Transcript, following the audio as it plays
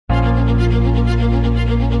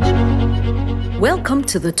Welcome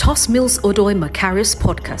to the Tos Mills Odoi Macarius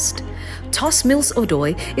podcast. Tos Mills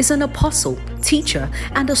Odoi is an apostle, teacher,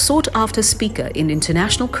 and a sought-after speaker in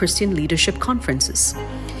international Christian leadership conferences.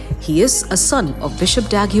 He is a son of Bishop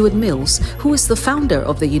Dag Heward-Mills, who is the founder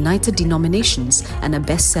of the United Denominations and a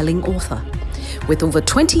best-selling author. With over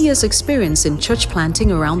 20 years' experience in church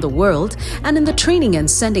planting around the world and in the training and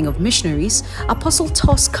sending of missionaries, Apostle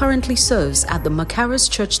Tos currently serves at the Macarius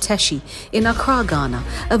Church Teshi in Accra, Ghana,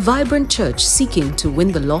 a vibrant church seeking to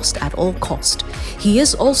win the lost at all cost. He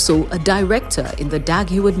is also a director in the Dag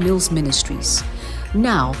Heward-Mills Ministries.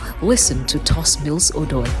 Now, listen to Tos Mills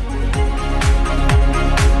Odoi.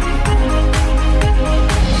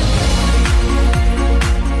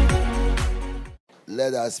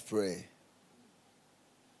 Let us pray.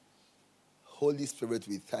 Holy Spirit,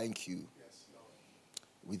 we thank you.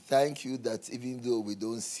 We thank you that even though we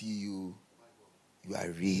don't see you, you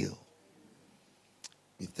are real.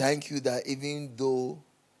 We thank you that even though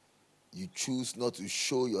you choose not to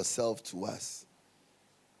show yourself to us,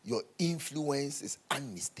 your influence is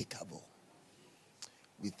unmistakable.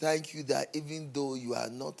 We thank you that even though you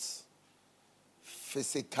are not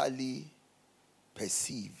physically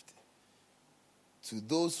perceived, to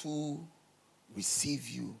those who receive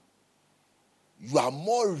you, you are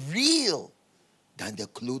more real than the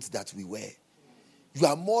clothes that we wear. You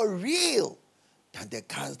are more real than the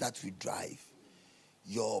cars that we drive.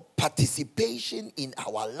 Your participation in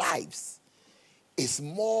our lives is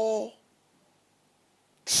more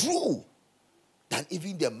true than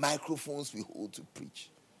even the microphones we hold to preach.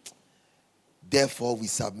 Therefore, we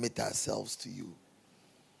submit ourselves to you.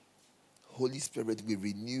 Holy Spirit, we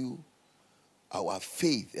renew our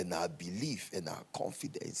faith and our belief and our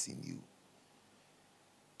confidence in you.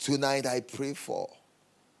 Tonight I pray for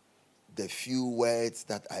the few words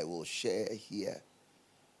that I will share here.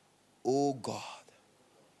 Oh God,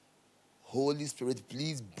 Holy Spirit,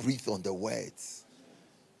 please breathe on the words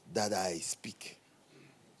that I speak,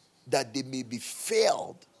 that they may be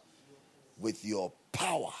filled with your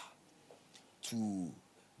power to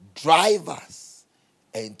drive us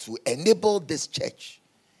and to enable this church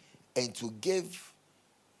and to give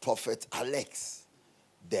Prophet Alex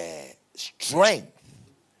the strength,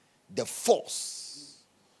 the force,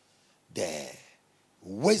 the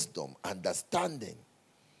wisdom, understanding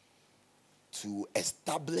to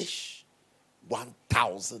establish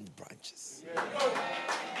 1,000 branches.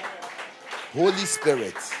 Holy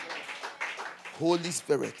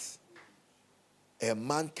Spirit, a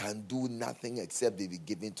man can do nothing except they be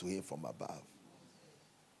given to him from above.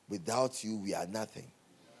 Without you, we are nothing.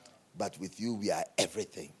 But with you, we are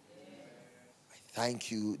everything. I thank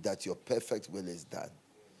you that your perfect will is done.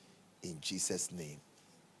 In Jesus' name,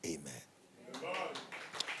 amen.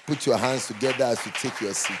 Put your hands together as you take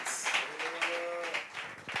your seats.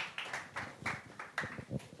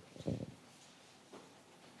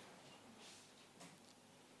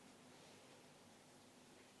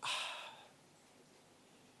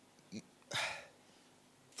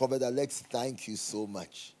 Prophet Alex, thank you so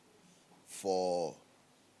much for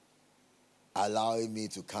allowing me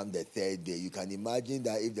to come the third day. You can imagine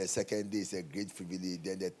that if the second day is a great privilege,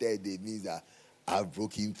 then the third day means that I've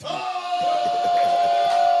broken through.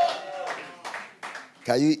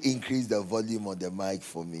 Can you increase the volume on the mic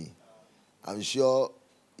for me? I'm sure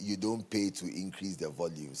you don't pay to increase the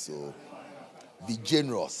volume, so be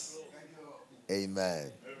generous.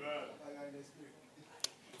 Amen.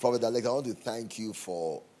 Prophet Alex, I want to thank you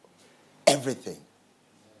for everything.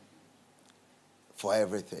 For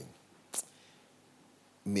everything.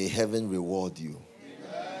 May heaven reward you.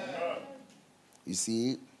 Amen. You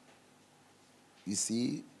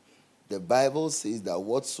see, the Bible says that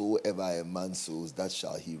whatsoever a man sows, that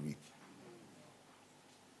shall he reap.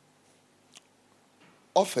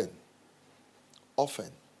 Often,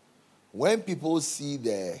 when people see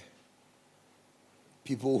the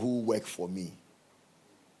people who work for me,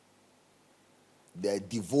 the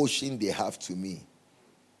devotion they have to me,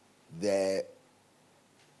 the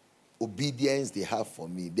obedience they have for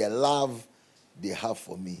me, the love they have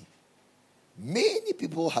for me. Many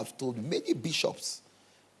people have told me, many bishops,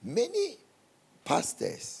 many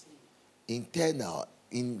pastors, internal,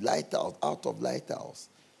 in Lighthouse, out of Lighthouse,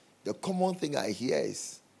 the common thing I hear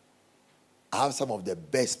is, I have some of the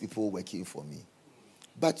best people working for me.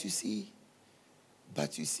 But you see,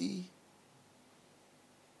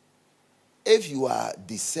 if you are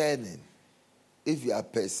discerning, if you are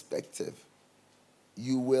perspective,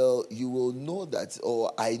 you will know that,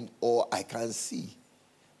 or I can see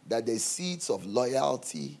that the seeds of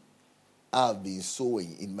loyalty I've been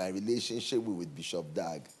sowing in my relationship with Bishop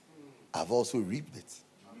Dag, I've also reaped it.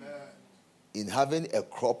 Amen. In having a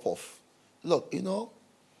crop of Look,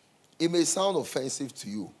 it may sound offensive to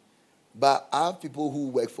you, but I have people who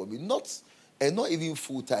work for me, not even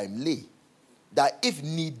full-time, lay, that if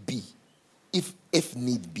need be,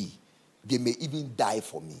 they may even die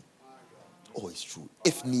for me. Oh, it's true.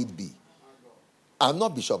 If need be. I'm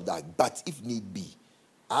not Bishop Dag, but if need be.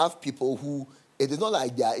 I have people who, it is not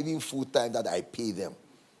like they are even full-time that I pay them,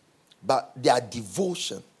 but their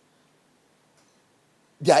devotion,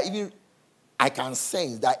 they are even, I can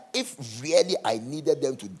sense that if really I needed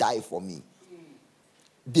them to die for me,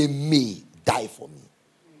 they may die for me.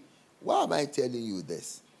 Why am I telling you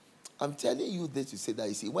this? I'm telling you this to say that,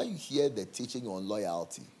 you see, when you hear the teaching on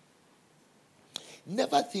loyalty,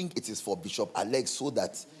 never think it is for Bishop Alex so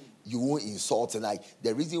that you won't insult. And like,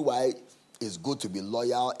 the reason why it's good to be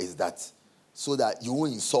loyal is that so that you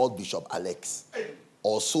won't insult Bishop Alex,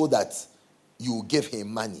 or so that you give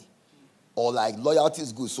him money, or like loyalty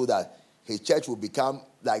is good so that his church will become,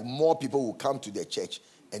 like more people will come to the church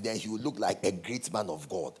and then he will look like a great man of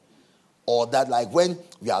God. Or that like when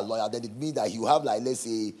we are loyal, then it means that you have like, let's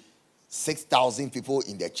say, 6,000 people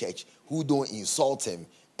in the church who don't insult him,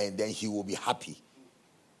 and then he will be happy.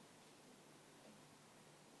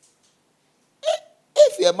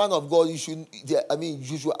 If you're a man of God, you should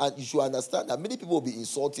understand that many people will be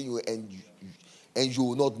insulting you and you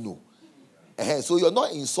will not know. So you're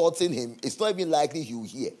not insulting him. It's not even likely he will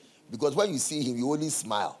hear, because when you see him, you only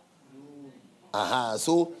smile.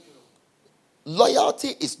 So loyalty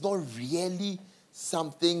is not really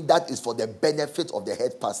something that is for the benefit of the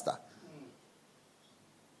head pastor.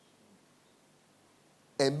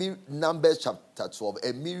 And Numbers chapter 12,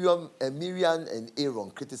 and Miriam and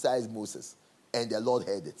Aaron criticized Moses, and the Lord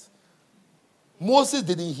heard it. Moses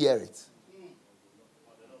didn't hear it.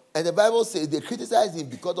 And the Bible says they criticized him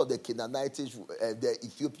because of the Canaanitish, the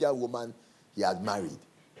Ethiopian woman he had married.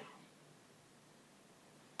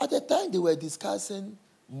 At the time they were discussing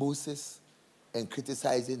Moses and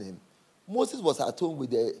criticizing him, Moses was at home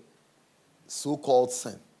with the so-called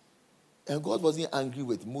sin. And God wasn't angry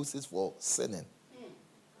with Moses for sinning.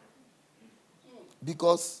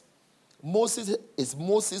 Because it's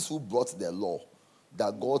Moses who brought the law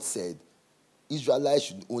that God said Israelites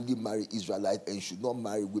should only marry Israelites and should not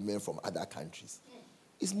marry women from other countries.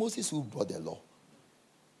 It's Moses who brought the law.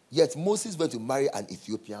 Yet Moses went to marry an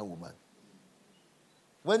Ethiopian woman.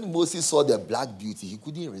 When Moses saw the black beauty, he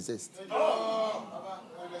couldn't resist.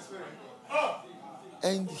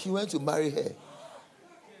 And he went to marry her.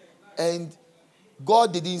 And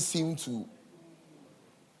God didn't seem to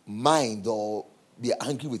mind or be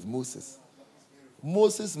angry with Moses.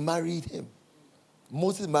 Moses married him.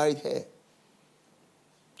 Moses married her.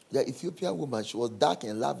 The Ethiopian woman, she was dark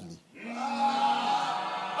and lovely.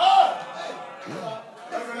 Yeah.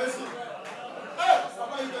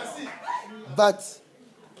 But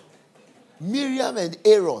Miriam and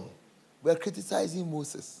Aaron were criticizing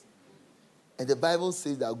Moses. And the Bible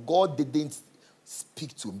says that God didn't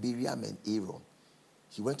speak to Miriam and Aaron.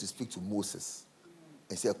 He went to speak to Moses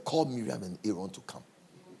and said, call Miriam and Aaron to come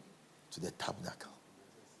to the tabernacle.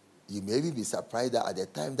 You may even be surprised that at the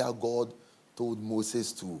time that God told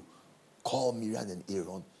Moses to call Miriam and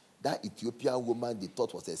Aaron, that Ethiopian woman they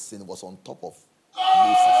thought was a sin was on top of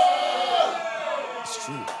Moses. It's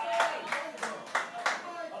true.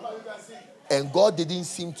 And God didn't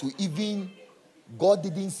seem to even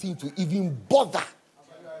bother.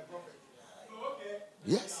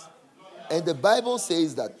 Yes. And the Bible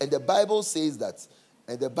says that,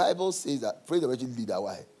 pray the Virgin leader,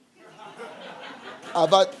 why?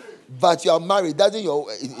 But you are married, doesn't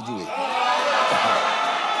your anyway.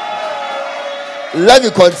 Let me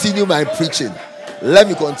continue my preaching.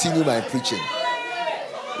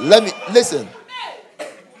 Listen.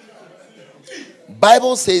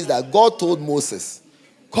 Bible says that God told Moses,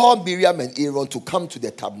 call Miriam and Aaron to come to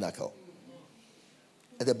the tabernacle.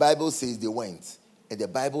 And the Bible says they went. And the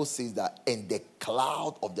Bible says that, and the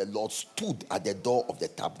cloud of the Lord stood at the door of the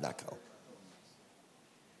tabernacle.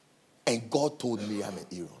 And God told Miriam and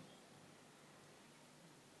Aaron,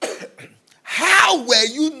 how were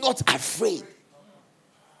you not afraid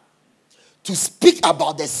to speak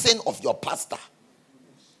about the sin of your pastor?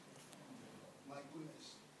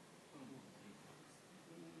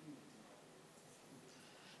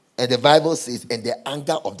 And the Bible says, and the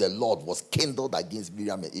anger of the Lord was kindled against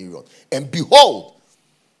Miriam and Aaron. And behold,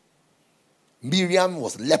 Miriam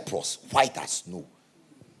was leprous, white as snow.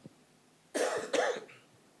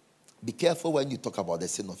 Be careful when you talk about the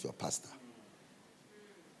sin of your pastor.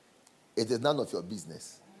 It is none of your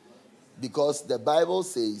business. Because the Bible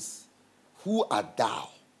says, who art thou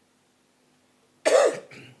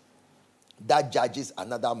that judges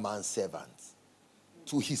another man's servant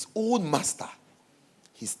to his own master,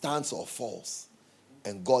 he stands or falls,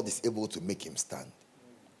 and God is able to make him stand.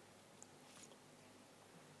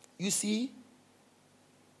 You see,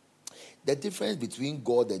 the difference between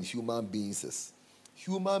God and human beings is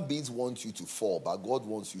human beings want you to fall, but God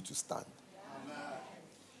wants you to stand.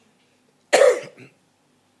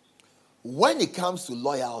 When it comes to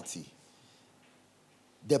loyalty,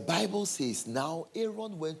 the Bible says now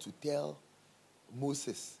Aaron went to tell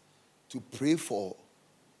Moses to pray for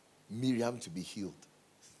Miriam to be healed.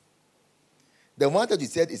 The one that you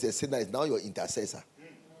said is a sinner is now your intercessor.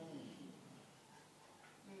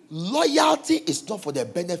 Loyalty is not for the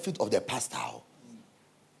benefit of the pastor.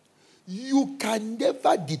 You can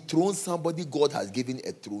never dethrone somebody God has given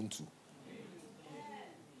a throne to.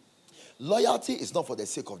 Loyalty is not for the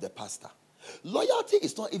sake of the pastor. Loyalty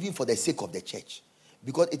is not even for the sake of the church,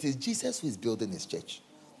 because it is Jesus who is building his church.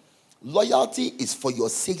 Loyalty is for your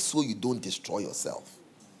sake so you don't destroy yourself.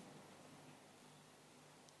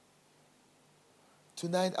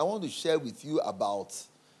 Tonight, I want to share with you about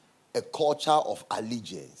a culture of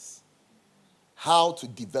allegiance. How to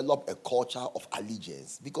develop a culture of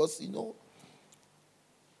allegiance. Because,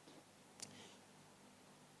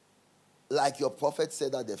 like your prophet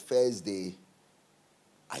said that the first day,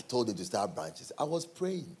 I told him to start branches. I was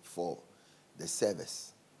praying for the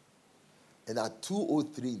service. And at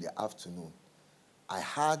 2:03 in the afternoon, I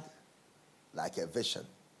had like a vision.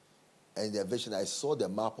 And in the vision, I saw the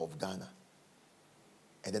map of Ghana.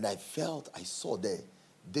 And then I saw the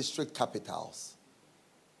district capitals.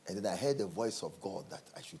 And then I heard the voice of God that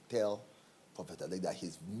I should tell Prophet Alec that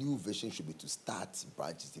his new vision should be to start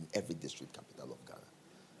branches in every district capital of Ghana.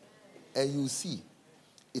 And you see,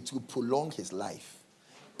 it will prolong his life.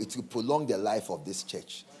 It will prolong the life of this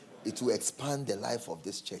church. It will expand the life of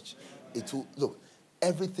this church.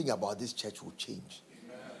 Everything about this church will change.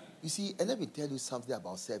 You see, and let me tell you something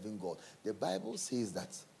about serving God. The Bible says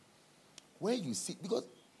that when you see, because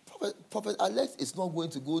Prophet Alex is not going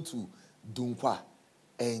to go to Dunkwa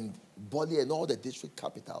and Boli and all the district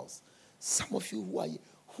capitals. Some of you who are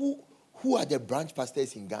here, who are the branch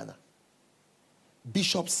pastors in Ghana?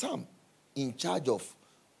 Bishop Sam, in charge of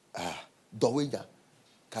Dowenya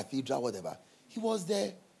Cathedral, whatever. He was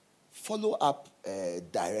the follow-up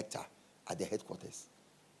director at the headquarters.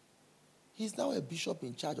 He's now a bishop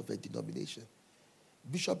in charge of a denomination.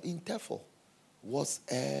 Bishop Intefel was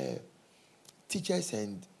teachers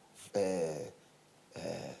and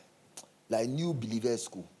like New Believers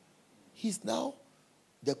School. He's now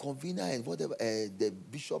the convener and whatever, the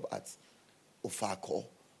bishop at Ofako,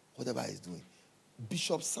 whatever he's doing.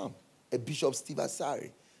 Bishop Sam, Bishop Steve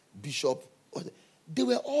Asari, Bishop, they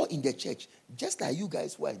were all in the church, just like you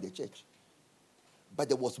guys were in the church. But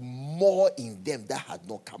there was more in them that had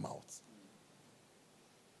not come out.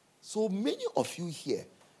 So many of you here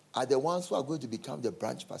are the ones who are going to become the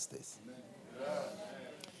branch pastors. Amen.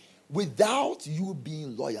 Without you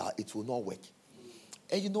being loyal, it will not work.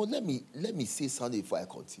 And let me say something before I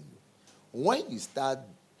continue. When you start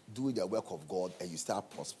doing the work of God and you start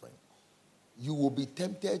prospering, you will be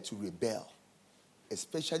tempted to rebel,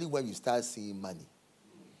 especially when you start seeing money.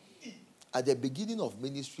 At the beginning of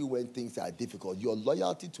ministry, when things are difficult, your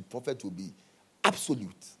loyalty to prophet will be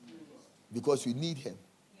absolute because you need him.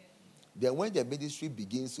 Then when the ministry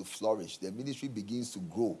begins to flourish, the ministry begins to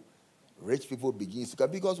grow, rich people begin to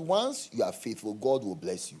come. Because once you are faithful, God will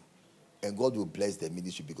bless you. And God will bless the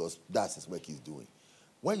ministry because that's his work he's doing.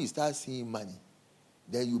 When you start seeing money,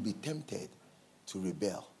 then you'll be tempted to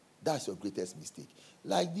rebel. That's your greatest mistake.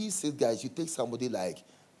 Like these guys, you take somebody like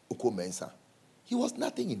Oko Mensah. He was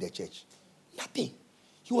nothing in the church. Nothing.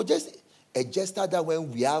 He was just a jester that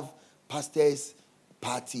when we have pastors'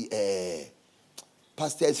 party,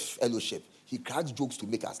 pastors' fellowship, he cracks jokes to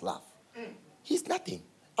make us laugh. He's nothing.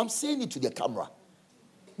 I'm saying it to the camera.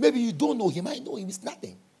 Maybe you don't know him. I know him. It's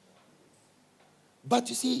nothing. But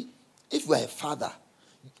you see, if you're a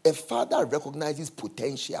father recognizes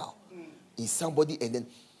potential in somebody, and then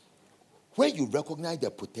when you recognize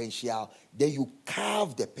the potential, then you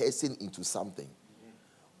carve the person into something.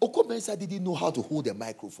 Oko Mensah didn't know how to hold a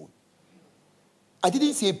microphone. I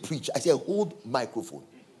didn't say preach. I said hold microphone.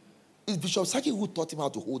 It's Bishop Saki who taught him how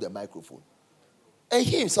to hold a microphone. And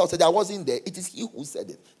he himself said, I wasn't there. It is he who said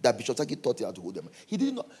it, that Bishop Saki taught him how to hold a microphone. He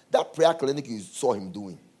didn't know. That prayer clinic you saw him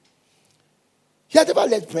doing. He had never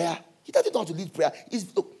led prayer. He doesn't know how to lead prayer.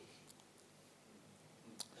 Look,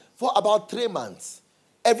 for about 3 months,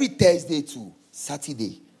 every Thursday to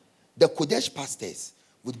Saturday, the Kodesh pastors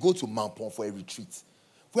would go to Mampong for a retreat,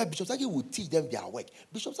 where Bishop Saki would teach them their work.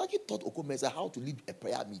 Bishop Saki taught Oko Mensah how to lead a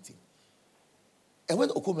prayer meeting. And when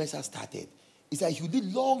Oko Mensah started, he said, you lead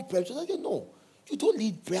long prayers. Bishop Saki, no. You don't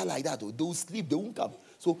lead prayer like that. They'll sleep, they won't come.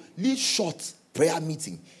 So lead short prayer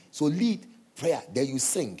meeting. So lead prayer, then you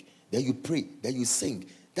sing, then you pray, then you sing.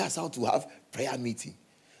 That's how to have prayer meeting.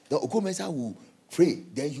 The Okomesa will pray,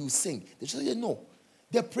 then you sing. They say, no.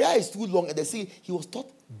 The prayer is too long, and they say he was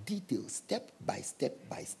taught details, step by step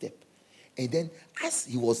by step. And then as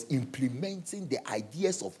he was implementing the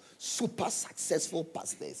ideas of super successful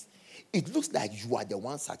pastors, it looks like you are the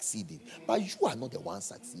one succeeding, but you are not the one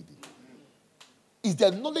succeeding. It's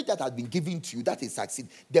the knowledge that has been given to you that is succeed.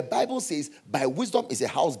 The Bible says, by wisdom is a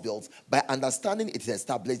house built, by understanding it is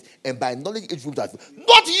established, and by knowledge each room that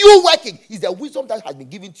not you working. It's the wisdom that has been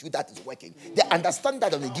given to you that is working. The understanding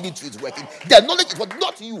that has been given to you is working. The knowledge is what,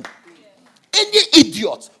 not you. Any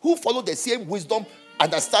idiot who follow the same wisdom,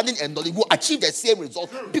 understanding, and knowledge will achieve the same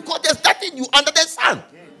results because there's nothing new under the sun.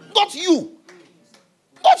 Not you.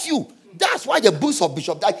 Not you. That's why the books of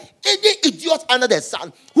Bishop that any idiot under the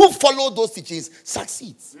sun who follow those teachings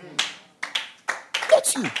succeeds.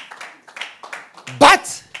 Not you.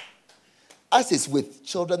 But as is with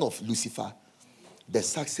children of Lucifer, the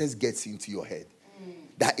success gets into your head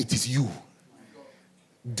that it is you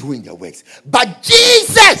doing the works. But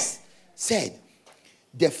Jesus said,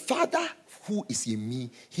 the Father who is in me,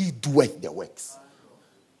 he doeth the works.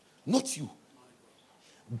 Not you.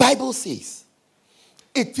 Bible says,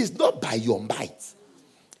 it is not by your might.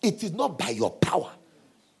 It is not by your power.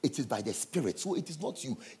 It is by the Spirit. So it is not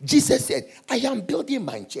you. Jesus said, I am building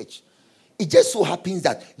my church. It just so happens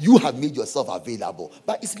that you have made yourself available.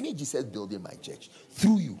 But it's me, Jesus, building my church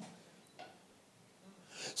through you.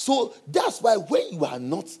 So that's why when you are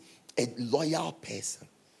not a loyal person,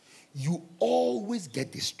 you always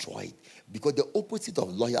get destroyed. Because the opposite of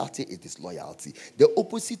loyalty is disloyalty. The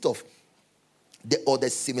opposite of the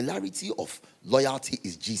similarity of loyalty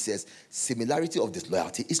is Jesus. Similarity of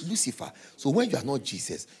disloyalty is Lucifer. So when you are not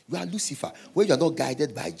Jesus, you are Lucifer. When you are not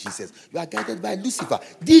guided by Jesus, you are guided by Lucifer.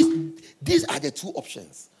 These are the two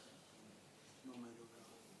options.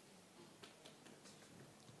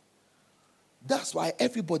 That's why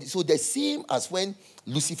everybody, so the same as when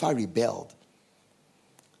Lucifer rebelled.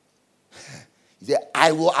 He said,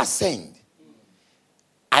 I will ascend.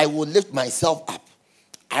 I will lift myself up.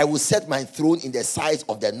 I will set my throne in the sides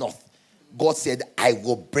of the north. God said, I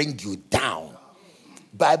will bring you down.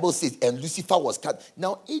 Bible says, and Lucifer was cast.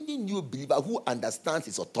 Now, any new believer who understands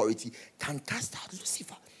his authority can cast out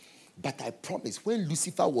Lucifer. But I promise, when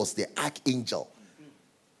Lucifer was the archangel,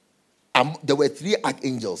 there were 3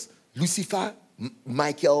 archangels, Lucifer,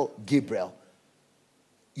 Michael, Gabriel.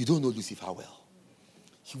 You don't know Lucifer well.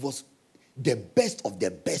 He was the best of the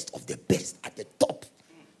best of the best at the top.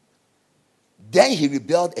 Then he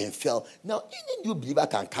rebelled and fell. Now, any new believer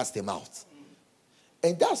can cast him out.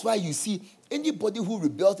 And that's why you see anybody who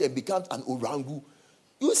rebels and becomes an orangu,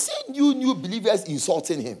 you see new believers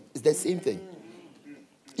insulting him. It's the same thing.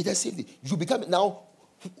 It's the same thing. You become, now,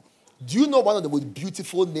 do you know one of the most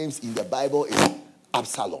beautiful names in the Bible is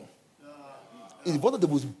Absalom? It's one of the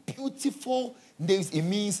most beautiful names. It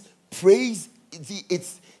means praise.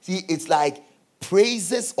 It's like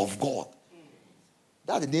praises of God.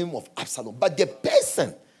 That's the name of Absalom. But the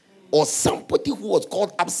person or somebody who was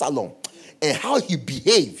called Absalom and how he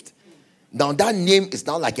behaved, now that name is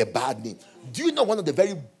now like a bad name. Do you know one of the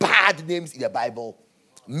very bad names in the Bible?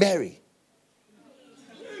 Mary.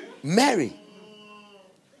 Mary.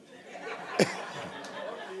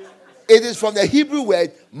 It is from the Hebrew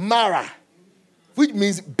word Mara, which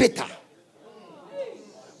means bitter.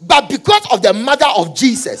 But because of the mother of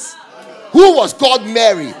Jesus, who was called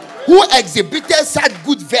Mary, who exhibited such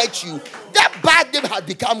good virtue, that bad name has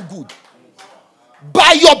become good.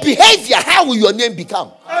 By your behavior, how will your name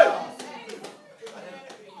become?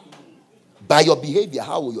 By your behavior,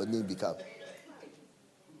 how will your name become?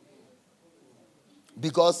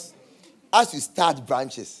 Because as you start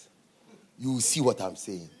branches, you will see what I'm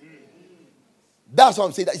saying. That's what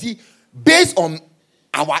I'm saying. See, based on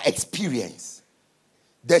our experience,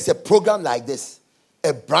 there's a program like this.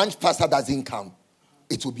 A branch pastor doesn't come.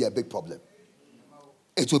 It will be a big problem.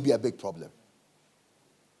 It will be a big problem.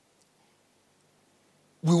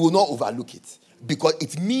 We will not overlook it because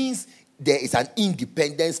it means there is an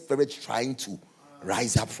independent spirit trying to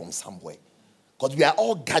rise up from somewhere. Because we are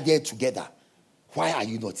all gathered together. Why are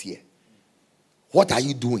you not here? What are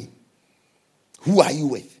you doing? Who are you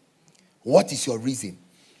with? What is your reason?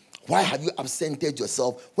 Why have you absented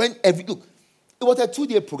yourself? Look, it was a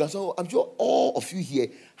 2-day program, so I'm sure all of you here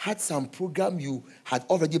had some program you had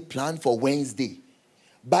already planned for Wednesday.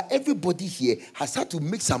 But everybody here has had to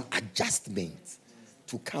make some adjustments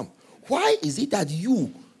to come. Why is it that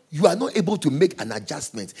you you are not able to make an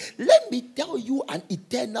adjustment. Let me tell you an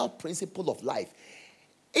eternal principle of life.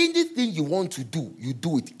 Anything you want to do, you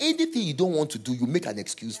do it. Anything you don't want to do, you make an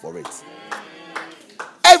excuse for it.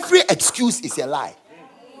 Every excuse is a lie.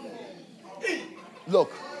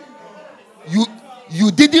 Look,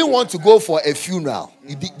 you didn't want to go for a funeral.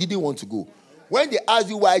 You didn't want to go. When they asked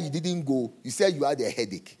you why you didn't go, you said you had a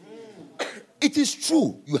headache. It is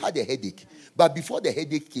true, you had a headache. But before the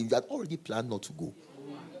headache came, you had already planned not to go.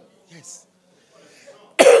 Yes.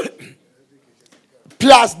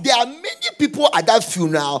 Plus, there are many people at that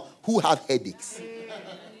funeral who have headaches.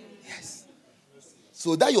 Yes.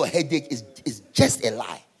 So that your headache is just a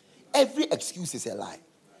lie. Every excuse is a lie.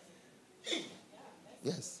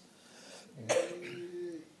 Yes.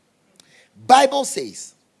 Bible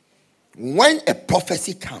says, when a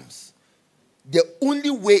prophecy comes, the only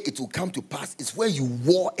way it will come to pass is when you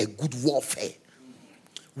war a good warfare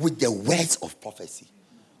with the words of prophecy.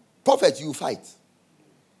 Prophet, you fight.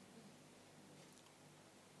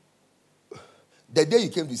 The day you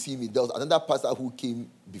came to see me, there was another pastor who came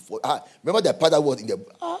before. Remember the pastor was in the...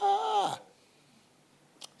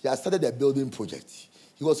 He had started a building project.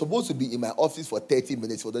 He was supposed to be in my office for 30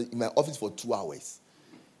 minutes. He was in my office for 2 hours.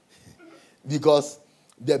 Because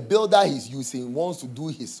the builder he's using wants to do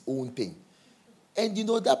his own thing. And you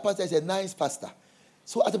know, that pastor is a nice pastor.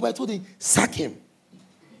 So at the point I told him, sack him.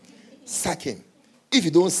 Sack him. If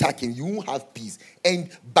you don't sack him, you won't have peace. And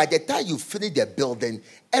by the time you finish the building,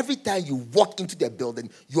 every time you walk into the building,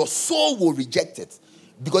 your soul will reject it.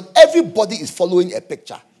 Because everybody is following a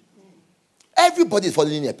picture. Everybody is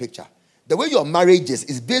following a picture. The way your marriage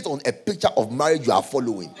is based on a picture of marriage you are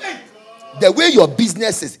following. The way your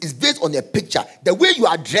business is based on a picture. The way you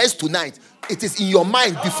are dressed tonight, it is in your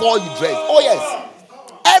mind before you dress. Oh yes.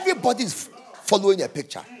 Everybody is following a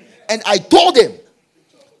picture. And I told him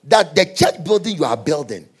that the church building you are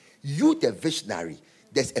building, you the visionary,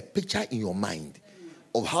 there's a picture in your mind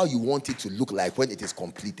of how you want it to look like when it is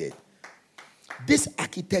completed. This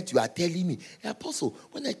architect you are telling me, hey, Apostle,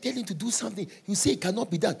 when I tell him to do something, you say it cannot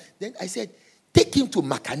be done. Then I said, take him to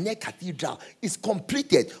Makane Cathedral. It's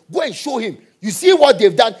completed. Go and show him. You see what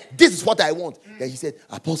they've done? This is what I want. Then he said,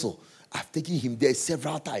 Apostle, I've taken him there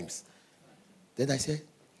several times. Then I said,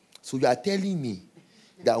 so you are telling me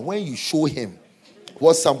that when you show him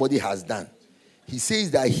what somebody has done, he says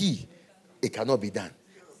that it cannot be done.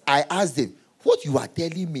 I asked him, what you are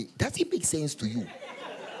telling me, does it make sense to you?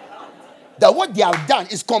 That what they have done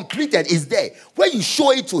is completed, is there. When you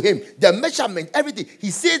show it to him, the measurement, everything, he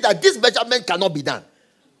says that this measurement cannot be done.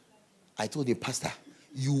 I told him, Pastor,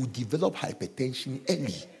 you develop hypertension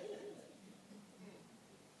early.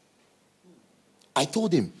 I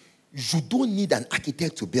told him, you don't need an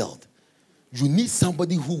architect to build. You need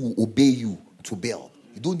somebody who will obey you to build.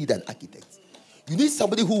 You don't need an architect. You need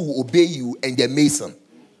somebody who will obey you and the mason.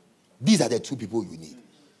 These are the two people you need.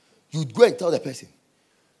 You go and tell the person,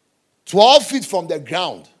 12 feet from the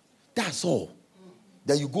ground. That's all.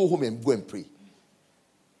 Then you go home and go and pray.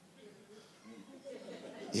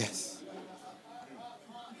 Yes.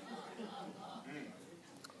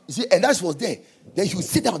 You see, and that was there. Then you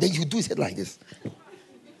sit down, then you do his head like this.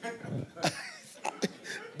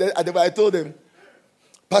 Then I told him,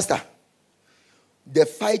 Pastor, the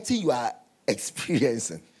fighting you are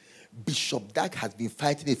experiencing, Bishop Dag has been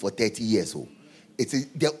fighting it for 30 years old.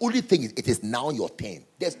 The only thing is, it is now your turn.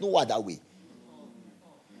 There's no other way.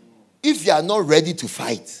 If you are not ready to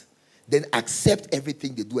fight, then accept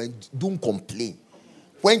everything they do and don't complain.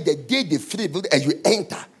 When the day they finish the building and you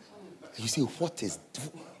enter, you say, what is...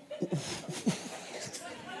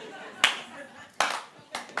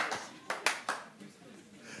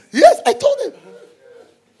 Yes, I told him.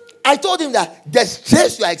 I told him that the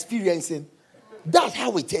stress you are experiencing, that's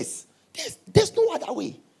how it is. There's no other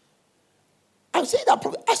way. I'm saying that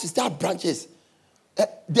as you start branches,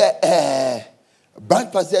 the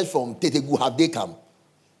branch pastors from Tetegu, have they come?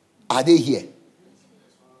 Are they here?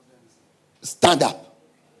 Stand up.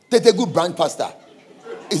 Tetegu branch pastor.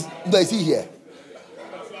 Is he here?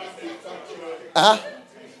 Are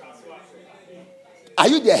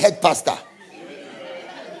you the head pastor?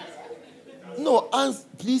 No,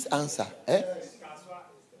 please answer.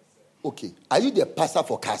 Okay. Are you the pastor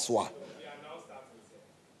for Kaswa?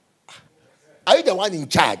 Are you the one in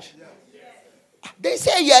charge? They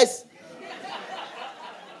say yes.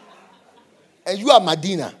 And you are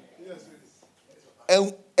Medina.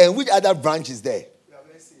 And which other branch is there?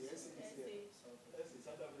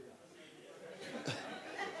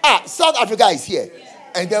 South Africa is here.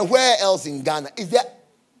 And then where else in Ghana? Is there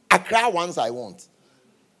Accra ones I want?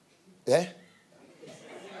 Yeah?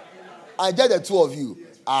 I get the two of you.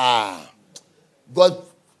 God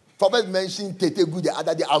Prophet mentioned Tetegu the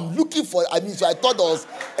other day. I'm looking for, so I thought there was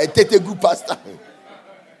a Tetegu pastor.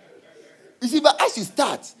 You see, but as you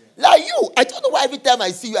start, like you, I don't know why every time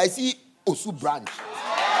I see you, I see Osu branch.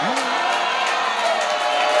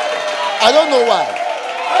 I don't know why.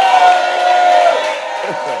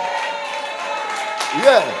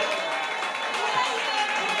 Yeah.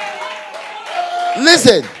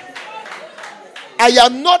 Listen, I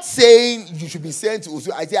am not saying you should be sent to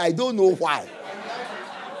Osu. I say I don't know why.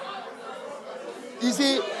 You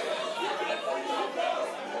see,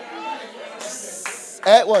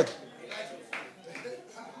 what?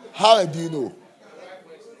 How do you know?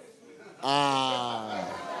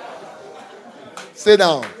 Sit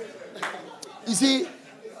down. You see,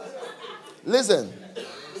 listen.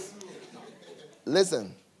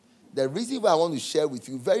 The reason why I want to share with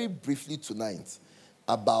you very briefly tonight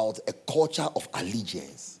about a culture of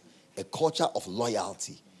allegiance, a culture of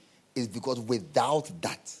loyalty, is because without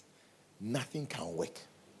that, nothing can work.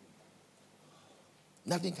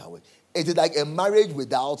 Nothing can work. It is like a marriage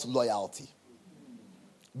without loyalty.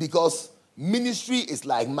 Because ministry is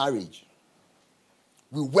like marriage.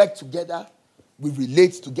 We work together, we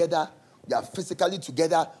relate together, we are physically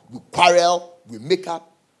together, we quarrel, we make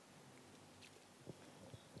up,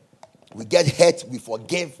 we get hurt, we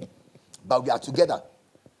forgive, but we are together.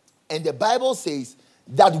 And the Bible says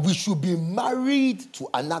that we should be married to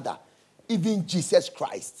another, even Jesus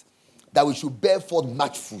Christ, that we should bear forth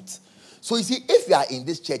much fruit. So you see, if you are in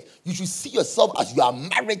this church, you should see yourself as you are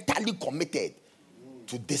maritally committed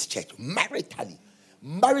to this church. Maritally.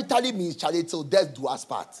 Maritally means, Charlie, till death do us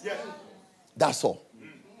part. Yeah. That's all.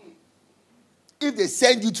 If they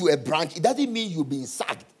send you to a branch, it doesn't mean you're being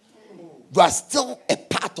sacked. You are still a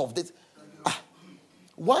part of this.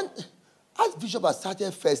 As Bishop has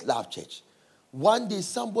started First Love Church, one day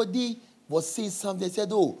somebody was saying something. They said,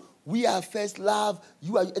 "Oh, we are First Love.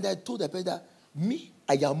 You are," and I told the person, "Me,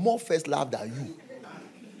 I am more First Love than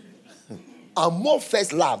you. I'm more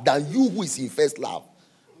First Love than you who is in First Love.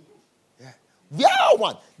 Yeah. We are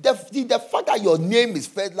one. The fact that your name is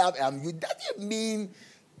First Love and you doesn't mean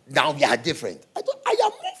now we are different. I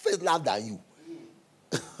am more First Love than you."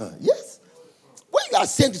 Yes. When you are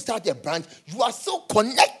sent to start a branch, you are so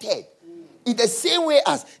connected. In the same way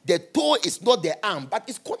as the toe is not the arm, but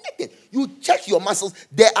it's connected. You check your muscles.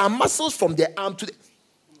 There are muscles from the arm to the...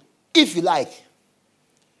 If you like,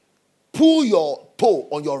 pull your toe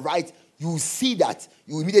on your right, you see that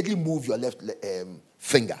you immediately move your left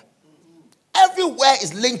finger. Everywhere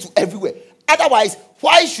is linked to everywhere. Otherwise,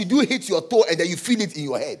 why should you hit your toe and then you feel it in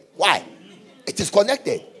your head? Why? It is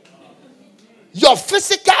connected. Your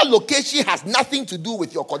physical location has nothing to do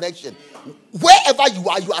with your connection. Wherever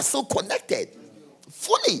you are so connected.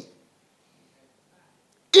 Fully.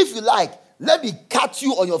 If you like, let me cut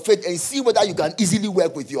you on your face and see whether you can easily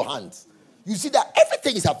work with your hands. You see that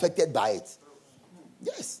everything is affected by it.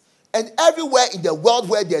 Yes. And everywhere in the world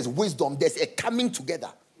where there's wisdom, there's a coming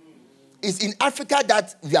together. It's in Africa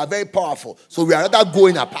that we are very powerful. So we are rather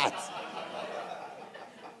going apart.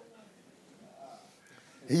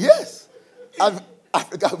 Yes.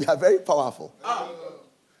 Africa, we are very powerful.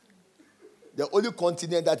 The only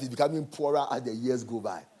continent that is becoming poorer as the years go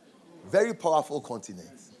by. Very powerful continent.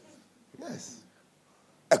 Yes.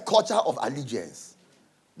 A culture of allegiance.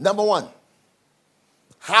 Number one,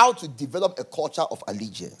 how to develop a culture of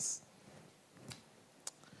allegiance.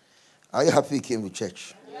 Are you happy you came to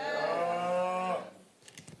church? Yeah.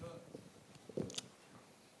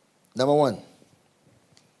 Number one,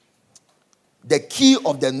 the key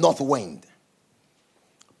of the north wind.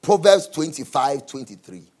 Proverbs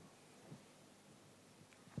 25:23.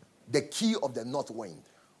 The key of the north wind.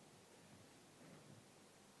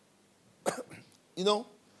 You know,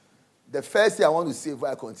 the first thing I want to say before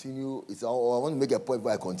I continue is, or I want to make a point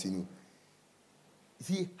before I continue.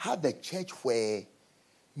 See, have a church where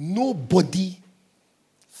nobody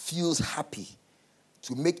feels happy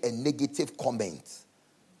to make a negative comment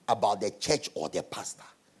about the church or the pastor.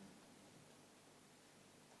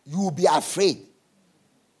 You will be afraid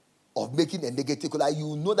of making a negative, like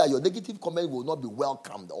you know that your negative comment will not be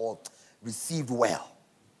welcomed or received well.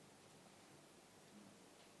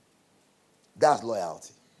 That's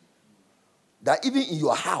loyalty. That even in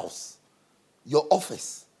your house, your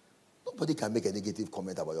office, nobody can make a negative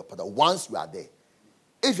comment about your pastor once you are there.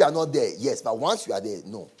 If you are not there, yes, but once you are there,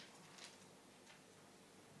 no.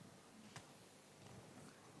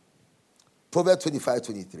 Proverbs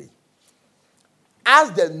 25:23.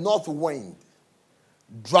 As the north wind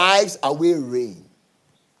drives away rain,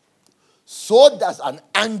 so does an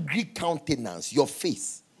angry countenance, your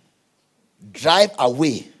face, drive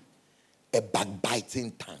away a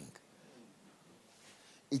backbiting tongue.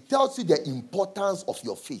 It tells you the importance of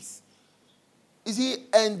your face. You see,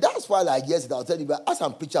 and that's why, like yesterday, I'll tell you, but as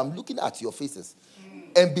I'm preaching, I'm looking at your faces.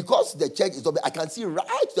 And because the church is open, I can see right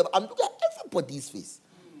to them. I'm looking at everybody's face.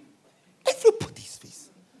 Everybody's face.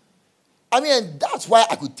 I mean, and that's why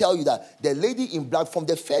I could tell you that the lady in black from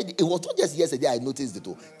the first day, it was not just yesterday I noticed it.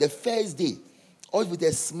 The first day, always with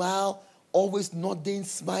a smile, always nodding,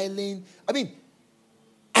 smiling. I mean,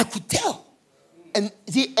 I could tell. And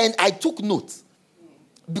see, and I took note.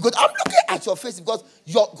 Because I'm looking at your face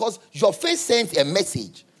because your face sends a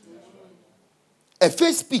message. A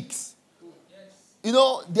face speaks. You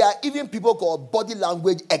know, there are even people called body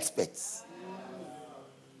language experts.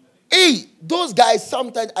 Hey, those guys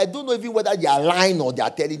sometimes, I don't know even whether they are lying or they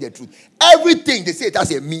are telling the truth. Everything they say, it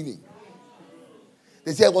has a meaning.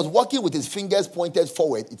 They say I was walking with his fingers pointed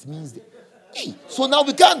forward. It means, hey, so now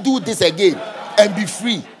we can't do this again and be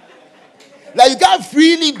free. Like you can't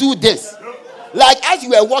freely do this. Like as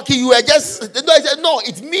you were walking, you were just, no, I said, no,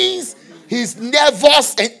 it means he's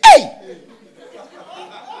nervous and, hey!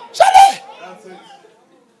 Charlie!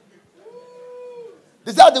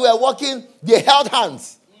 This is how they were walking, they held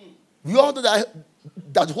hands. We all know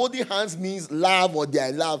that holding hands means love or they are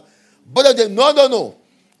in love. But they no.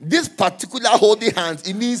 This particular holding hands,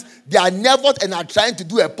 it means they are nervous and are trying to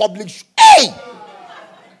do a public hey!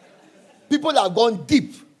 People have gone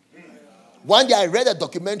deep. One day I read a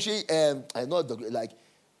documentary, I know like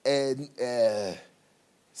a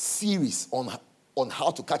series on how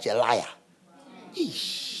to catch a liar.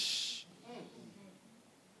 Eesh.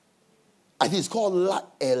 I think it's called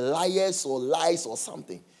Liars or Lies or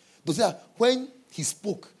something. But when he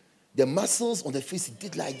spoke, the muscles on the face he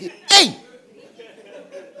did like this. Hey!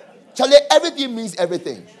 Charlie, everything means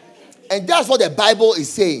everything. And that's what the Bible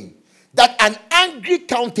is saying. That an angry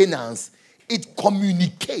countenance, it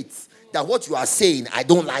communicates that what you are saying, I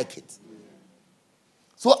don't like it.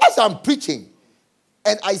 So as I'm preaching,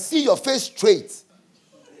 and I see your face straight,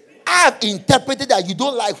 I have interpreted that you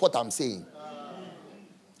don't like what I'm saying.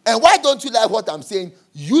 And why don't you like what I'm saying?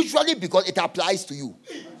 Usually because it applies to you.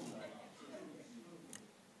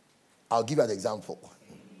 I'll give you an example.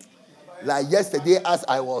 Like yesterday as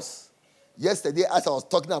I was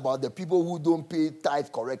talking about the people who don't pay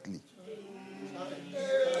tithe correctly.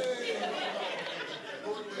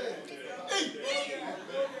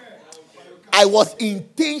 I was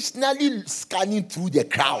intentionally scanning through the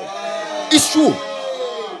crowd. It's true.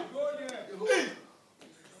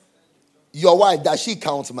 Your wife, does she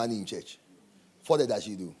count money in church? What does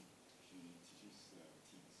she do?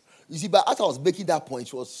 You see, but as I was making that point,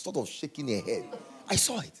 she was sort of shaking her head. I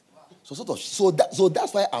saw it. So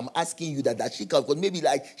that's why I'm asking you that she count, because maybe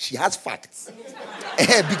like she has facts.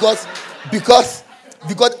 because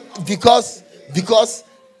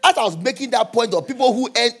as I was making that point of people who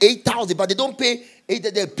earn 8,000 but they don't pay,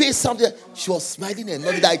 they pay something. She was smiling and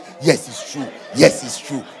nodding like, yes, it's true. Yes, it's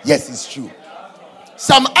true. Yes, it's true.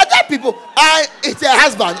 Some other people, it's her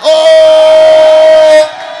husband.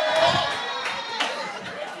 Oh!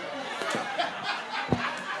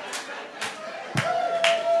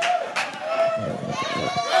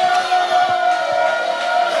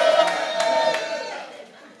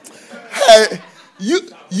 Hey,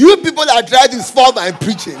 you people are trying to spoil my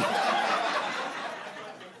preaching.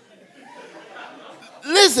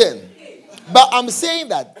 Listen, but I'm saying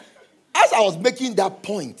that as I was making that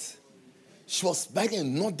point, she was smiling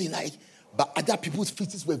and nodding like, but other people's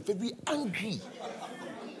faces were very angry.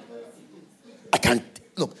 I can't,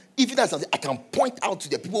 look, even as I can point out to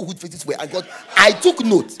the people whose faces were angry. I took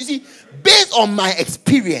notes. You see, based on my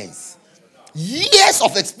experience, years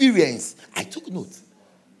of experience, I took note.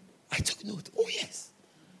 Oh, yes.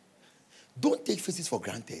 Don't take faces for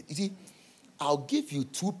granted. You see, I'll give you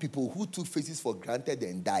two people who took faces for granted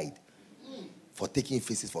and died for taking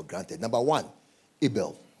faces for granted. Number one,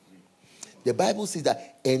 Abel. The Bible says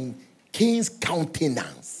that, and Cain's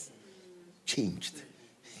countenance changed.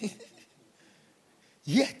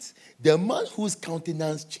 Yet, the man whose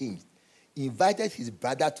countenance changed invited his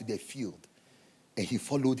brother to the field, and he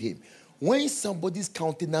followed him. When somebody's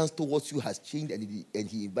countenance towards you has changed and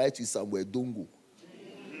he invites you somewhere, don't go.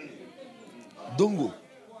 Don't go.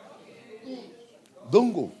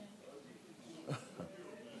 Don't go.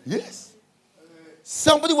 Yes.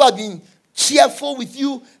 Somebody who has been cheerful with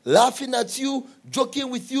you, laughing at you, joking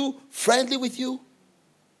with you, friendly with you,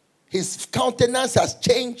 his countenance has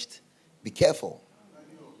changed. Be careful.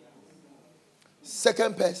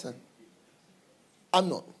 Second person,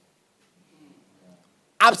 Amnon.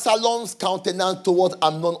 Absalom's countenance toward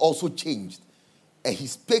Amnon also changed. And he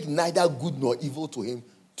spake neither good nor evil to him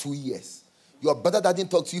 2 years. Your brother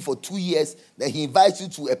doesn't talk to you for 2 years. Then he invites you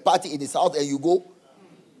to a party in his house and you go.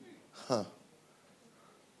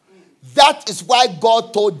 That is why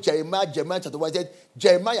God told Jeremiah chapter 1, he said,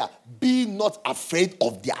 Jeremiah, be not afraid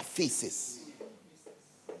of their faces.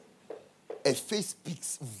 A face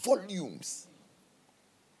speaks volumes.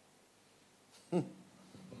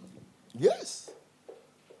 Yes.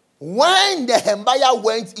 When Nehemiah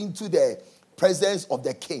went into the presence of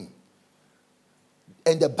the king,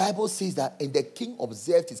 and the Bible says that, and the king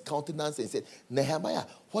observed his countenance and said, Nehemiah,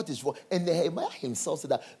 what is wrong? And Nehemiah himself said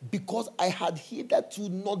that, because I had hitherto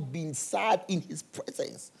not been sad in his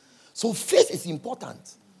presence. So face is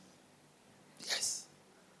important. Yes.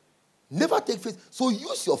 Never take face. So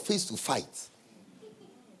use your face to fight.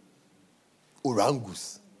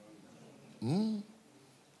 Orangus.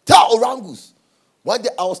 Tell Orangus. One day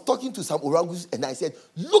I was talking to some Orangus and I said,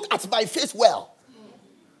 look at my face well.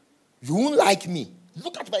 You won't like me.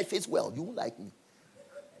 Look at my face well. You won't like me.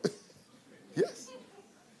 Yes.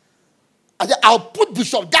 I said, I'll put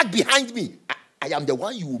Bishop Dag behind me. I am the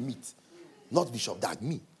one you will meet. Not Bishop Dag,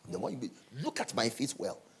 me. The one you meet. Look at my face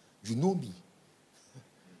well. You know me.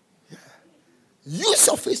 Yeah. Use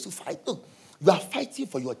your face to fight. Look, you are fighting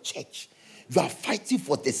for your church. You are fighting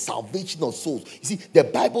for the salvation of souls. You see, the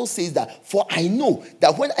Bible says that, for I know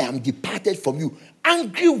that when I am departed from you,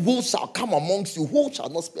 angry wolves shall come amongst you, who shall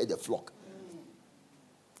not spare the flock.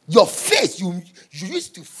 Your face, you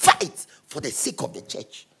used to fight for the sake of the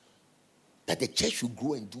church. That the church should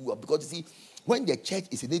grow and do well. Because you see, when the church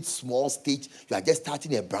is in its small stage, you are just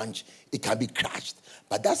starting a branch, it can be crushed.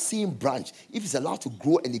 But that same branch, if it's allowed to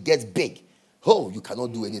grow and it gets big, you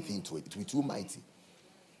cannot do anything to it. It will be too mighty.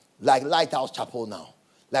 Like Lighthouse Chapel now.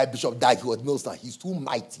 Like Bishop Dag Millstone, he's too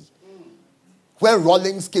mighty. When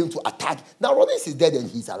Rollins came to attack, now Rollins is dead and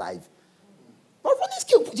he's alive. But Rollins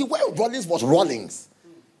came, when Rollins was Rollins,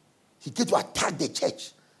 he came to attack the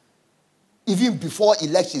church. Even before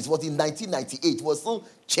elections, was in 1998, it was still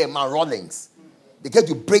Chairman Rollins. They came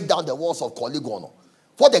to break down the walls of Polygon.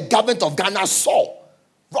 What the government of Ghana saw,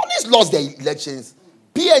 Rollins lost the elections.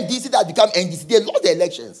 PNDC that became NDC, they lost the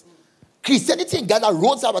elections. Christianity in Ghana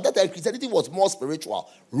rose up. At that time, Christianity was more spiritual.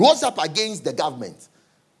 Rose up against the government.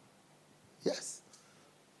 Yes.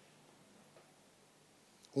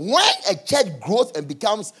 When a church grows and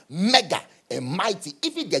becomes mega and mighty,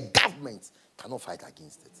 even the government cannot fight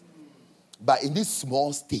against it. But in this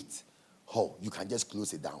small state, you can just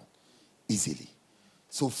close it down easily.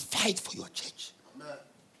 So fight for your church. Amen.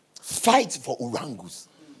 Fight for Orangus.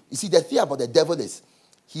 You see, the thing about the devil is,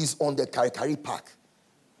 he's on the Karikari Park.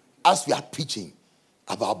 As we are preaching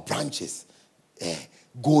about branches,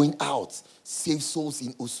 going out, save souls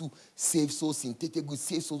in Osu, save souls in Tetegu,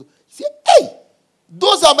 save souls. Say, hey,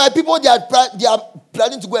 those are my people they are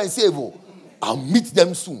planning to go and save. I'll meet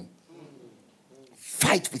them soon.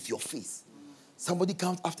 Fight with your face. Somebody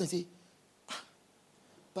comes after and say,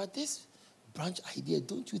 but this branch idea,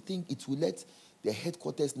 don't you think it will let the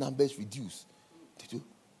headquarters numbers reduce? Did you?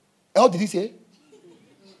 What did he say?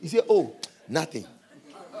 He said, nothing.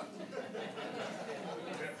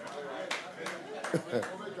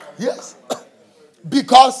 Yes.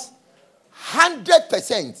 Because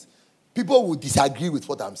 100% people will disagree with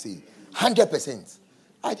what I'm saying. 100%.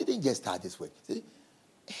 I didn't just start this way. See,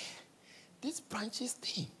 this branches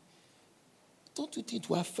thing, don't you think it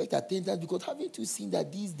will affect attendance? Because haven't you seen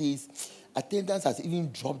that these days attendance has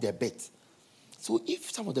even dropped a bit? So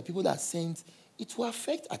if some of the people are sent, it will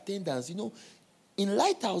affect attendance. You know, in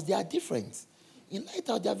Lighthouse, they are different. In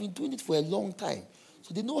Lighthouse, they have been doing it for a long time.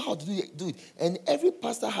 So they know how to do it. And every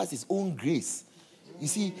pastor has his own grace. You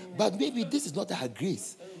see, but maybe this is not our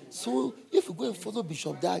grace. So if we go and follow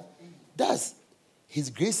Bishop Dag, that's his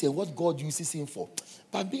grace and what God uses him for.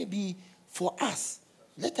 But maybe for us,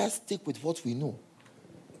 let us stick with what we know.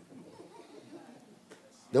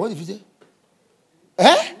 Then what did you say?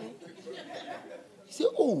 He said,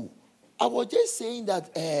 I was just saying that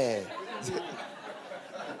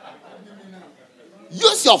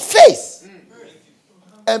use your face.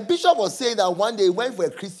 And Bishop was saying that one day he went for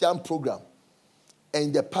a Christian program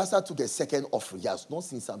and the pastor took a second offering. He has not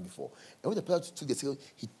seen some before. And when the pastor took the second,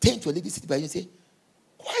 he turned to a lady sitting by him and said,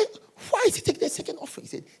 Why is he taking the second offering? He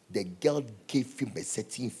said, the girl gave him a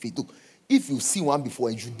certain faith. Look, if you've seen one before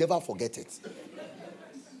and you never forget it.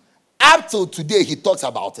 Up till today, he talks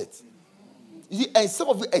about it. You see, and some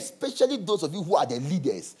of you, especially those of you who are the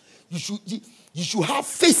leaders, you should have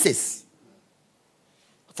faces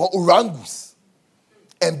for orangus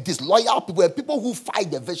and disloyal people and people who fight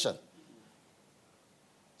the vision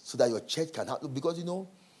so that your church can have, because you know,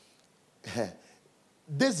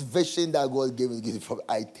 this vision that God gave me,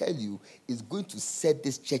 I tell you, is going to set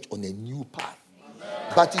this church on a new path.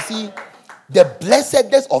 Amen. But you see, the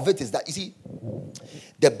blessedness of it is that, you see,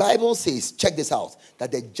 The Bible says, check this out,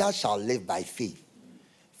 that the just shall live by faith.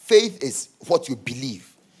 Faith is what you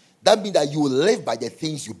believe. That means that you will live by the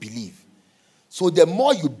things you believe. So the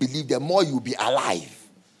more you believe, the more you will be alive.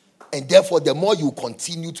 And therefore, the more you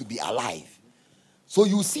continue to be alive. So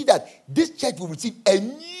you see that this church will receive a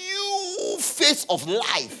new phase of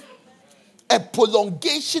life. A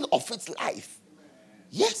prolongation of its life.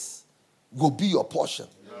 Yes. Will be your portion.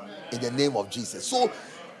 In the name of Jesus. So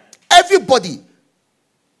everybody,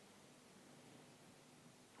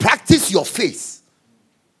 practice your face.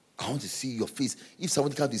 I want to see your face. If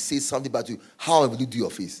somebody comes to say something about you, how will you do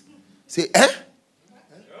your face? Say, eh?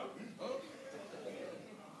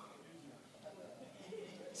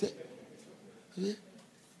 Say,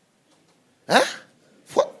 huh?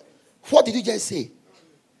 What did you just say?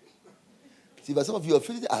 See, but some of your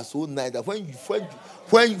feelings are so nice that when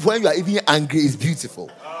you are even angry, it's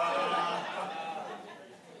beautiful.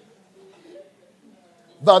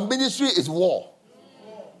 But ministry is war.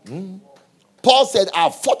 Paul said, I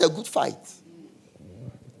fought a good fight.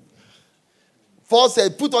 Paul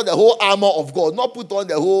said, put on the whole armor of God, not put on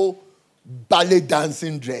the whole ballet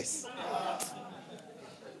dancing dress.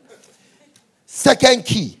 Second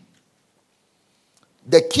key.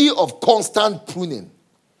 The key of constant pruning.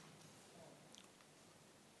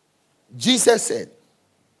 Jesus said,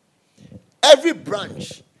 every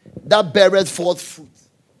branch that beareth forth fruit,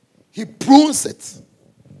 he prunes it.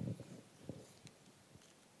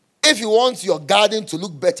 If you want your garden to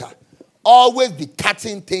look better, always be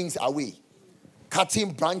cutting things away.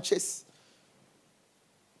 Cutting branches.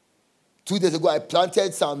 2 days ago, I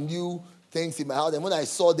planted some new things in my house. And when I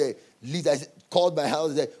saw the leaves, I called my house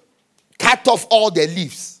and said, cut off all the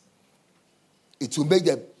leaves. It will make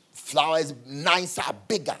the flowers nicer,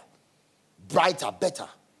 bigger, brighter, better.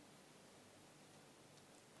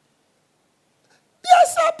 There are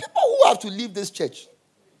some people who have to leave this church.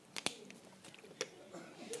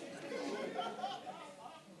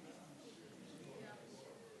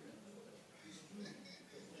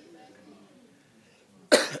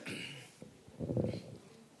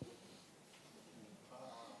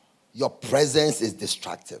 Your presence is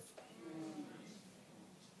destructive.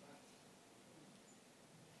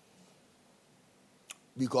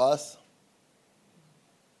 Because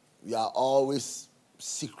we are always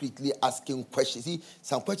secretly asking questions. See,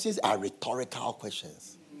 some questions are rhetorical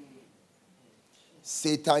questions.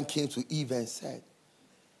 Satan came to Eve and said,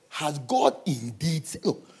 has God indeed said,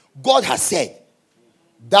 look, God has said,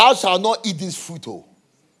 thou shalt not eat this fruit. Oh.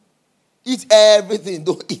 Eat everything,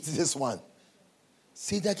 don't eat this one.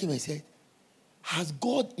 Satan came and said, has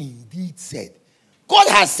God indeed said? God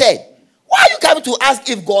has said. Why are you coming to ask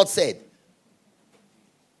if God said?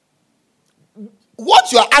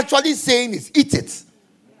 What you are actually saying is eat it.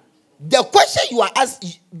 The question you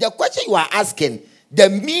are asking, the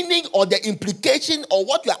meaning or the implication or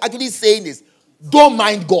what you are actually saying is, don't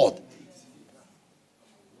mind God.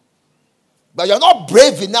 But you're not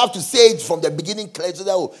brave enough to say it from the beginning clearly. So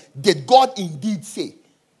that, oh, did God indeed say?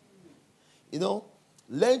 You know,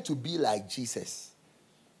 learn to be like Jesus.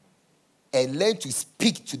 And learn to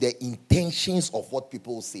speak to the intentions of what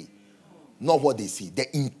people say. Not what they see.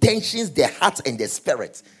 The intentions, their heart and their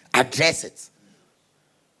spirit. Address it.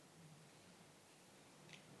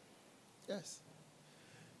 Yes.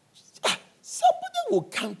 Somebody will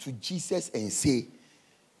come to Jesus and say,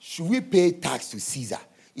 should we pay tax to Caesar?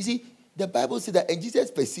 You see, the Bible said that, and Jesus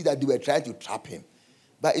perceived that they were trying to trap him.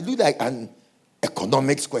 But it looked like an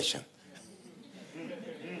economics question.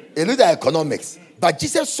 It looked like economics. But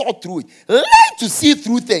Jesus saw through it. Learn to see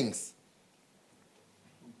through things.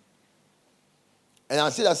 And I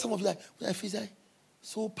say that some of you like,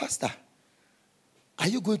 so pastor, are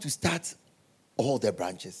you going to start all the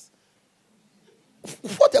branches?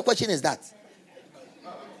 What the question is that?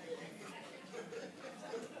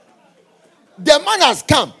 The man has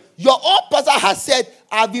come. Your own pastor has said,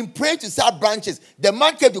 I've been praying to start branches. The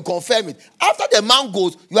man came to confirm it. After the man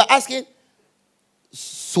goes, you are asking,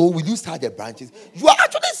 so will you start the branches? You are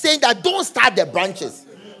actually saying that don't start the branches.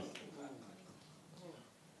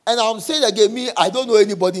 And I'm saying again, me, I don't know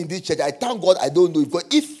anybody in this church. I thank God I don't know. Because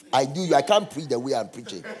if I knew you, I can't preach the way I'm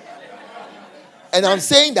preaching. And I'm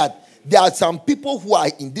saying that there are some people who are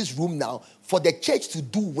in this room now. For the church to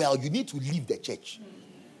do well, you need to leave the church.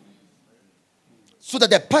 So that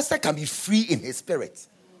the pastor can be free in his spirit.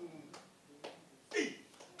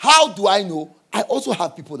 How do I know? I also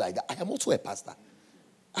have people like that. I am also a pastor.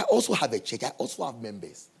 I also have a church. I also have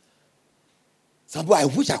members. Some people, I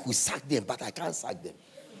wish I could sack them, but I can't sack them.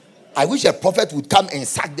 I wish a prophet would come and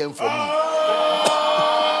sack them for me.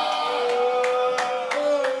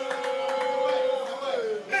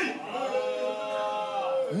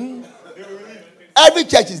 Every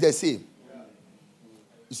church is the same.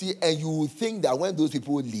 You see, and you will think that when those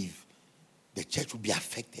people leave, the church will be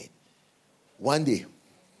affected. One day,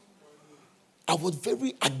 I was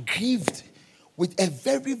very aggrieved with a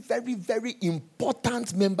very, very, very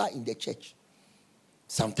important member in the church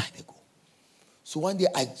some time ago. So one day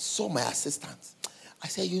I saw my assistant. I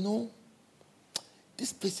said,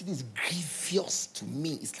 this person is grievous to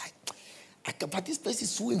me. It's like, but this person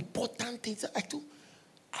is so important.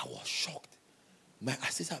 I was shocked. My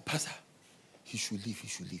assistant, Pastor, he should leave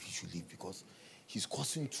because he's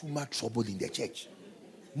causing too much trouble in the church.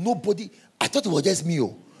 Nobody, I thought it was just me.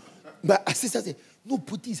 My assistant said,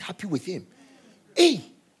 nobody is happy with him. Hey,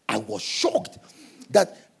 I was shocked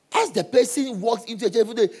that as the person walks into the church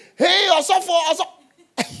every day, hey, also,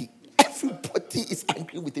 everybody is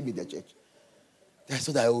angry with him in the church. That's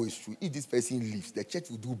what I always true. If this person leaves, the church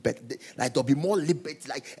will do better. Like there'll be more liberty,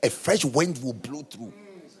 like a fresh wind will blow through.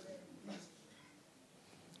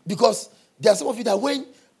 Because there are some of you that when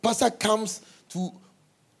pastor comes to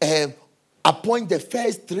appoint the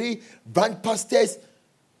first 3 branch pastors,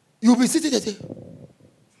 you'll be sitting there saying,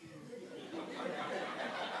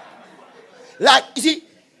 like, you see,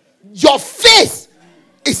 your face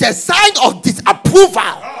is a sign of disapproval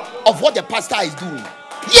of what the pastor is doing.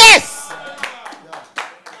 Yes!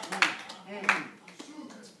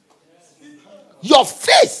 Your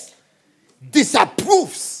face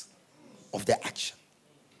disapproves of the action.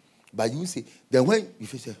 But you say, then when you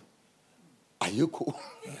say, are you cool?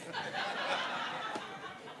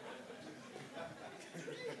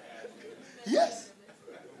 Yes.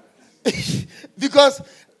 Because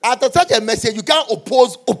after such a message, you can't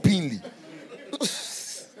oppose openly.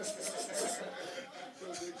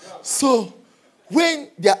 So, when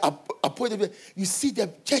they are appointed, you see the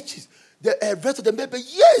churches, the rest of the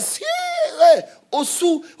members, yes,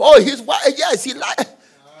 Osu, his wife, yes, he like.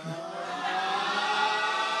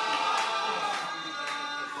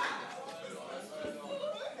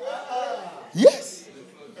 Yes.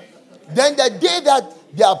 Then the day that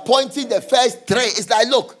they are appointing the first 3, it's like,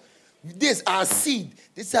 look, this are seed.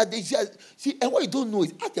 This are the see, and what you don't know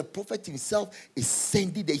is as the prophet himself is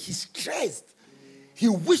sending that he's stressed. He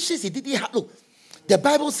wishes he didn't have. Look, the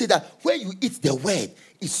Bible says that when you eat the word,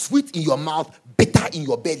 it's sweet in your mouth, bitter in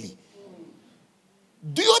your belly.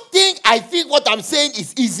 Do you think I think what I'm saying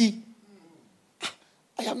is easy?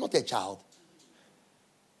 I am not a child.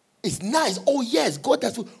 It's nice. Oh, yes, God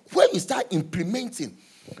does. When you start implementing,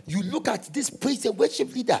 you look at this praise and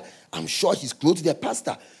worship leader. I'm sure he's close to the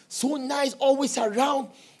pastor. So nice, always around.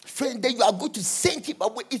 Friend, then you are going to send him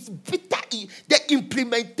away. It's bitter. The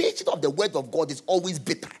implementation of the word of God is always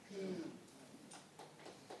bitter.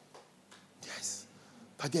 Yes.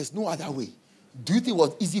 But there's no other way. Do you think it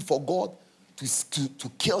was easy for God to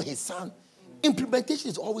kill his son?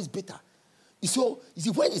 Implementation is always bitter. So, you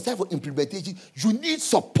see, when it's time for implementation, you need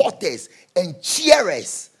supporters and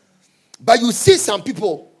cheerers. But you see some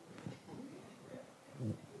people,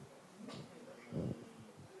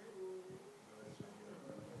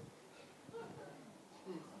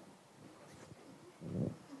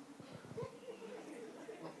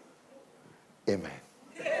 amen.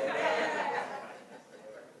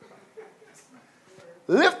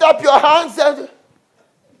 Lift up your hands and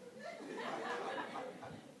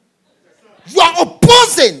you are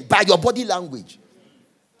opposing by your body language.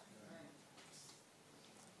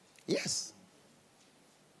 Yes.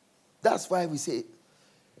 That's why we say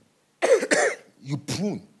you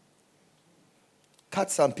prune.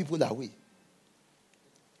 Cut some people away.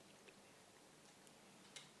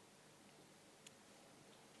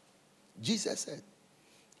 Jesus said,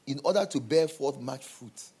 in order to bear forth much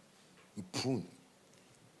fruit, you prune.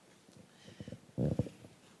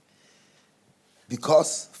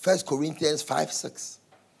 Because 1 Corinthians 5:6,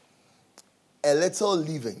 a little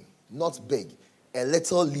leaven, not big. A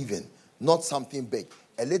little leaven, not something big.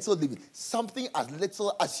 A little leaven, something as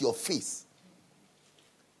little as your face.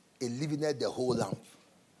 It leavened the whole lump.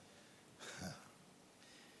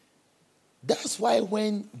 That's why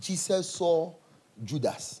when Jesus saw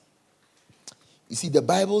Judas, you see, the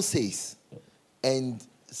Bible says, and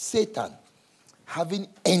Satan, having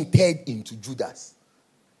entered into Judas,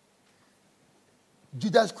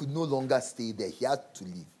 Judas could no longer stay there. He had to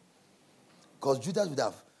leave. Because Judas would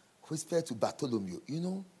have whispered to Bartholomew,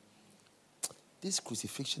 this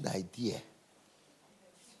crucifixion idea,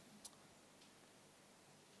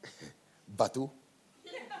 Bartholomew,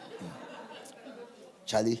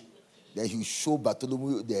 Charlie, then he show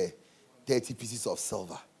Bartholomew the 30 pieces of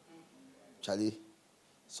silver. Charlie,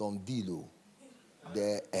 some deal.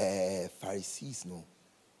 The Pharisees,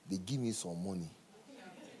 they give me some money.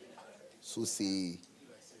 So say,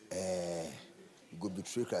 You go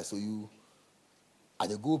betray Christ. So you, at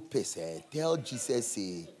the go pace, tell Jesus,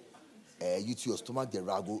 say, you to your stomach, there,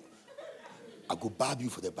 I go barb you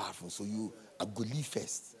for the bathroom. So I go leave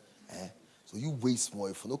first. So you wait small.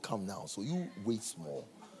 If you don't come now, so you wait small.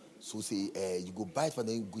 So say, you go bite for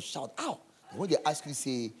them, you go shout, ow. And when they ask you,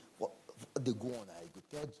 say, what they go on,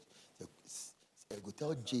 you go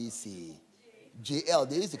tell J, say, JL.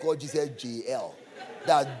 They used to call Jesus JL.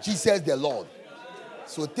 That Jesus the Lord.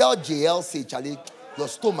 So tell JL, say, Charlie, your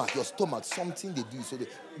stomach, something they do. So they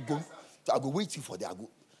go, I go wait you for that.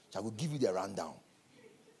 I will give you the rundown.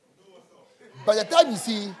 By the time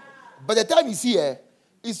you see,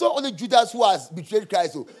 it's not only Judas who has betrayed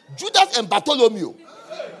Christ. So Judas and Bartholomew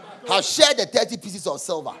have shared the 30 pieces of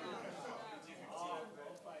silver.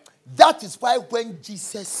 That is why when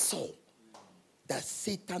Jesus saw that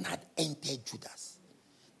Satan had entered Judas,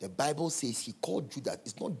 the Bible says he called Judas.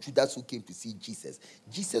 It's not Judas who came to see Jesus.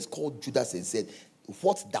 Jesus called Judas and said,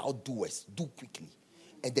 what thou doest, do quickly.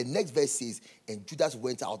 And the next verse says, and Judas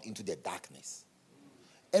went out into the darkness.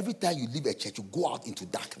 Every time you leave a church, you go out into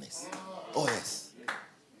darkness. Oh, yes.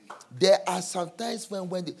 There are some times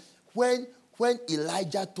when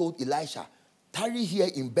Elijah told Elisha, tarry here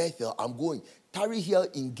in Bethel, I'm going. Tarry here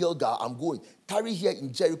in Gilgal, I'm going. Tarry here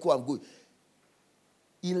in Jericho, I'm going.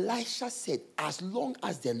 Elisha said, as long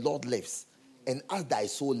as the Lord lives and as thy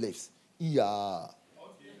soul lives,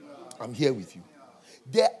 I'm here with you.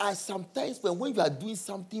 There are some times when you are doing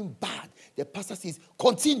something bad, the pastor says,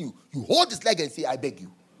 continue. You hold his leg and say, I beg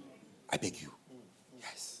you. I beg you.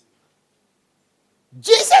 Yes.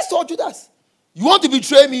 Jesus told Judas, you want to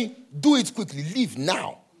betray me? Do it quickly. Leave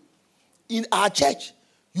now. In our church,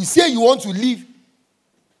 you say you want to leave.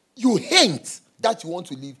 You hint that you want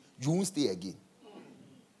to leave. You won't stay again.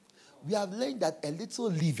 We have learned that a little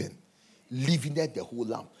leaven the whole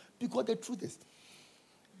lump. Because the truth is,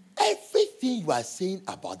 everything you are saying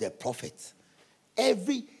about the prophet,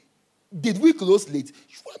 did we close late?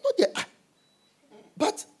 You are not there.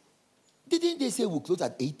 But didn't they say we'll close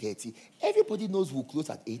at 8:30? Everybody knows we'll close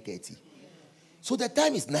at 8:30. So the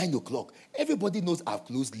time is 9 o'clock. Everybody knows I've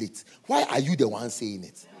closed late. Why are you the one saying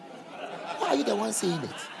it? Why are you the one saying it?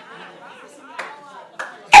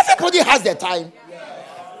 Everybody has their time.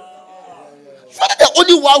 You're not the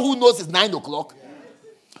only one who knows it's 9 o'clock.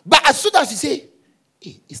 But as soon as you say,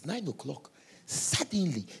 hey, it's 9 o'clock,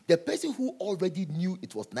 suddenly, the person who already knew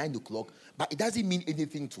it was 9 o'clock, but it doesn't mean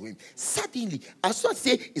anything to him, suddenly, as soon as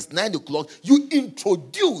you say it's 9 o'clock, you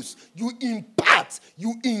introduce, you impart,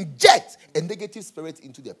 you inject a negative spirit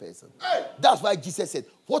into the person. That's why Jesus said,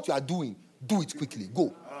 what you are doing, do it quickly.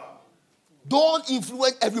 Go. Don't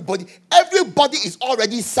influence everybody. Everybody is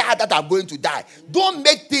already sad that I'm going to die. Don't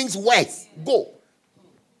make things worse. Go.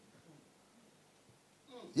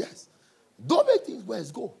 Yes. Don't make things worse.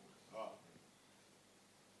 Go.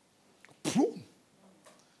 Prune.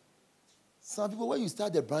 Some people, when you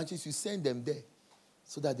start the branches, you send them there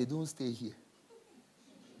so that they don't stay here.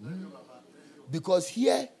 Because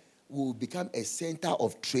here will become a center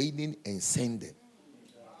of training and sending.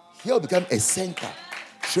 Here will become a center.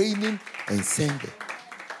 Training and sending.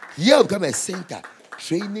 Here will become a center.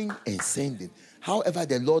 Training and sending. However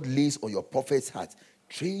the Lord lays on your prophet's heart,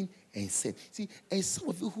 train and send. See, and some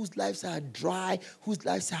of you whose lives are dry, whose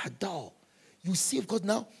lives are dull, you see, because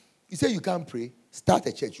now, you say you can't pray, start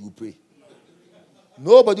a church, you pray.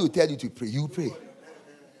 Nobody will tell you to pray, you pray.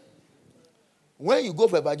 When you go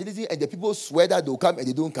for evangelism and the people swear that they'll come and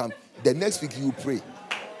they don't come, the next week you pray.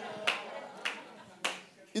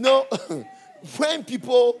 You know, when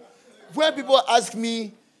people ask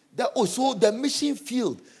me that, oh, so the mission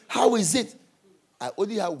field, how is it? I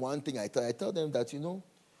only have one thing I tell them that, you know,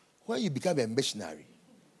 when you become a missionary,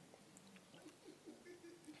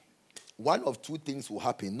 one of two things will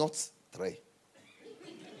happen, not three.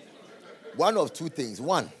 One of two things.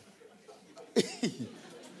 One,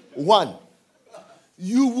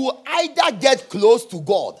 you will either get close to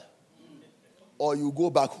God or you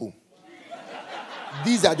go back home.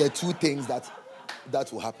 These are the two things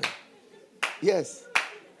that will happen. Yes.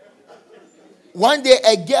 One day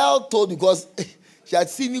a girl told me, because she had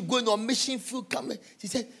seen me going on mission field coming. She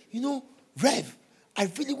said, you know, Rev, I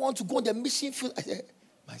really want to go on the mission field. I said,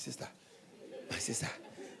 my sister,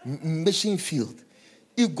 mission field.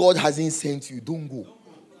 If God hasn't sent you, don't go.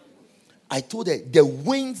 I told her, the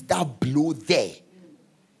winds that blow there,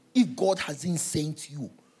 if God hasn't sent you,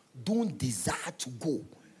 don't desire to go.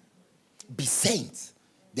 Be sent.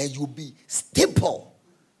 Then you'll be stable.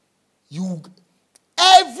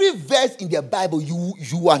 Every verse in the Bible,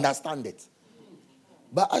 you understand it.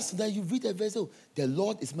 But as soon as you read a verse, oh, the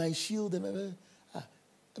Lord is my shield. I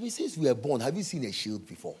mean, since we were born, have you seen a shield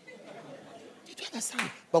before? You Do you understand?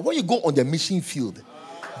 But when you go on the mission field,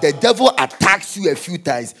 the devil attacks you a few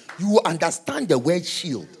times, you will understand the word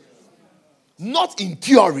shield. Not in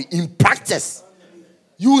theory, in practice.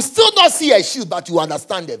 You will still not see a shield, but you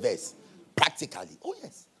understand the verse. Practically. Oh,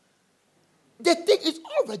 yes. The thing is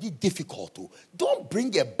already difficult. Don't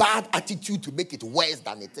bring a bad attitude to make it worse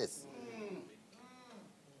than it is.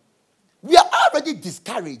 We are already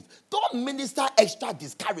discouraged. Don't minister extra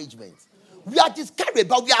discouragement. We are discouraged,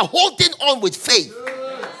 but we are holding on with faith.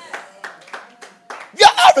 We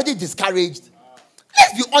are already discouraged.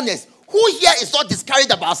 Let's be honest. Who here is not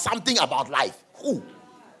discouraged about something about life? Who?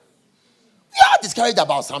 We are discouraged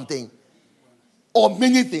about something or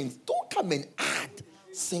many things. Don't come and add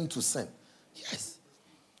sin to sin. Yes.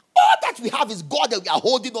 All that we have is God that we are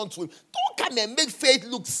holding on to. Don't come and make faith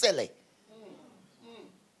look silly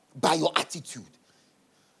by your attitude.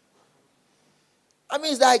 I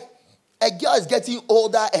mean, it's like a girl is getting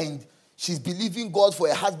older and she's believing God for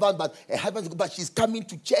a husband, but she's coming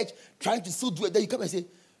to church trying to still do it. Then you come and say,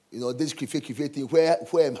 this krife thing, where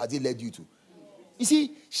has it led you to? You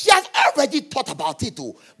see, she has already thought about it,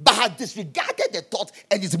 but has disregarded the thought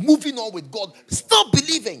and is moving on with God, still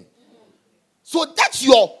believing. So that's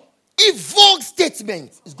your evil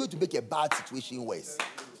statement. It's going to make a bad situation worse.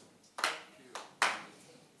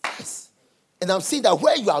 Yes. And I'm saying that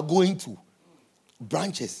where you are going to,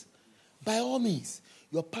 branches, by all means,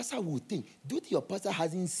 your pastor will think, do you think your pastor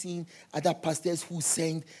hasn't seen other pastors who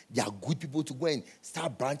send their good people to go and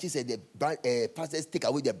start branches and the pastors take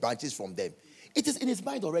away the branches from them? It is in his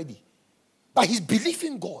mind already. But he's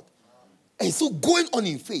believing God. And so going on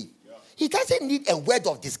in faith. He doesn't need a word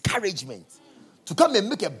of discouragement to come and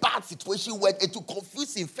make a bad situation worse and to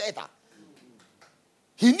confuse him further.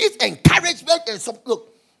 He needs encouragement and some. Look,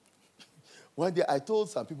 one day I told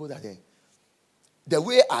some people that the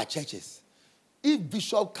way our churches, if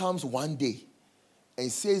Bishop comes one day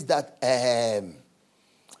and says that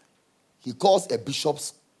he calls a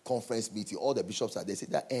bishop's conference meeting, all the bishops are there, say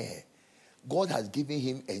that God has given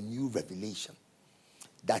him a new revelation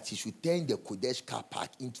that he should turn the Kodesh car park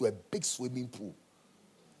into a big swimming pool.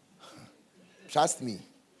 Trust me,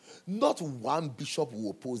 not one bishop will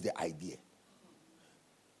oppose the idea.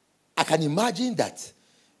 I can imagine that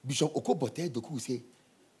Bishop Okobote Doku will say,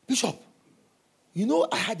 Bishop,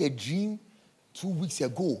 I had a dream 2 weeks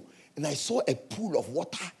ago, and I saw a pool of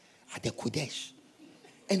water at the Kodesh.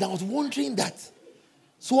 And I was wondering that.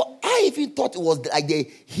 So I even thought it was like the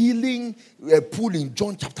healing pool in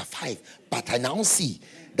John chapter 5. But I now see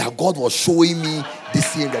that God was showing me the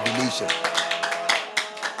same revelation.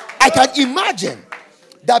 I can imagine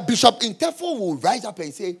that Bishop Intefo will rise up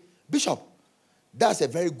and say, Bishop, that's a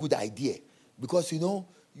very good idea. Because,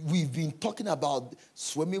 we've been talking about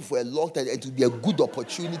swimming for a long time, and it will be a good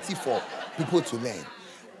opportunity for people to learn.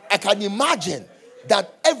 I can imagine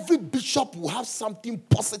that every bishop will have something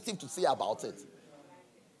positive to say about it.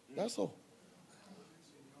 That's all.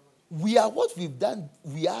 We are what we've done.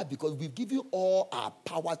 We are because we've given all our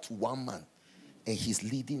power to one man, and he's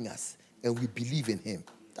leading us, and we believe in him.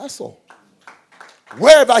 That's all.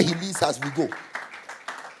 Wherever he leads us, we go.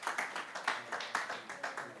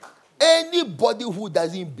 Anybody who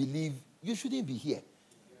doesn't believe, you shouldn't be here.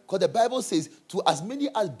 Because the Bible says, to as many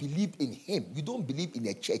as believe in him, you don't believe in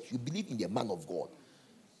a church, you believe in the man of God.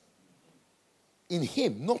 In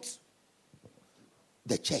him, not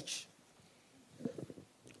the church.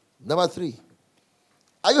 Number 3.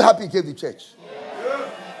 Are you happy you came to church? Yeah.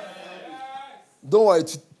 Don't worry,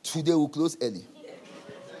 today we'll close early.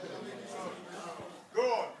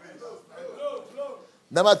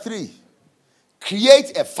 Number 3,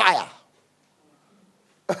 create a fire.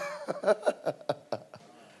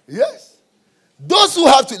 Yes. Those who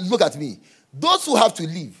have to, look at me, those who have to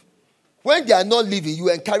leave, when they are not leaving, you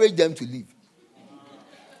encourage them to leave.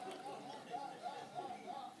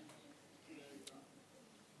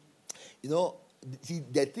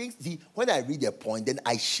 When I read a point, then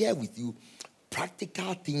I share with you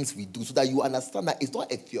practical things we do so that you understand that it's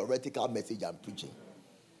not a theoretical message I'm preaching.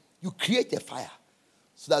 You create a fire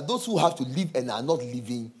so that those who have to leave and are not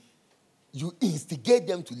leaving, you instigate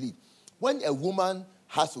them to leave. When a woman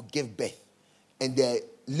has to give birth and the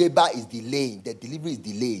labor is delaying, the delivery is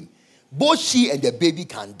delaying, both she and the baby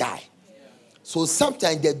can die. So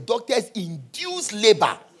sometimes the doctors induce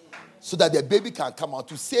labor so that the baby can come out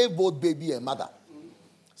to save both baby and mother.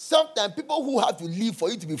 Sometimes people who have to leave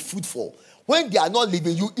for you to be fruitful, when they are not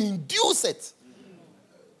living, you induce it.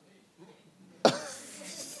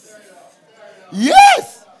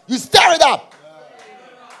 Yes, you stir it up.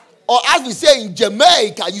 Or as we say in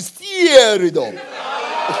Jamaica, you stir it up.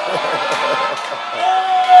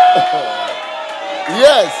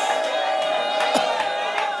 Yes.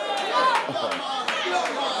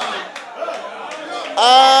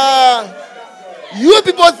 You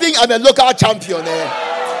people think I'm a local champion, eh?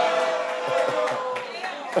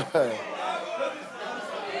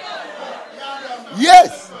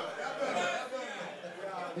 Yes.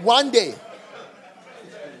 One day,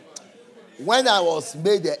 when I was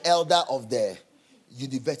made the elder of the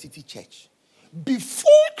university church,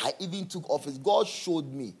 before I even took office, God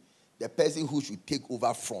showed me the person who should take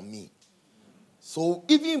over from me. So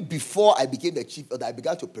even before I became the chief elder, I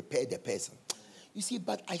began to prepare the person. You see,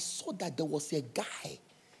 but I saw that there was a guy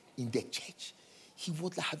in the church. He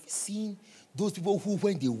would have seen those people who,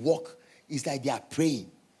 when they walk, it's like they are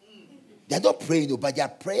praying. They're not praying, but their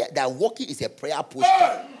prayer, their walking is a prayer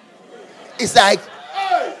posture. It's like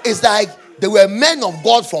they were men of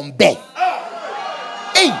God from birth.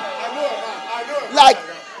 Hey, like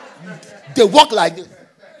they walk like this.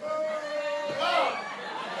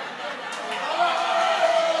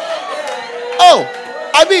 Oh,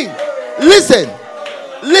 I mean, listen.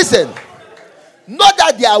 Not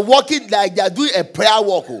that they are walking like they are doing a prayer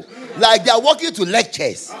walk, like they are walking to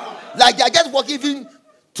lectures, like they are just walking even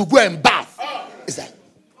to go and bath. It's like,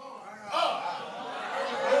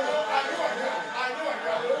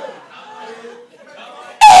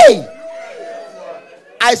 hey!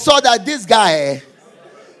 I saw that this guy,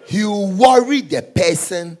 he will worry the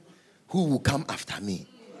person who will come after me.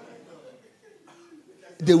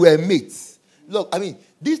 They were mates. Look, I mean,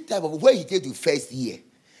 this type of, when he came to first year,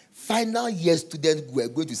 final year students were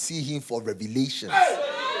going to see him for revelations.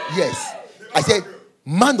 Yes. I said,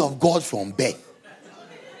 man of God from birth.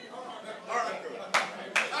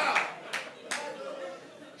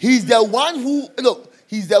 He's the one who,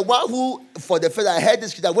 for the first, I heard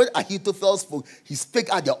this, that when Ahithophel spoke, he spoke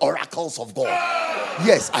at the oracles of God.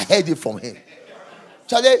 Yes, I heard it from him.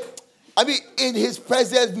 Charlie, I mean, in his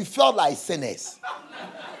presence, we felt like sinners.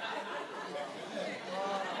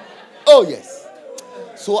 Oh, yes.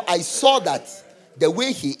 So I saw that the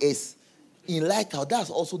way he is in Lighthouse, that's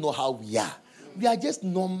also not how we are. We are just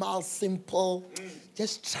normal, simple,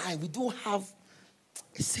 just trying. We don't have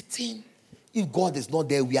a sitting. If God is not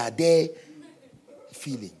there, we are there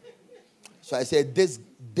feeling. So I said, this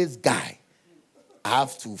guy, I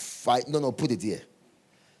have to fight. No, put it here.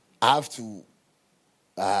 I have to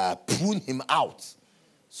prune him out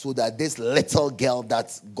so that this little girl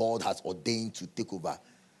that God has ordained to take over.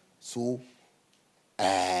 So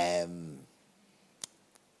I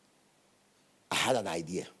had an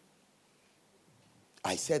idea.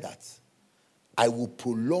 I said that I will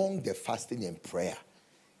prolong the fasting and prayer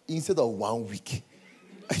instead of 1 week.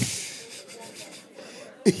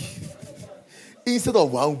 Instead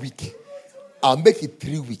of 1 week, I'll make it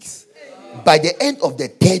 3 weeks. By the end of the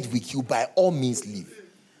 3rd week, you by all means leave.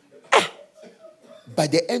 By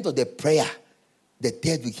the end of the prayer, the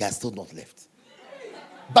 3rd week, he has still not left.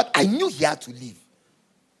 But I knew he had to leave.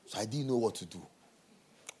 So I didn't know what to do.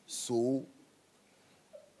 So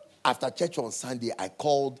after church on Sunday, I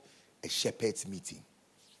called a shepherd's meeting.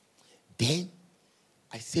 Then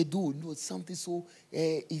I said, oh, no, something so,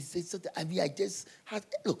 he said something. I mean, I just had,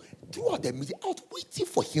 look, throughout the meeting, I was waiting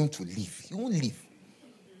for him to leave. He won't leave.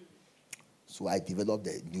 So I developed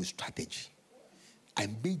a new strategy. I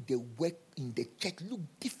made the work in the church look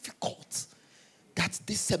difficult. That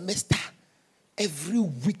this semester, every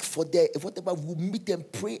week for whatever, we'll meet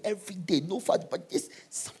and pray every day. No fast, but just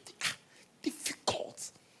something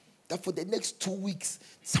difficult. That for the next 2 weeks,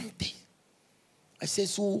 something. I said,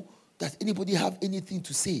 so does anybody have anything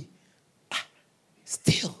to say?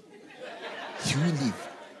 Still, you leave.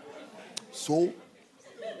 So,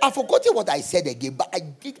 I forgot what I said again, but I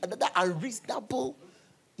did another unreasonable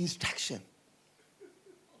instruction.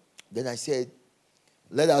 Then I said,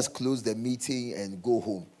 let us close the meeting and go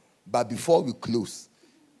home. But before we close,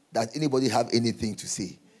 does anybody have anything to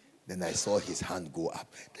say? Then I saw his hand go up.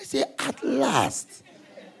 They said, at last,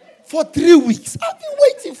 for 3 weeks, I've been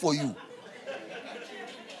waiting for you.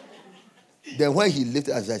 Then when he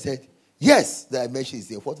lifted, as I said, yes, then I mentioned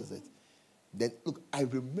his name. What is it? Then, look, I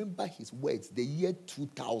remember his words, the year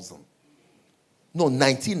 2000. No,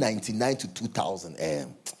 1999 to 2000.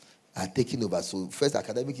 I taken over. So first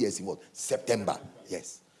academic year in what? September.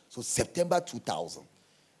 Yes. So September 2000.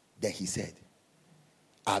 Then he said,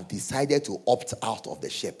 I've decided to opt out of the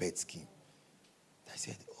shepherd scheme. I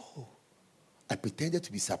said, oh. I pretended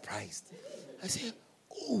to be surprised. I said,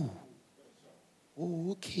 oh,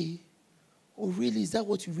 okay. Oh, really? Is that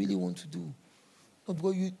what you really want to do? No,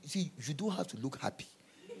 because you see, you don't have to look happy.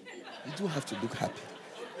 You don't have to look happy.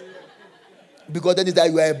 Because then it's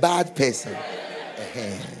that you are a bad person.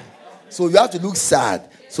 So you have to look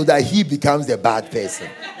sad so that he becomes the bad person.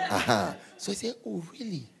 So I said, oh,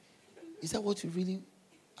 really? Is that what you really...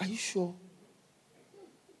 Are you sure?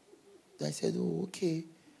 I said, oh, okay.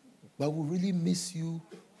 But we really miss you.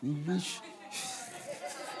 We wish.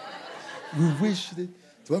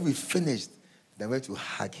 So when we finished, then we went to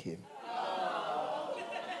hug him.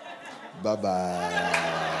 Bye-bye.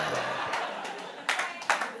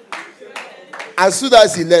 As soon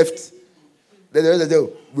as he left, then they said,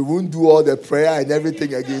 we won't do all the prayer and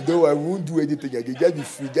everything again. No, I won't do anything again.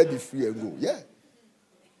 Just be free and go. Yeah.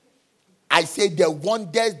 I said the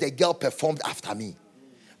wonders the girl performed after me.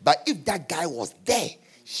 But if that guy was there,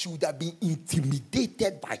 she would have been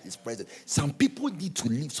intimidated by his presence. Some people need to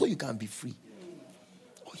leave so you can be free.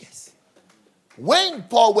 Oh, yes. When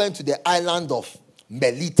Paul went to the island of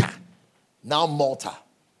Melita, now Malta,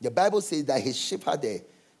 the Bible says that his ship had a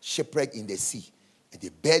shipwreck in the sea. And they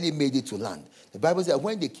barely made it to land. The Bible says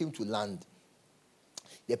when they came to land,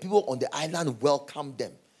 the people on the island welcomed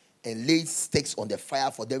them and laid sticks on the fire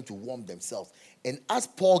for them to warm themselves. And as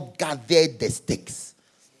Paul gathered the sticks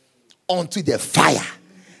onto the fire,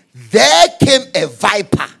 there came a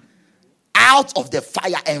viper out of the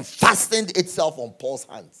fire and fastened itself on Paul's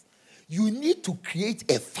hands. You need to create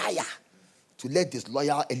a fire to let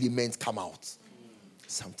disloyal elements come out.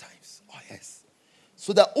 Sometimes. Oh, yes.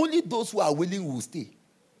 So that only those who are willing will stay.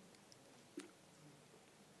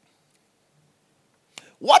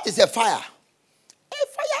 What is a fire? A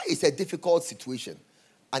fire is a difficult situation,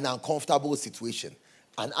 an uncomfortable situation,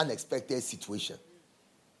 an unexpected situation.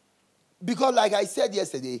 Because like I said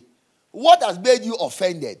yesterday, what has made you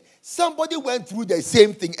offended? Somebody went through the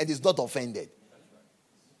same thing and is not offended.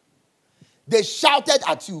 They shouted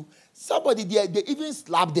at you. Somebody there, they even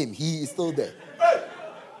slapped him. He is still there.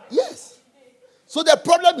 Yes. So the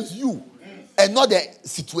problem is you and not the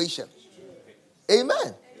situation.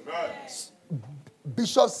 Amen.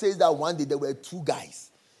 Bishop says that one day there were two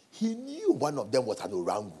guys. He knew one of them was an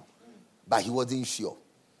orangu, but he wasn't sure.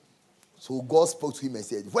 So God spoke to him and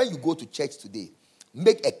said, when you go to church today,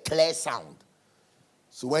 make a clear sound.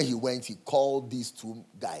 So when he went, he called these two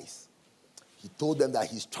guys. He told them that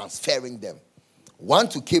he's transferring them. One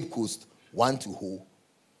to Cape Coast, one to Ho.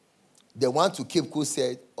 The one to Cape Coast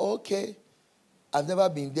said, okay, I've never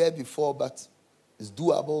been there before, but it's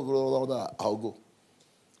doable. I'll go.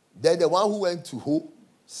 Then the one who went to Ho,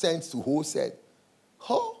 sent to Ho, said,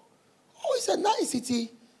 oh, it's a nice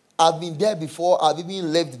city. I've been there before. I've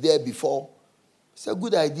even lived there before. It's a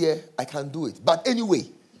good idea. I can do it. But anyway,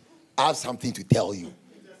 I have something to tell you.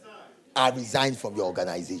 I resigned from your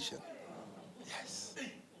organization. Yes.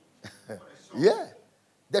 Yeah.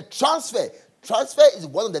 The transfer is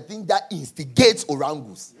one of the things that instigates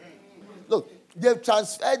orangus. Look, they've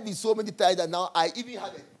transferred me so many times that now I even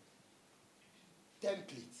have a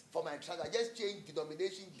template for my transfer. I just change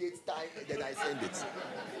denomination, date, time, and then I send it.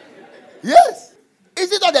 Yes.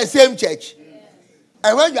 Is it not the same church? Yes.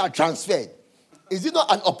 And when you are transferred, is it not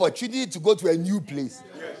an opportunity to go to a new place?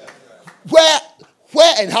 Yes.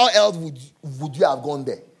 Where and how else would you have gone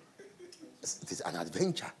there? It is an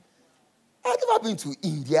adventure. I've never been to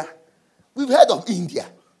India. We've heard of India.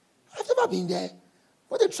 I've never been there.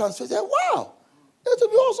 When they transfer, they say, wow,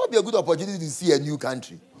 it will also be a good opportunity to see a new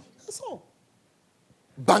country. That's all.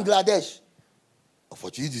 Bangladesh,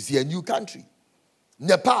 opportunity to see a new country.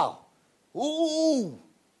 Nepal. Ooh.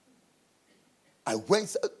 I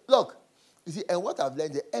went, look, you see, and what I've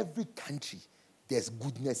learned is every country, there's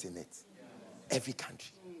goodness in it. Every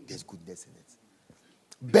country, there's goodness in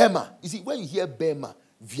it. Burma, you see, when you hear Burma,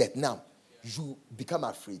 Vietnam, you become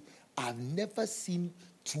afraid. I've never seen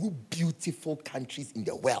two beautiful countries in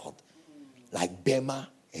the world like Burma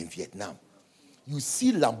and Vietnam. You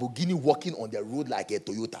see Lamborghini walking on the road like a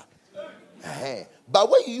Toyota. But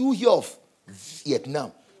when you hear of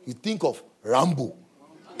Vietnam, you think of Rambo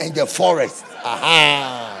and the forest.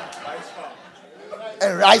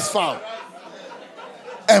 And rice farm.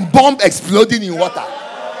 And bomb exploding in water.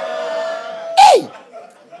 Hey!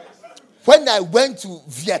 When I went to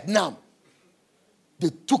Vietnam, they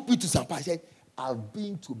took me to Sampa. I said, I've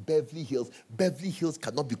been to Beverly Hills. Beverly Hills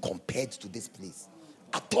cannot be compared to this place.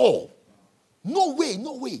 At all. No way,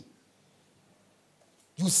 no way.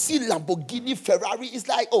 You see Lamborghini, Ferrari, it's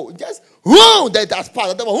like, oh, just, whoa, that's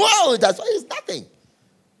part of them. Whoa, that's it's nothing.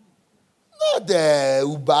 Not the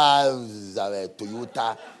Uber,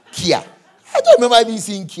 Toyota, Kia. I don't remember even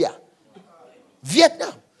seeing Kia.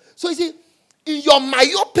 Vietnam. So you see, in your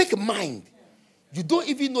myopic mind, you don't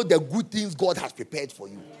even know the good things God has prepared for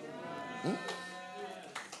you.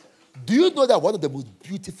 Do you know that one of the most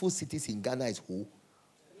beautiful cities in Ghana is Ho?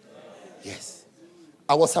 Yes.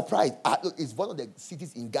 I was surprised. It's one of the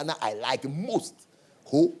cities in Ghana I like most.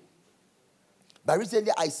 Ho. But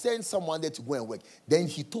recently I sent someone there to go and work. Then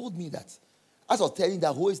he told me that. As I was telling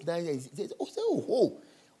that Ho is nice, he said, oh, Ho.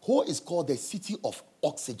 Ho is called the city of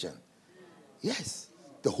oxygen. Yes.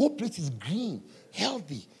 The whole place is green,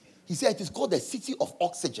 healthy. He said it is called the city of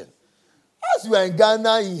oxygen. As you are in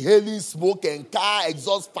Ghana, inhaling smoke and car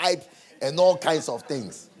exhaust pipe and all kinds of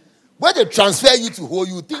things. When they transfer you to Ho,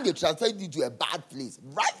 you think they transfer you to a bad place.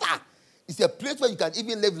 Rather, it's a place where you can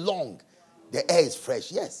even live long. The air is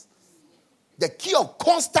fresh, yes. The key of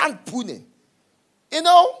constant pruning. You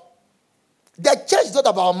know, the church is not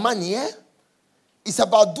about money, eh? It's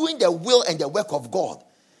about doing the will and the work of God.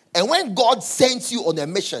 And when God sends you on a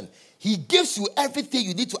mission, he gives you everything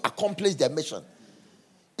you need to accomplish the mission.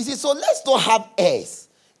 You see, so let's not have heirs.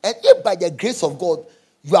 And if by the grace of God,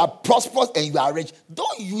 you are prosperous and you are rich,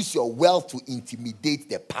 don't use your wealth to intimidate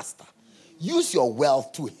the pastor. Use your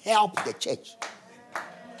wealth to help the church.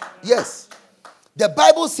 Yes. The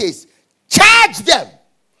Bible says, charge them,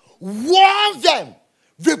 warn them,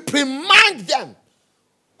 reprimand them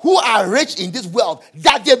who are rich in this world,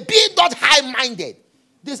 that they be not high-minded.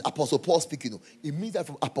 This is Apostle Paul speaking. It means that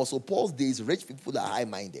from Apostle Paul's days, rich people are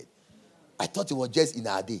high-minded. I thought it was just in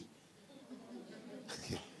our day.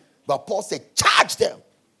 But Paul said, charge them,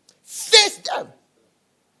 face them,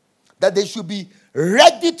 that they should be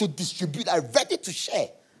ready to distribute and ready to share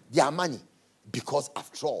their money. Because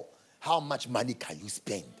after all, how much money can you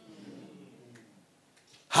spend?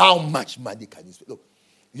 How much money can you spend? Look,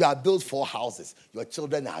 you have built 4 houses. Your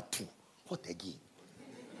children are 2. What again?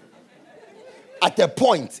 At a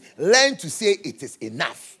point, learn to say it is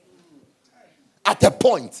enough. At a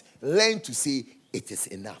point, learn to say it is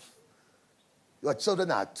enough. Your children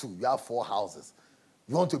are 2. You have 4 houses.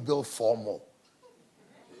 You want to build 4 more.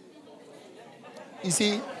 You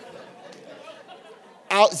see,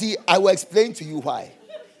 I will explain to you why.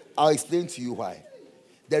 I'll explain to you why.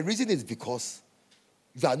 The reason is because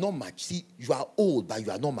you are not mature. See, you are old, but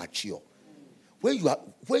you are not mature. When you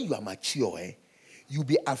are mature, you'll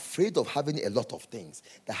be afraid of having a lot of things.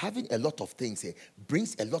 That having a lot of things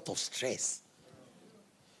brings a lot of stress.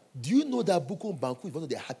 Do you know that Bukom Banku is one of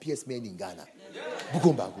the happiest men in Ghana? Yeah.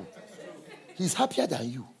 Bukom Banku. He's happier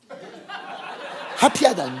than you.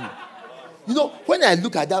 Happier than you. You know, when I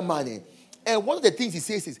look at that man, and one of the things he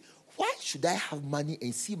says is, why should I have money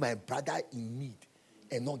and see my brother in need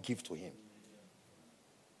and not give to him?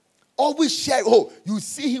 Always share. Oh, you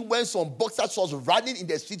see him wearing some boxer shorts running in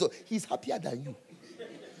the street. He's happier than you.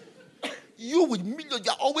 You with millions,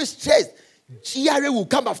 you're always stressed. GRA will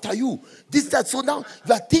come after you. This, that. So now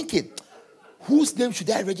you are thinking, whose name should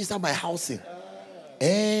I register my house in?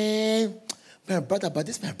 My brother, but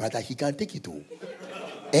this my brother, he can't take it all.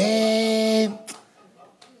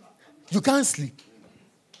 You can't sleep.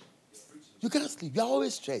 You can't sleep. You're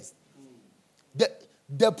always stressed.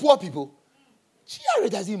 The poor people, GRA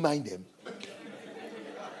doesn't mind them.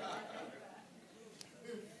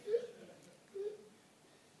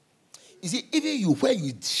 You see, even you, when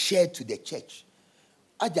you share to the church,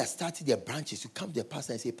 I just started their branches, you come to the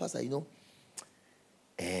pastor and say, Pastor, you know,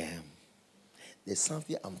 there's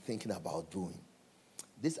something I'm thinking about doing.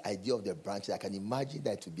 This idea of the branches, I can imagine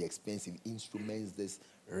that to be expensive. Instruments, this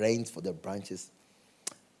rent for the branches.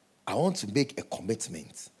 I want to make a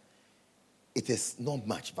commitment. It is not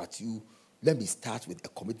much, but let me start with a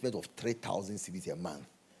commitment of 3,000 cedis a month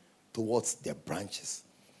towards the branches.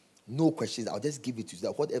 No questions. I'll just give it to you.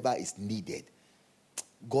 That whatever is needed,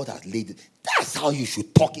 God has laid it. That's how you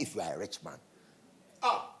should talk if you are a rich man.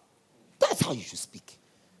 That's how you should speak.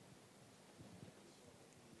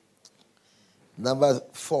 Number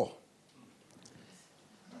 4.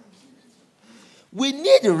 We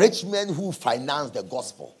need rich men who finance the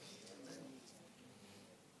gospel.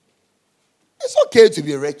 It's okay to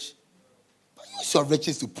be rich, but use your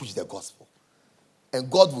riches to push the gospel. And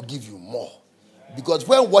God will give you more. Because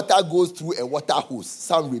when water goes through a water hose,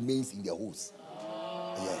 some remains in the hose.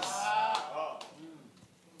 Yes.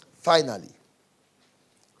 Finally.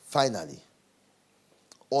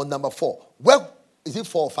 Or number 4. Work, is it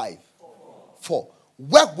 4 or 5? 4.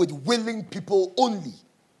 Work with willing people only.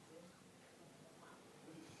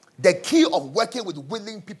 The key of working with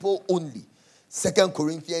willing people only. 2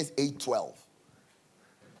 Corinthians 8:12.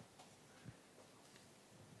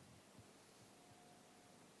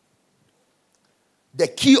 The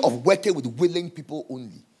key of working with willing people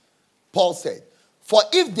only. Paul said, for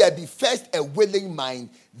if there be first a willing mind,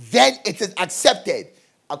 then it is accepted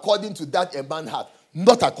according to that a man hath,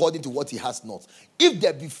 not according to what he has not. If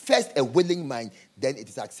there be first a willing mind, then it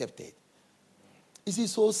is accepted. You see,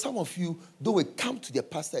 so some of you, though we come to the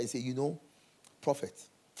pastor and say, you know, prophet,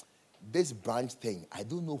 this branch thing, I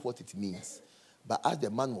don't know what it means. But as the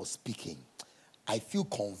man was speaking, I feel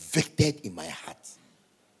convicted in my heart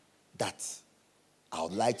that I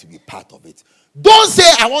would like to be part of it. Don't say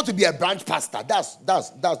I want to be a branch pastor. That's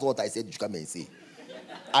what I said you come and say.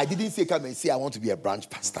 I didn't say come and say I want to be a branch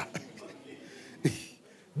pastor.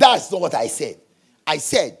 That's not what I said. I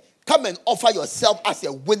said come and offer yourself as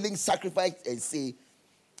a willing sacrifice and say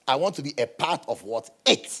I want to be a part of what?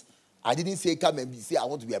 It. I didn't say come and say I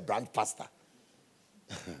want to be a branch pastor.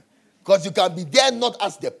 Because you can be there not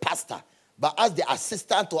as the pastor, but as the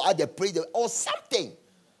assistant or as the preacher or something.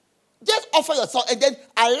 Just offer yourself and then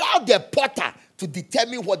allow the potter to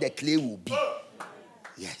determine what the clay will be.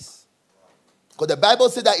 Yes. Because the Bible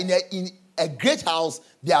says that in a great house,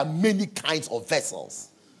 there are many kinds of vessels.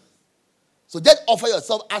 So just offer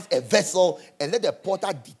yourself as a vessel and let the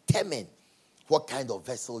potter determine what kind of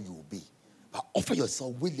vessel you will be. But offer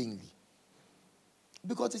yourself willingly.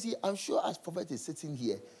 Because you see, I'm sure as prophet is sitting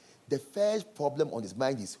here, the first problem on his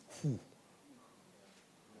mind is who?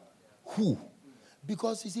 Who?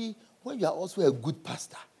 Because you see, when you are also a good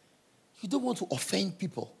pastor, you don't want to offend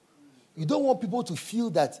people. You don't want people to feel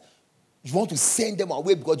that you want to send them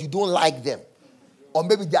away because you don't like them. Or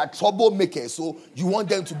maybe they are troublemakers, so you want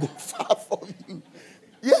them to go far from you.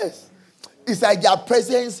 Yes. It's like their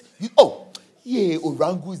presence.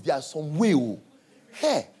 Orangus, there are some way.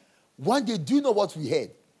 Hey, one day, do you know what we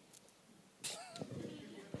heard?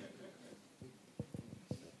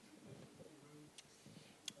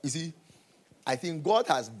 You see, I think God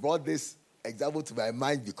has brought this example to my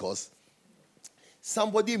mind because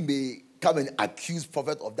somebody may come and accuse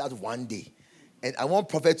prophet of that one day. And I want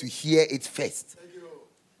prophet to hear it first.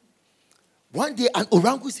 One day, an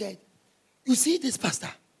Orangu said, you see this pastor?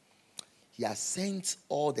 He has sent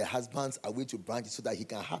all the husbands away to branches so that he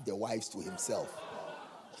can have the wives to himself.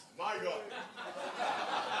 My God.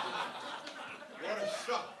 What a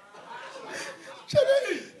shock.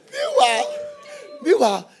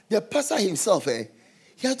 Meanwhile, the pastor himself,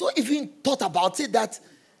 he has not even thought about it that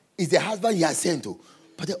is the husband he has sent to.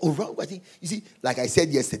 But the Orangu, I think, you see, like I said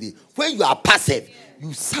yesterday, when you are passive,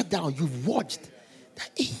 you sat down, you watched.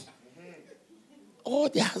 That, all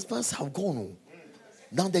the husbands have gone.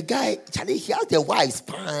 Now the guy, Charlie, he has the wives.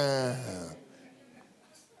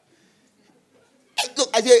 Look,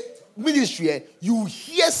 I say, ministry, you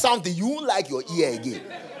hear something, you won't like your ear again.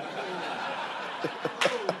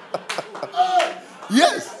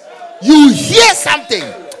 Yes. You hear something,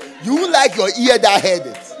 you won't like your ear that heard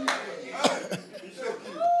it.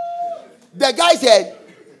 The guy said,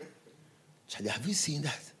 Charlie, have you seen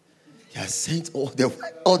that? He has sent all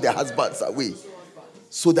the husbands away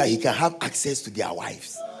so that he can have access to their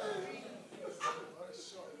wives.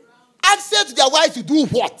 Access to their wives to do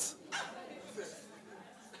what?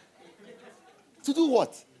 To do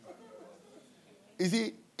what? You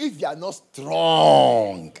see, if you are not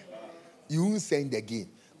strong, you won't send again.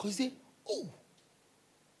 Because you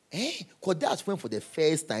say, because that's when for the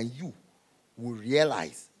first time you will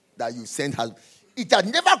realize that you sent her. It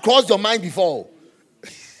had never crossed your mind before.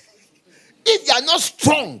 If you are not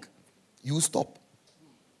strong, you stop.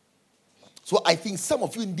 So I think some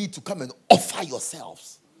of you need to come and offer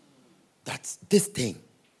yourselves. That's this thing.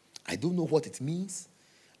 I don't know what it means.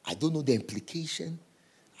 I don't know the implication.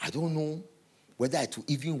 I don't know whether it will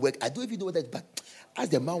even work. I don't even know whether, but as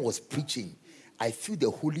the man was preaching, I feel the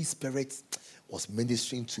Holy Spirit was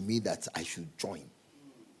ministering to me that I should join.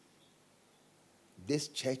 This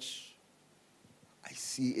church, I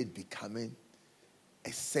see it becoming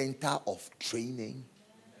a center of training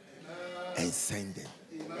and sending.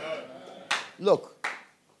 Look,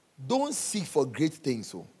 don't seek for great things.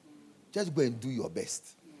 So just go and do your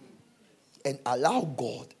best. And allow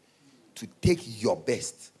God to take your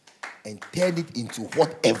best and turn it into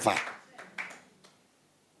whatever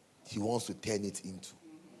He wants to turn it into.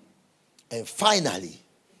 And finally,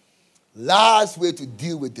 last way to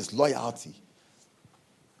deal with disloyalty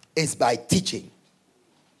is by teaching.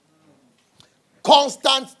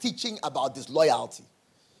 Constant teaching about disloyalty.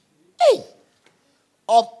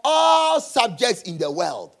 Of all subjects in the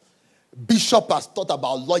world, Bishop has taught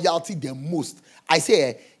about loyalty the most. I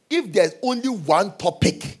say, if there's only one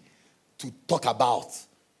topic to talk about,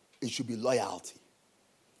 it should be loyalty.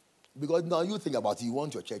 Because now you think about it, you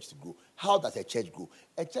want your church to grow. How does a church grow?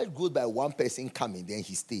 A church grows by one person coming, then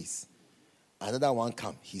he stays. Another one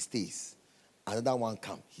comes, he stays. Another one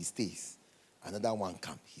comes, he stays. Another one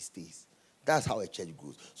comes, he stays. That's how a church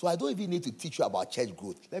grows. So I don't even need to teach you about church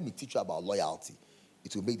growth. Let me teach you about loyalty.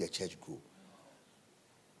 It will make the church grow.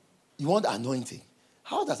 You want anointing.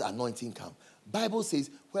 How does anointing come? Bible says,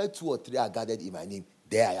 where 2 or 3 are gathered in my name,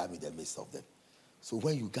 there I am in the midst of them. So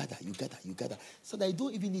when you gather. So that you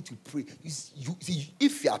don't even need to pray. You see,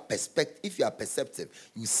 if you are perceptive,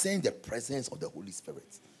 you sense the presence of the Holy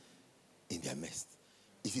Spirit in their midst.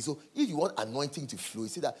 You see, so if you want anointing to flow, you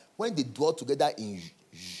see that when they dwell together in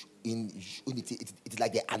unity, it's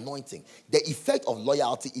like the anointing. The effect of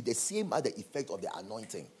loyalty is the same as the effect of the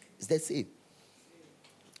anointing. It's the same.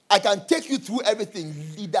 I can take you through everything,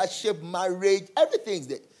 leadership, marriage, everything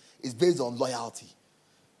is based on loyalty.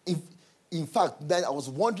 In fact, then I was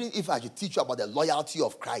wondering if I should teach you about the loyalty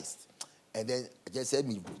of Christ. And then I just said,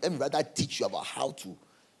 let me rather teach you about how to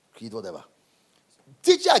create whatever.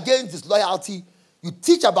 Teach against this loyalty. You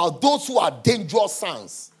teach about those who are dangerous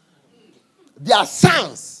sons. They are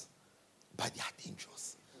sons, but they are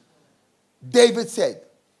dangerous. David said,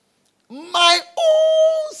 my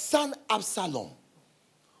own son Absalom,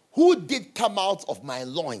 who did come out of my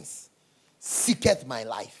loins, seeketh my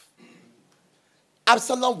life.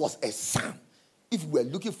 Absalom was a son. If we were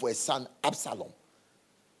looking for a son, Absalom.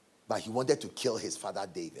 But he wanted to kill his father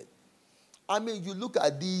David. I mean, you look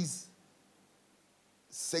at these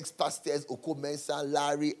 6 pastors, Okomensa,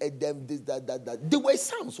 Larry, Edem, this, that. They were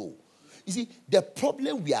sons. Oh. You see, the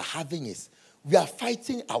problem we are having is we are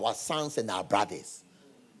fighting our sons and our brothers.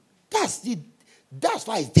 That's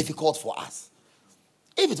why it's difficult for us.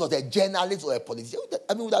 If it was a journalist or a politician,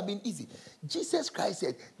 it would have been easy. Jesus Christ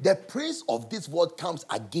said, the prince of this world comes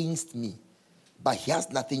against me, but he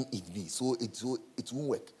has nothing in me, so it won't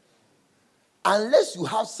work. Unless you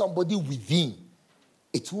have somebody within,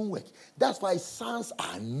 it won't work. That's why sons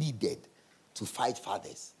are needed to fight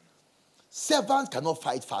fathers. Servants cannot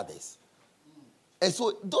fight fathers. And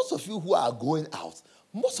so those of you who are going out,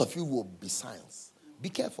 most of you will be sons. Be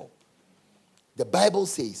careful. The Bible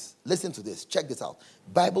says, listen to this, check this out.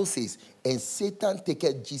 Bible says, and Satan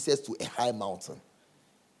taketh Jesus to a high mountain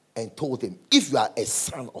and told him, if you are a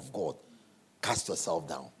son of God, cast yourself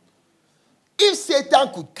down. If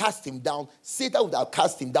Satan could cast him down, Satan would have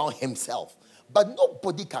cast him down himself. But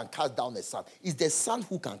nobody can cast down a son. It's the son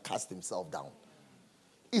who can cast himself down.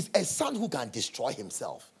 It's a son who can destroy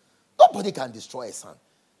himself. Nobody can destroy a son.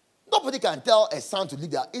 Nobody can tell a son to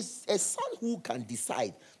leave the house. It's a son who can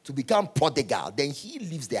decide to become prodigal, then he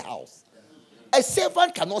leaves the house. A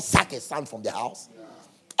servant cannot sack a son from the house.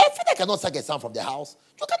 A father cannot sack a son from the house.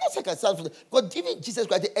 You cannot sack a son from the house. But even Jesus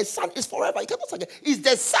Christ, a son is forever. You cannot sack it. It's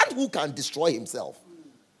the son who can destroy himself.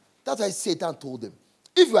 That's why Satan told him,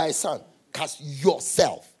 if you are a son, cast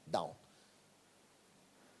yourself down.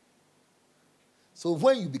 So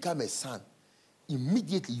when you become a son,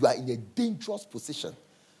 immediately you are in a dangerous position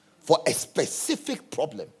for a specific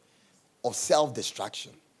problem of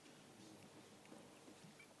self-destruction.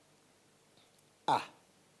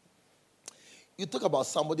 You talk about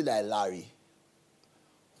somebody like Larry.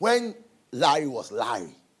 When Larry was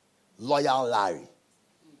Larry, loyal Larry,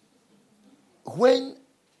 when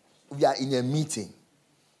we are in a meeting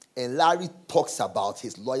and Larry talks about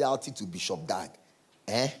his loyalty to Bishop Dag,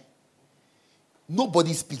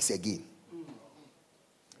 nobody speaks again.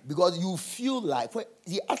 Because you feel like, when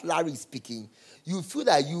as Larry is speaking, you feel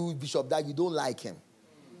that you, Bishop Dag, you don't like him.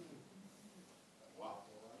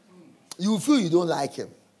 You feel you don't like him.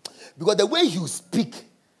 Because the way you speak,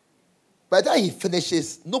 by the time he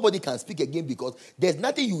finishes, nobody can speak again because there's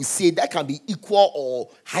nothing you say that can be equal or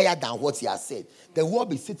higher than what he has said. Then we'll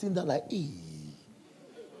be sitting there like, hey,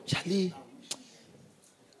 Charlie,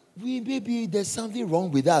 maybe there's something wrong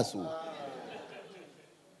with us. Oh.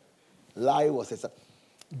 Larry was a son.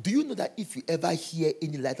 Do you know that if you ever hear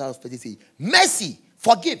any lighthouse person say, mercy,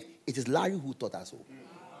 forgive, it is Larry who taught us so.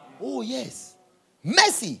 Oh, yes.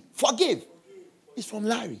 Mercy, forgive. It's from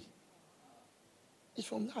Larry. It's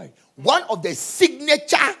from Larry. One of the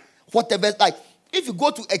signature, whatever, like, if you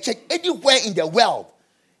go to a church anywhere in the world,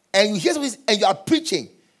 and you hear somebody, and you are preaching,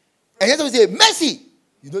 and you hear somebody say, mercy,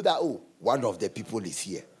 you know that, oh, one of the people is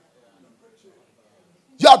here.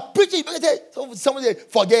 You are preaching, you better say, somebody say,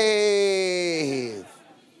 forgive.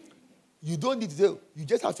 You don't need to say, you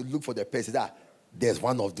just have to look for the person that there's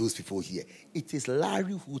one of those people here. It is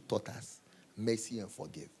Larry who taught us mercy and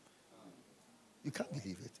forgive. You can't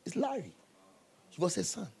believe it. It's Larry. He was a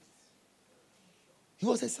son. He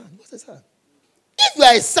was a son. He was a son. If you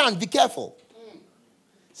are a son, be careful.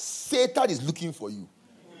 Satan is looking for you.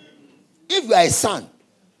 If you are a son,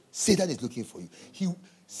 Satan is looking for you.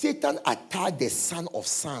 Satan attacked the son of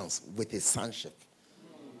sons with his sonship.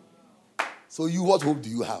 So you, what hope do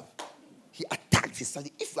you have? He attacked his son.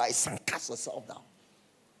 If you are a son, cast yourself down.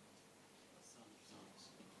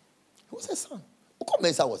 He was a son.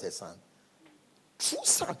 Okomensa was a son. True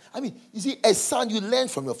son. I mean, you see, a son you learn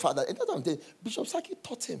from your father. And that's what I'm saying. Bishop Saki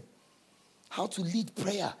taught him how to lead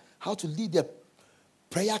prayer, how to lead the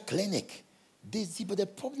prayer clinic. But the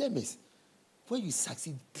problem is, when you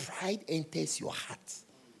succeed, pride enters your heart.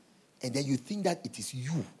 And then you think that it is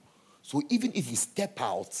you So even if you step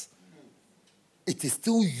out, it is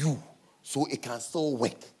still you. So it can still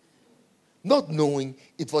work. Not knowing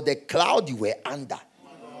it was the cloud you were under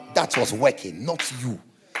that was working, not you.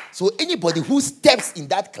 So anybody who steps in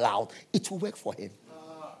that cloud, it will work for him.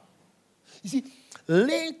 You see,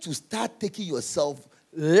 learn to start taking yourself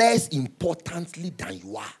less importantly than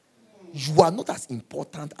you are. You are not as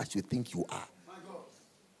important as you think you are.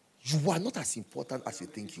 You are not as important as you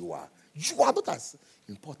think you are. You are not as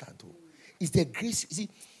important. It's the grace. You see,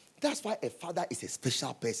 that's why a father is a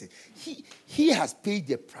special person. He has paid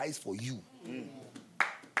the price for you.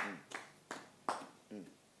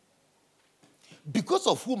 Because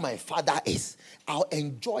of who my father is, I'll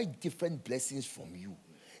enjoy different blessings from you.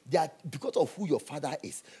 That because of who your father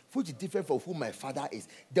is, which is different from who my father is,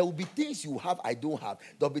 there will be things you have I don't have.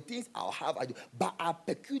 There will be things I'll have I don't. But our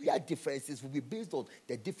peculiar differences will be based on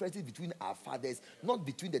the differences between our fathers, not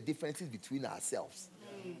between the differences between ourselves.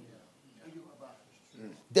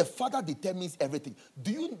 The father determines everything.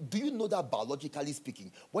 Do you know that biologically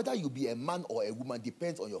speaking, whether you be a man or a woman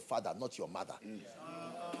depends on your father, not your mother?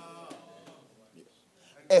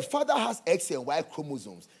 A father has X and Y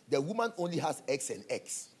chromosomes. The woman only has X and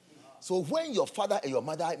X. So when your father and your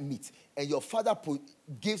mother meet, and your father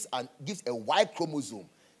gives a Y chromosome,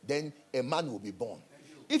 then a man will be born.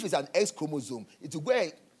 If it's an X chromosome, it will go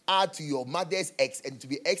and add to your mother's X, and it will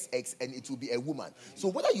be XX, and it will be a woman. So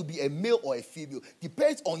whether you be a male or a female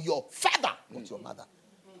depends on your father, not your mother.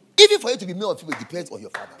 Even for you to be male or female depends on your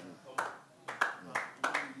father.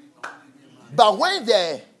 But when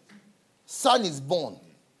the son is born,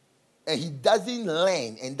 and he doesn't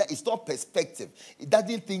learn, and that it's not perspective. He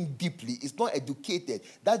doesn't think deeply. It's not educated.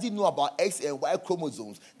 Doesn't know about X and Y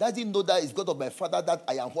chromosomes. Doesn't know that it's God of my father that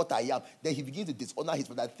I am what I am. Then he begins to dishonor his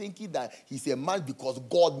father, thinking that he's a man because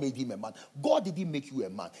God made him a man. God didn't make you a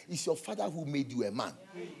man. It's your father who made you a man.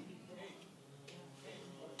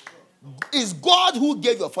 It's God who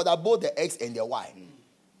gave your father both the X and the Y.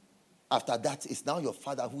 After that, it's now your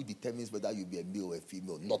father who determines whether you be a male or a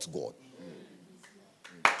female, not God.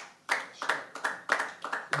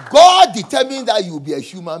 God determines that you will be a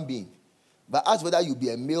human being. But as whether you be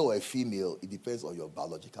a male or a female, it depends on your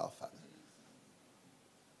biological father.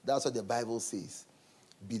 That's what the Bible says.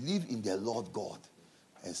 Believe in the Lord God,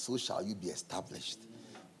 and so shall you be established.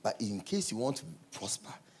 But in case you want to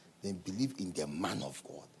prosper, then believe in the man of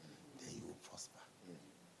God, then you will prosper.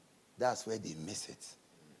 That's where they miss it.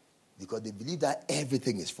 Because they believe that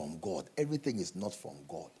everything is from God. Everything is not from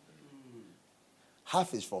God.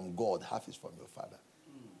 Half is from God, half is from your father.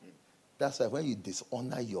 That's why when you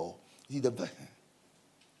dishonor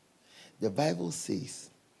the Bible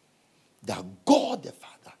says that God the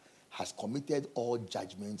Father has committed all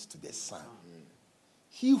judgments to the Son.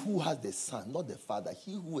 He who has the Son, not the Father,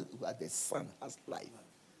 he who has the Son has life,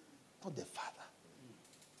 not the Father.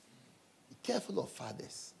 Be careful of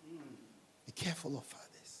fathers. Be careful of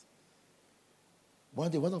fathers.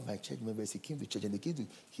 One day, one of my church members, he came to church, and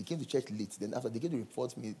he came to church late. Then after, they came to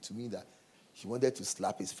report to me that he wanted to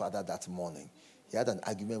slap his father that morning. He had an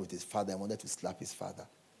argument with his father and wanted to slap his father.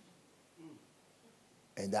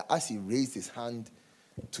 And as he raised his hand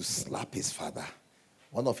to slap his father,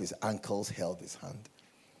 one of his uncles held his hand.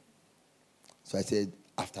 So I said,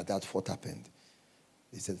 after that, what happened?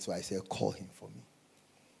 He said, so I said, call him for me.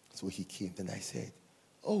 So he came. Then I said,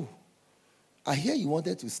 oh, I hear you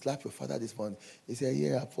wanted to slap your father this morning. He said,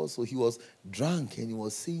 yeah, Apostle. He was drunk and he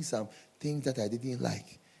was saying some things that I didn't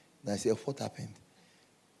like. And I said, what happened?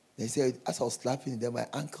 They said, as I was slapping them, my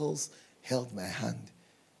uncles held my hand.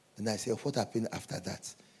 And I said, what happened after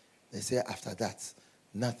that? They said, after that,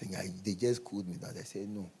 nothing. They just cooled me down. They said,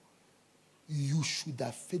 no. You should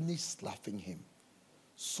have finished slapping him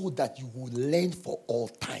so that you will learn for all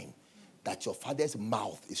time that your father's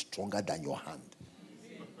mouth is stronger than your hand.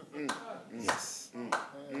 Yes.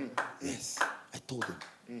 Yes. I told him.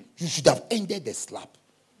 You should have ended the slap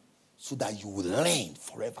so that you will learn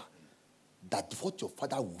forever that what your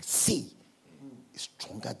father will say is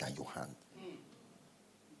stronger than your hand.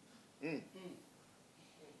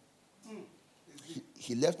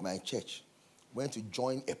 He left my church, went to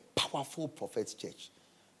join a powerful prophet's church.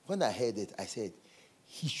 When I heard it, I said,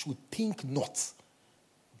 he should think not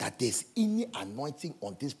that there's any anointing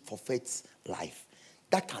on this prophet's life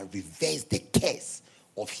that can reverse the curse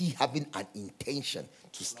of he having an intention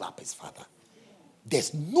to slap his father.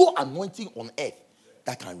 There's no anointing on earth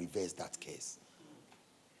that can reverse that case.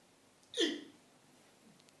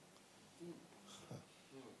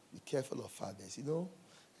 Be careful of fathers,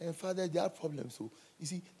 And fathers, they have problems. So, you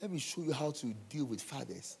see, let me show you how to deal with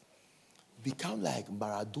fathers. Become like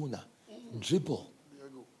Maradona. Dribble.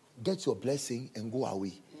 Get your blessing and go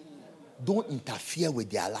away. Don't interfere with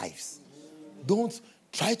their lives. Don't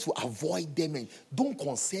try to avoid them, and don't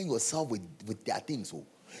concern yourself with their things. So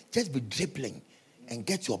just be dribbling and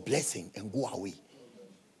get your blessing and go away.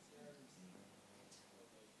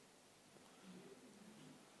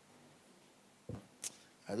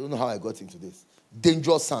 I don't know how I got into this.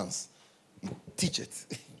 Dangerous sons. Teach it.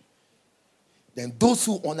 Then those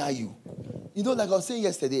who honor you. You know, like I was saying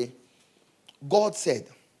yesterday, God said,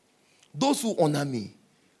 those who honor me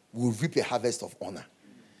will reap a harvest of honor.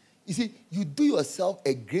 You see, you do yourself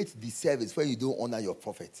a great disservice when you don't honor your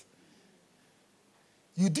prophet.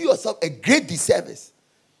 You do yourself a great disservice.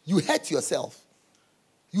 You hurt yourself.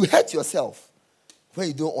 You hurt yourself when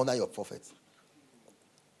you don't honor your prophet.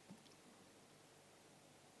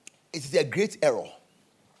 It is a great error.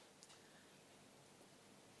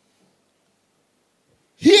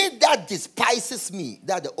 He that despises me,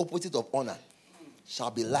 that the opposite of honor,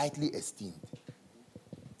 shall be lightly esteemed.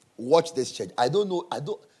 Watch this, church. I don't know,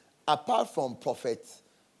 apart from Prophet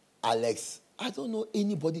Alex, I don't know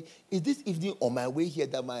anybody. Is this evening on my way here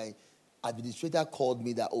that my administrator called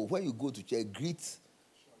me that, when you go to church, greet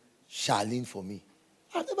Charlene for me.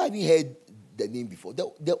 I've never even heard the name before.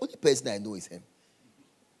 The only person I know is him.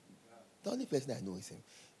 The only person I know is him.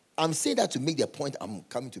 I'm saying that to make the point I'm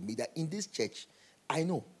coming to make, that in this church, I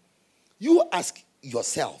know. You ask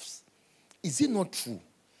yourselves, is it not true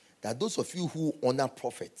that those of you who honor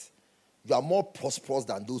prophets, you are more prosperous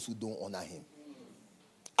than those who don't honor him?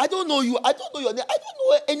 I don't know you. I don't know your name. I don't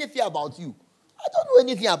know anything about you. I don't know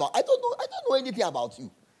anything about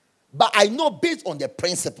you. But I know based on the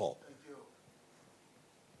principle.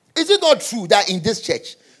 Is it not true that in this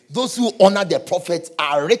church, those who honor the prophets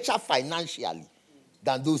are richer financially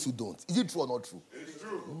than those who don't? Is it true or not true? It's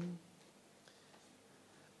true.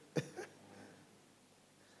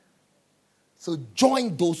 So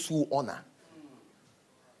join those who honor.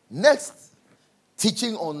 Next,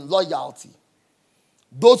 teaching on loyalty.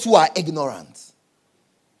 Those who are ignorant.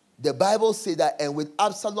 The Bible says that, and with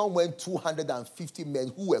Absalom went 250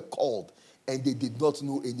 men who were called, and they did not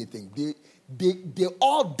know anything. They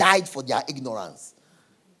all died for their ignorance.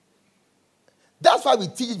 That's why we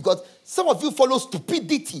teach it, because some of you follow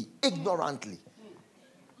stupidity ignorantly.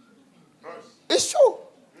 It's true.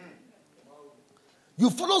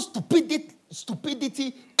 You follow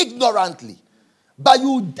stupidity ignorantly, but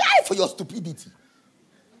you die for your stupidity.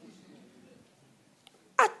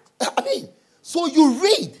 I mean, so you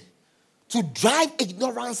read to drive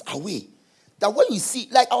ignorance away. That when you see,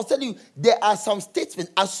 like I was telling you, there are some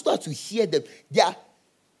statements, as soon as you hear them, they are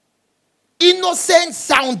innocent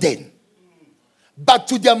sounding, but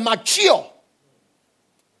to the mature.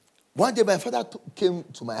 One day my father came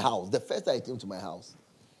to my house. The first time he came to my house,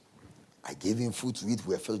 I gave him food to eat.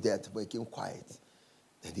 We were first there, but he came quiet.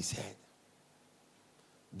 Then he said,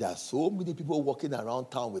 there are so many people walking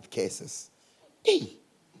around town with cases. Hey,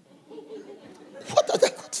 what does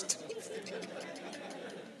that got to do?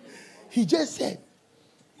 He just said,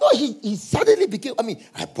 no, he suddenly became,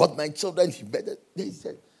 I brought my children, he better. Then he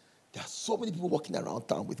said, there are so many people walking around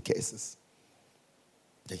town with cases.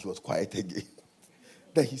 Then he was quiet again.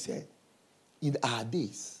 Then he said, in our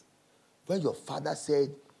days, when your father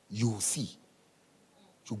said, you will see,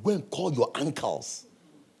 you go and call your uncles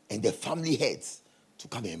and the family heads to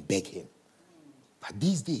come and beg him. But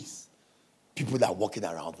these days, people are walking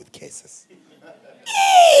around with cases.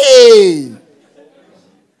 Hey!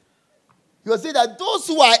 You say that those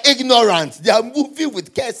who are ignorant, they are moving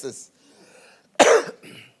with cases.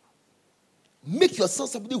 Make yourself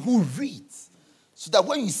somebody who reads, so that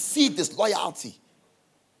when you see disloyalty,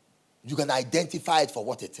 you can identify it for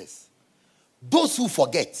what it is. Those who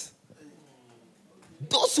forget.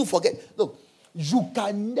 Look, you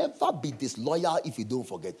can never be disloyal if you don't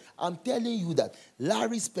forget. I'm telling you that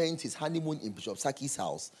Larry spent his honeymoon in Bishop Saki's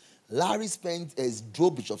house. Larry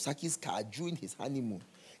drove Bishop Saki's car during his honeymoon.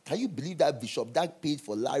 Can you believe that Bishop Dag paid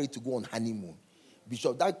for Larry to go on honeymoon?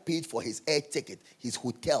 Bishop Dag paid for his air ticket, his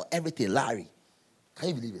hotel, everything, Larry. Can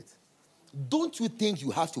you believe it? Don't you think you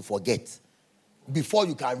have to forget before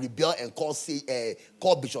you can rebel and call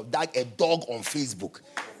Bishop Dag a dog on Facebook?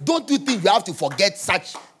 Don't you think you have to forget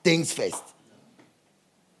such things first?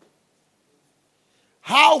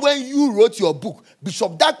 How when you wrote your book,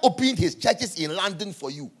 Bishop Dag opened his churches in London for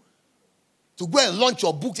you to go and launch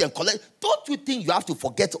your books and collect. Don't you think you have to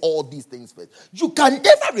forget all these things first? You can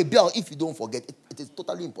never rebel if you don't forget. It is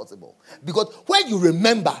totally impossible. Because when you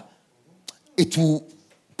remember, it will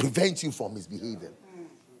prevent you from misbehaving.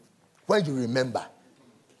 When you remember.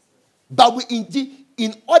 But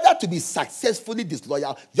in order to be successfully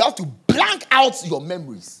disloyal, you have to blank out your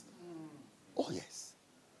memories. Oh, yes.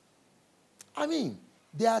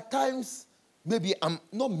 There are times, there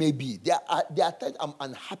are times I'm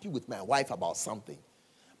unhappy with my wife about something.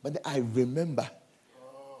 But I remember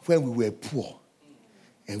when we were poor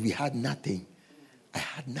and we had nothing. I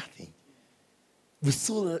had nothing.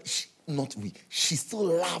 She still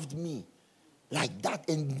loved me like that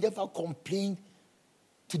and never complained.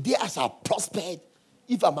 Today, as I prospered,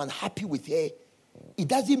 if I'm unhappy with her, it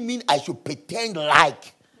doesn't mean I should pretend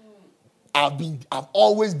like I've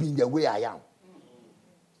always been the way I am.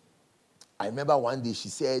 I remember one day she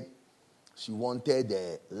said she wanted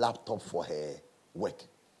a laptop for her work.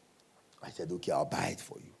 I said, okay, I'll buy it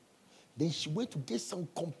for you. Then she went to get some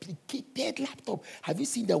complicated laptop. Have you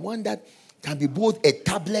seen the one that can be both a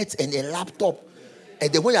tablet and a laptop?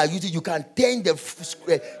 And then when you use it, you can turn the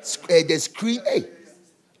screen. Hey,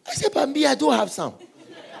 I said, but me, I don't have some.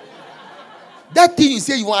 That thing you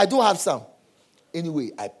say you want, I don't have some.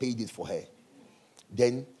 Anyway, I paid it for her.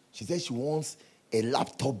 Then she said she wants a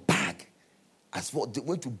laptop bag. As well, they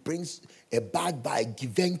went to bring a bag by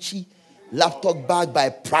Givenchy, laptop bag by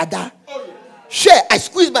Prada. Share, I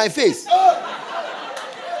squeezed my face.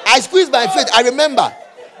 I remember.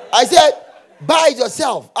 I said, buy it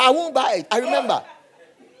yourself. I won't buy it. I remember.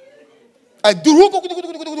 I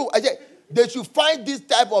said, they should find this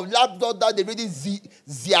type of laptop that they read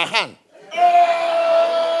Ziahan.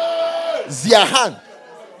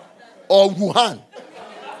 Or Wuhan.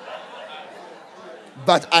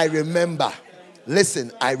 But I remember.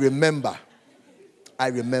 Listen, I remember. I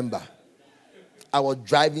was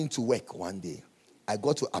driving to work one day. I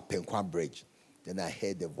got to Apenkwa Bridge. Then I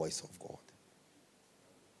heard the voice of God.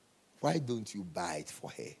 Why don't you buy it for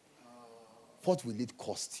her? What will it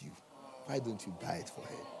cost you? Why don't you buy it for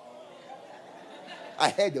her? I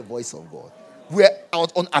heard the voice of God. We're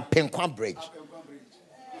out on Apenkwa Bridge.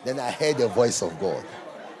 Then I heard the voice of God.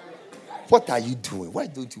 What are you doing? Why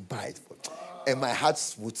don't you buy it for her? And my heart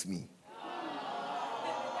smote me.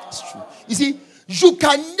 It's true. You see, you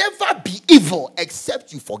can never be evil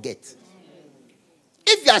except you forget.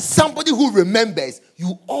 If you are somebody who remembers,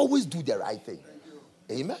 you always do the right thing.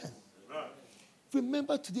 Amen.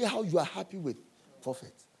 Remember today how you are happy with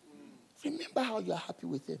Prophet. Remember how you are happy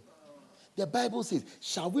with him. The Bible says,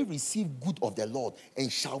 shall we receive good of the Lord,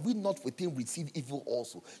 and shall we not with him receive evil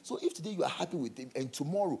also? So if today you are happy with him, and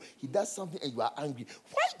tomorrow he does something and you are angry,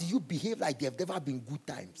 why do you behave like there have never been good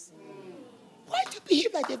times? Why do you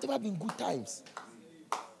behave like there have never been good times?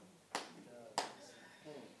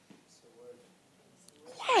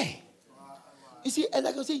 Why? You see, and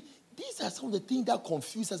like I say, these are some of the things that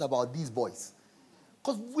confuse us about these boys.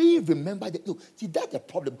 Because we remember that's the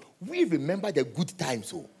problem. We remember the good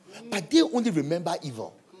times, but they only remember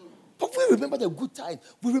evil. But we remember the good times.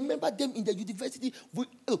 We remember them in the university. We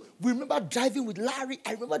remember driving with Larry.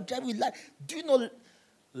 I remember driving with Larry. Do you know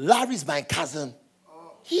Larry is my cousin?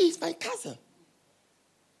 He is my cousin.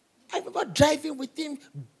 I remember driving with him,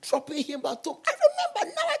 dropping him at home. I remember.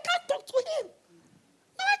 Now I can't talk to him.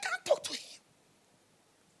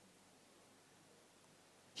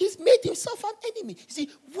 He's made himself an enemy. You see,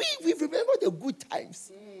 we remember the good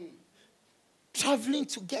times. Traveling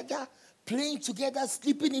together, playing together,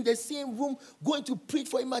 sleeping in the same room, going to preach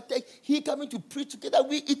for him at church, he coming to preach together,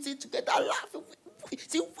 we eating together, laughing.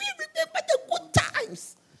 See, we remember the good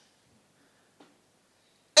times.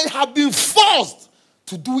 And have been forced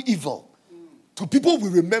to do evil to people we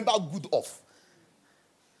remember good of.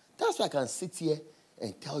 That's why I can sit here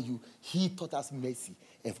and tell you, he taught us mercy.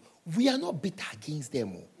 And we are not bitter against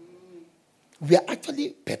them. We are actually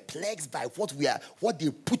perplexed by what they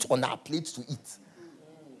put on our plates to eat.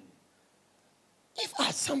 If I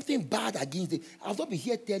had something bad against them, I'll not be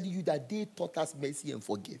here telling you that they taught us mercy and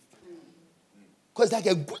forgive. Because like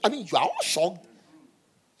you are all shocked.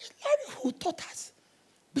 It's Larry who taught us.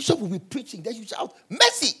 Bishop will be preaching, then you shout,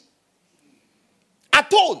 mercy!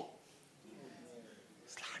 Atone!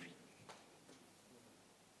 It's Larry.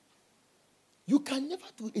 You can never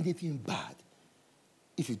do anything bad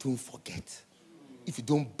if you don't forget. If you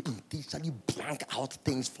don't intentionally blank out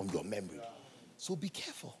things from your memory. So be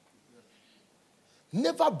careful.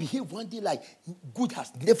 Never behave one day like good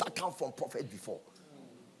has never come from prophet before.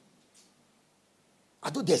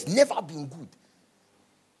 Although there's never been good.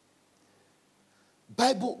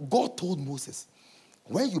 Bible, God told Moses,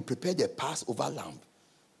 when you prepare the Passover lamb,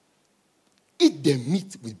 eat the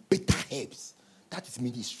meat with bitter herbs. That is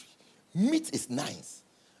ministry. Meat is nice.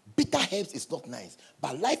 Bitter herbs is not nice.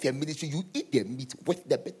 But life and ministry, you eat the meat with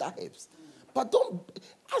the bitter herbs. But don't,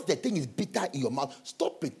 as the thing is bitter in your mouth,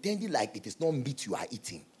 stop pretending like it is not meat you are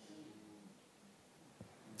eating.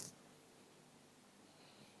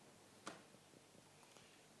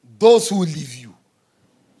 Those who leave you.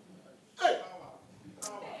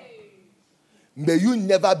 May you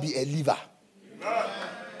never be a leaver.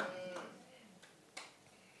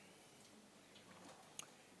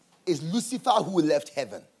 It's Lucifer who left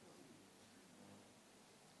heaven.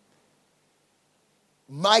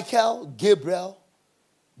 Michael, Gabriel,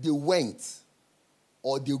 they went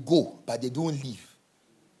or they go, but they don't leave.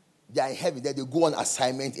 They are in heaven, then they go on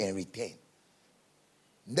assignment and return.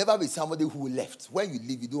 Never be somebody who left. When you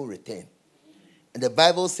leave, you don't return. And the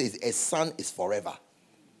Bible says a son is forever.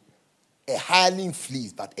 A hireling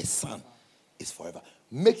flees, but a son is forever.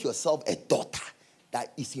 Make yourself a daughter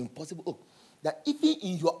that is impossible. Oh, that even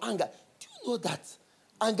in your anger, do you know that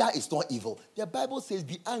anger is not evil? The Bible says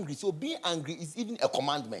be angry. So being angry is even a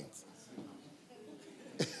commandment.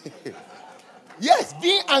 Yes,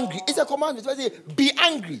 being angry is a commandment. Say, be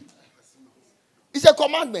angry. It's a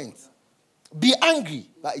commandment. Be angry.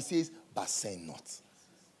 But it says, but sin not.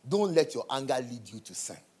 Don't let your anger lead you to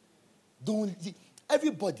sin.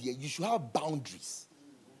 Everybody, you should have boundaries.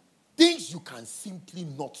 Things you can simply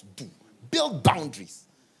not do. Build boundaries.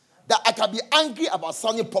 That I can be angry about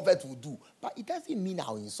something prophet will do, but it doesn't mean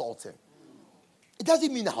I'll insult him. It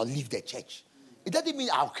doesn't mean I'll leave the church. It doesn't mean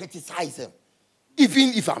I'll criticize him,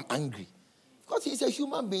 even if I'm angry. Because he's a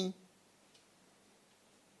human being.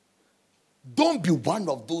 Don't be one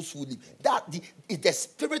of those who live. It's the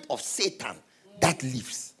spirit of Satan that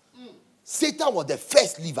lives. Satan was the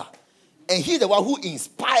first leaver. And he's the one who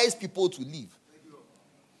inspires people to live.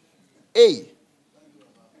 A,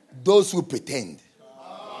 those who pretend.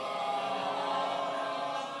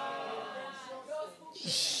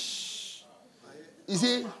 You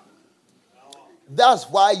see, that's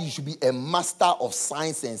why you should be a master of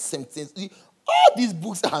signs and symptoms. All these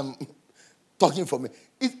books I'm talking from,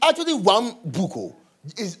 it's actually one book.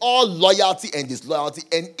 It's all loyalty and disloyalty,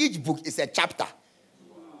 and each book is a chapter.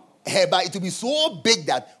 But it will be so big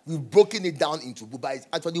that we've broken it down into books, but it's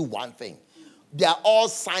actually one thing. They are all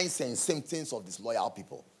signs and symptoms of disloyal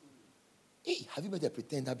people. Hey, have you met a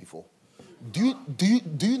pretender before? Do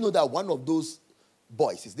you know that one of those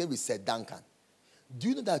boys, his name is Sir Duncan? Do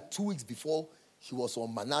you know that 2 weeks before he was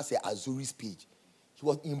on Manasseh Azuri's page, he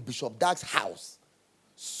was in Bishop Dark's house,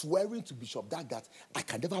 swearing to Bishop Dark that I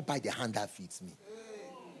can never buy the hand that feeds me.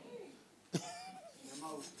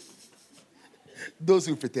 Those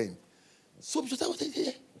who pretend. So Bishop Dark was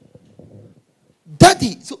saying,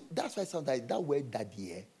 Daddy. So that's why sometimes that word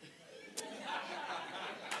daddy,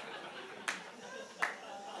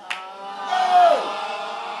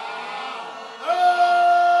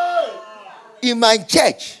 In my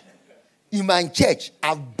church,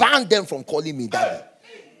 I've banned them from calling me daddy.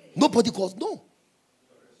 Nobody calls, no.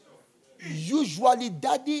 Usually,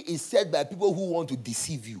 daddy is said by people who want to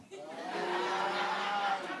deceive you.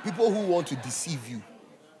 People who want to deceive you.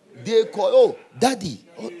 They call, oh, daddy.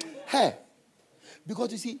 Oh, hey.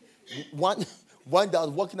 Because you see, one day I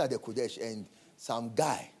was working at the Kodesh and some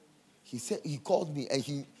guy, he called me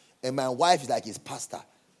and my wife is like his pastor.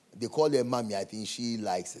 They call her mommy. I think she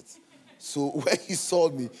likes it. So when he saw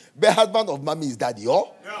me, the husband of mommy is daddy,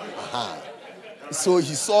 oh? Uh-huh. So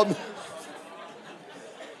he saw me.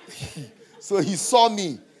 So he saw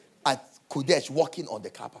me at Kodesh walking on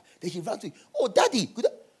the carpet. Then he ran to me, oh, daddy. I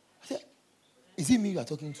said, is it me you are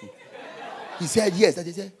talking to? He said, yes.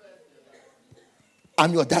 Daddy said,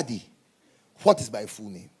 I'm your daddy. What is my full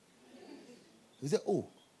name? He said, oh,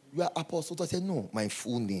 you are Apostle. I said, no, my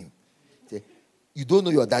full name. He said, you don't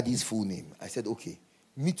know your daddy's full name. I said, okay.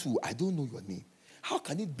 Me too, I don't know your name. How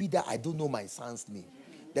can it be that I don't know my son's name?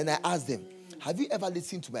 Then I asked them, have you ever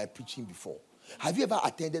listened to my preaching before? Have you ever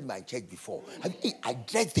attended my church before? I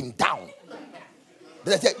dragged him down.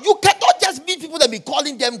 Then I said, you cannot just meet people and be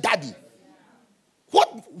calling them daddy.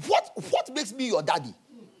 What makes me your daddy?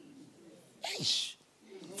 Eish.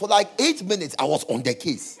 For like 8 minutes, I was on the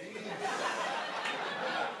case.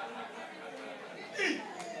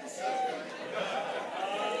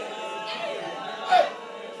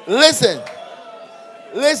 Listen.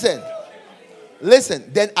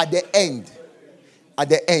 Then at the end,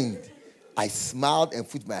 I smiled and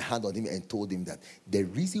put my hand on him and told him that the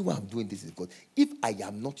reason why I'm doing this is because if I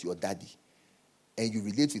am not your daddy and you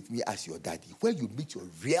relate with me as your daddy, when you meet your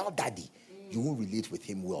real daddy, you won't relate with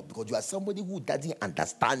him well because you are somebody who doesn't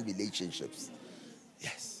understand relationships.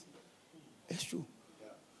 Yes, it's true.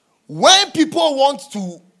 When people want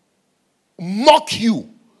to mock you,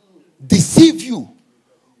 deceive you,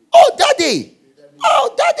 oh, daddy.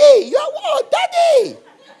 Oh, daddy. You are, oh, daddy.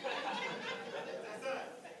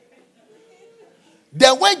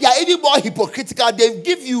 Then when they are even more hypocritical, they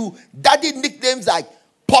give you daddy nicknames like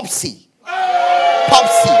Popsy.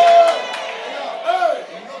 Popsy.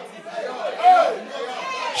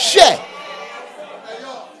 Share.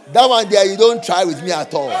 That one there, you don't try with me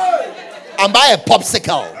at all. Am I a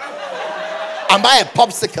popsicle? Am I a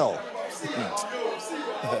popsicle?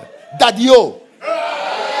 Daddy-o.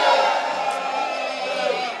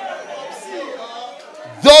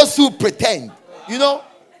 Those who pretend, you know.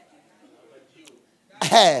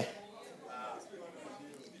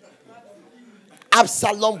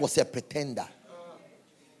 Absalom was a pretender.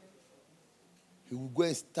 He will go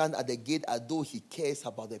and stand at the gate as though he cares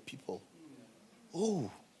about the people.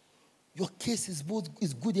 Oh, your case is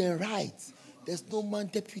good and right. There's no man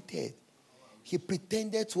deputed. He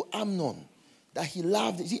pretended to Amnon that he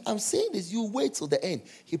loved him. See, I'm saying this, you wait till the end.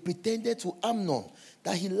 He pretended to Amnon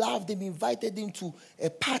that he loved him, invited him to a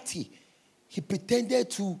party. He pretended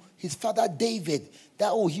to his father David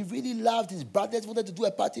that, he really loved his brothers, wanted to do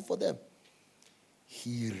a party for them.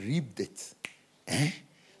 He reaped it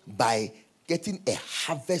by getting a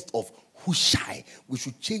harvest of Hushai. We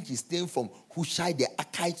should change his name from Hushai the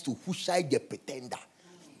Archite to Hushai the pretender.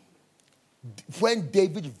 When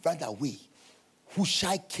David ran away,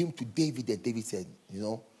 Hushai came to David and David said,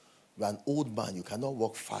 you're an old man, you cannot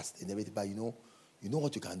walk fast and everything, but you know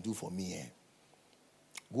what you can do for me.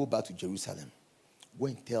 Go back to Jerusalem. Go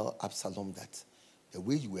and tell Absalom that the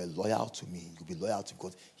way you were loyal to me, you'll be loyal to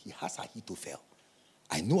God. He has Ahithophel.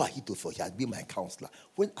 I know Ahithophel. He has been my counselor.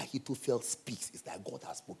 When Ahithophel speaks, it's like God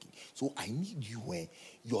has spoken. So I need you when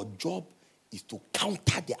your job is to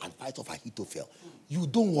counter the advice of Ahithophel. You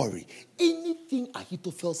don't worry. Anything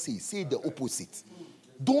Ahithophel says, say the opposite.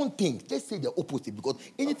 Don't think. Just say the opposite, because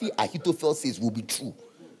anything Ahithophel says will be true.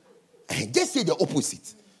 And just say the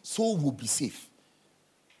opposite. So we'll be safe.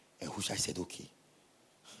 And Hushai said, okay.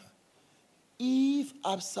 If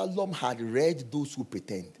Absalom had read those who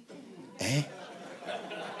pretend,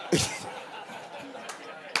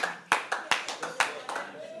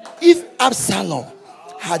 if Absalom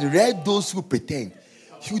had read those who pretend,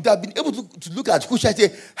 he would have been able to look at Hushai and say,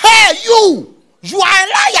 hey, you are a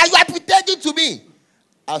liar, you are pretending to me.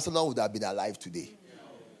 Absalom would have been alive today.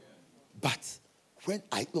 But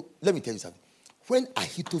let me tell you something. When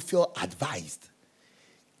Ahithophel advised,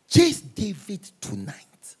 chase David tonight,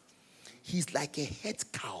 he's like a head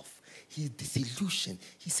calf. He's disillusioned.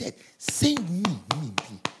 He said, send me.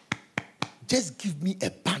 Just give me a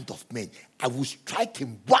band of men. I will strike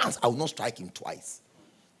him once. I will not strike him twice.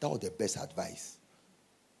 That was the best advice.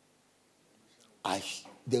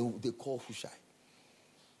 They called Hushai.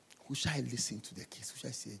 Hushai listened to the case.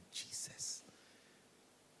 Hushai said, Jesus.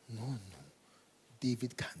 No.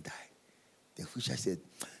 David can't die. Then Hushai said,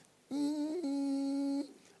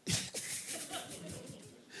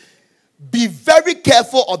 be very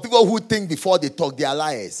careful of people who think before they talk. They are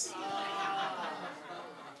liars.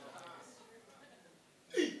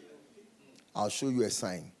 I'll show you a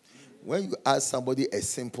sign. When you ask somebody a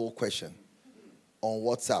simple question on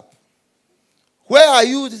WhatsApp, where are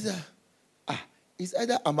you? It's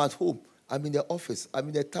either I'm at home, I'm in the office, I'm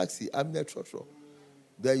in the taxi, I'm in the trotro.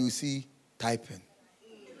 There you see typing.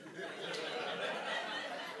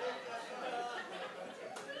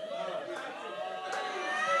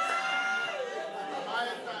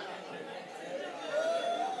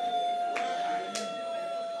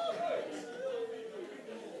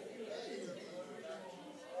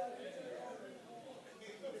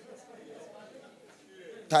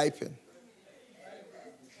 Typing.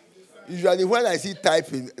 Usually when I see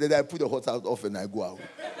typing, then I put the hot out off and I go out.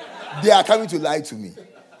 They are coming to lie to me.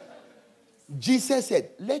 Jesus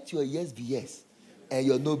said, let your yes be yes and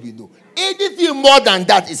your no be no. Anything more than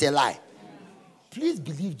that is a lie. Please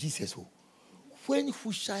believe Jesus. When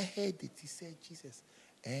Hushai heard it, he said, Jesus,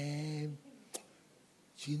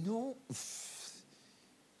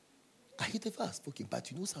 Ahithophel has spoken, but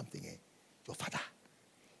you know something, your father,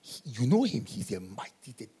 you know him. He's a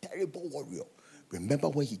terrible warrior. Remember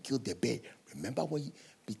when he killed the bear? Remember when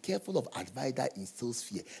be careful of advice that instills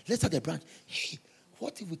fear. Let's have the branch. Hey,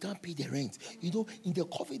 what if we can't pay the rent? In the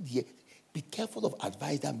COVID year, be careful of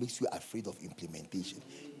advice that makes you afraid of implementation.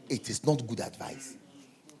 It is not good advice.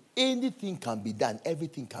 Anything can be done.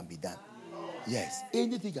 Everything can be done. Yes,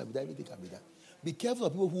 anything can be done. Everything can be done. Be careful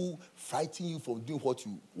of people who frighten you from doing what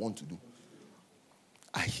you want to do.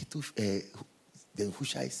 Then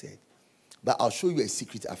Hushai said, but I'll show you a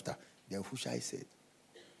secret after. Then Hushai said,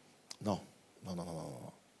 no.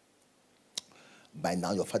 By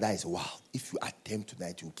now your father is wild. If you attempt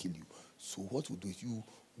tonight, he will kill you. So what we'll do is you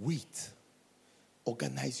wait.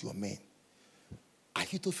 Organize your men.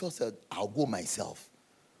 Ahithophel said, I'll go myself.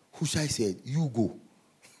 Hushai said, you go.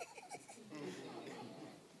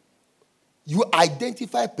 You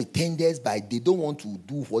identify pretenders by they don't want to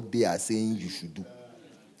do what they are saying you should do.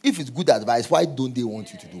 If it's good advice, why don't they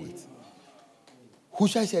want you to do it?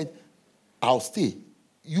 Hushai said, I'll stay.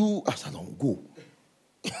 You, Absalom, go.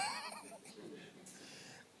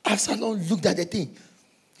 Absalom looked at the thing.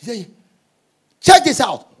 He said, check this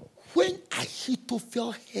out. When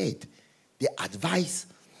Ahithophel heard the advice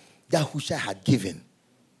that Hushai had given,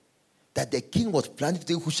 that the king was planning to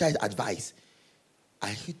take Hushai's advice,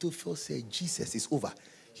 Ahithophel said, Jesus, it's over.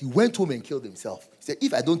 He went home and killed himself. He said,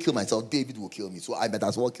 if I don't kill myself, David will kill me, so I might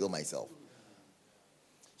as well kill myself.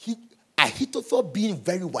 Ahithophel, being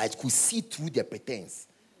very wise, could see through the pretense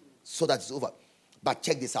so that it's over. But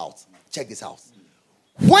check this out. Check this out.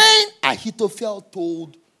 When Ahithophel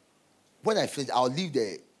told, when I finish, I'll leave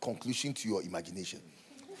the conclusion to your imagination.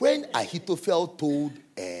 When Ahithophel told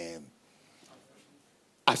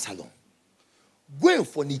Absalom, go and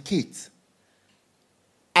fornicate,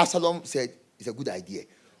 Absalom said, it's a good idea.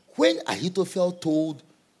 When Ahithophel told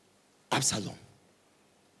Absalom,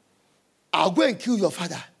 I'll go and kill your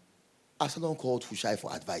father, Absalom called Hushai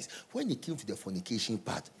for advice. When he came to the fornication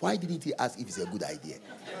part, why didn't he ask if it's a good idea?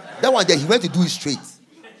 That one day he went to do it straight.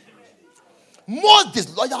 Most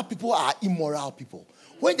disloyal people are immoral people.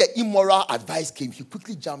 When the immoral advice came, he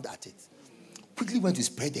quickly jumped at it. Quickly went to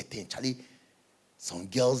spread the thing. Charlie, some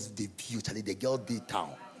girls, they view, Charlie, the girl did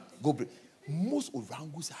town. Go break. Most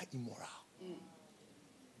orangus are immoral.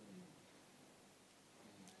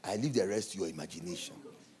 I leave the rest to your imagination.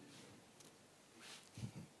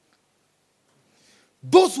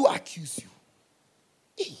 Those who accuse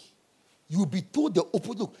you, you will be told the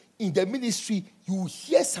opposite. Look, in the ministry, you will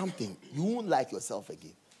hear something. You won't like yourself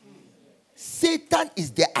again. Satan is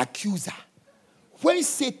the accuser. When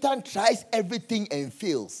Satan tries everything and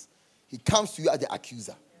fails, he comes to you as the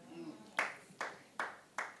accuser.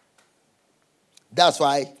 That's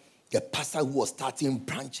why the pastor who was starting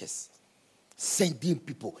branches, sending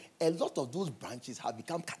people, a lot of those branches have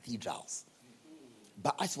become cathedrals.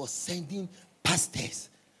 But as he was sending pastors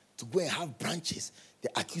to go and have branches, the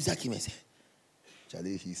accuser came and said,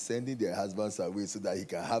 Charlie, he's sending their husbands away so that he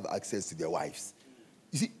can have access to their wives.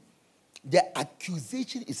 You see, the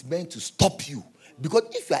accusation is meant to stop you. Because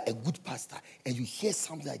if you are a good pastor and you hear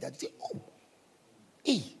something like that, you say, oh,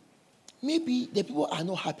 hey, maybe the people are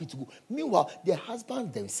not happy to go. Meanwhile, their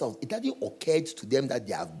husbands themselves, it hasn't occurred to them that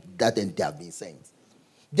they have been sent.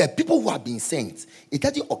 The people who have been sent, it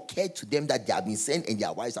hasn't occurred to them that they have been sent and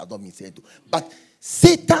their wives have not been sent to. But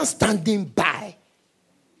Satan standing by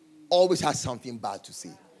always has something bad to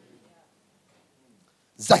say.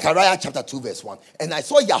 Zechariah chapter 2 verse 1. And I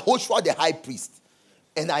saw Yahushua the high priest.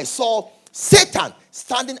 And I saw Satan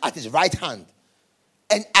standing at his right hand.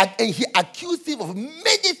 And he accused him of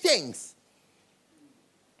many things.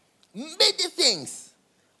 Many things.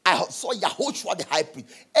 I saw Yahushua the high priest.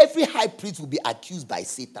 Every high priest will be accused by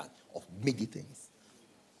Satan of many things.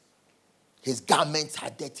 His garments are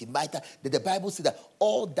dirty. The Bible said that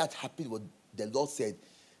all that happened was the Lord said,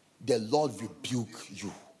 the Lord rebuke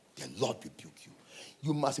you. The Lord rebuke you.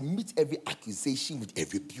 You must meet every accusation with a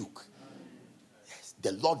rebuke. Yes,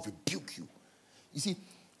 the Lord rebuke you. You see,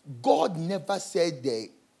 God never said the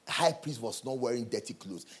high priest was not wearing dirty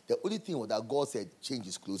clothes. The only thing was that God said, change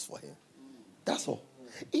his clothes for him. That's all.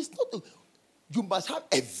 It's not. You must have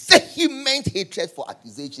a vehement hatred for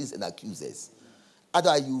accusations and accusers.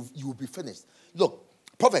 Otherwise, you will be finished. Look,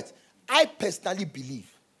 prophet, I personally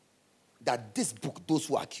believe that this book, those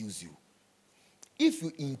who accuse you, if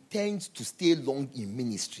you intend to stay long in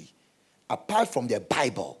ministry, apart from the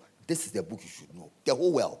Bible, this is the book you should know. The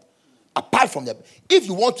whole world. Apart from if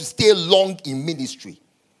you want to stay long in ministry,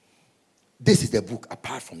 this is the book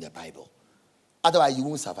apart from the Bible. Otherwise, you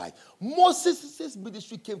won't survive. Moses'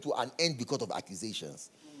 ministry came to an end because of accusations.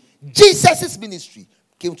 Jesus' ministry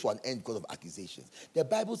came to an end because of accusations. The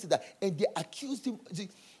Bible said that, and they accused him,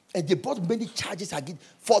 and they brought many charges against.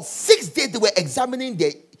 For 6 days, they were examining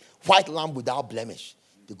the white lamb without blemish.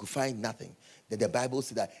 They could find nothing. Then the Bible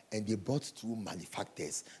said that, and they brought through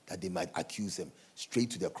malefactors that they might accuse him straight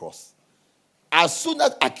to the cross. As soon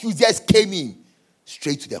as accusers came in,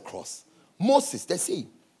 straight to the cross. Moses, the same.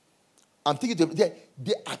 I'm thinking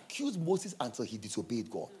they accused Moses until he disobeyed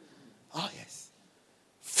God. Oh, yes.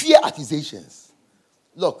 Fear accusations.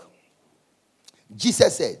 Look,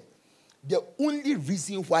 Jesus said, the only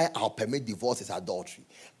reason why I'll permit divorce is adultery.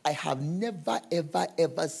 I have never, ever,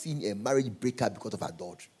 ever seen a marriage break up because of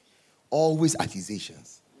adultery. Always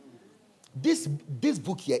accusations. This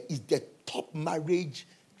book here is the top marriage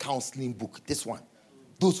counseling book. This one.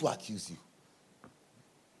 Those who accuse you.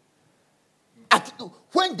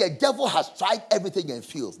 When the devil has tried everything and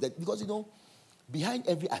fails, because behind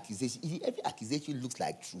every accusation looks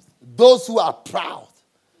like truth. Those who are proud.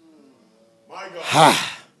 My God.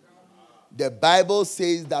 The Bible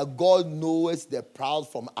says that God knows the proud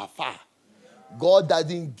from afar. God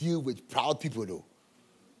doesn't deal with proud people though.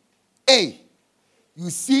 Hey, you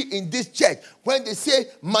see in this church, when they say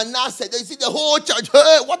Manasseh, they see the whole church.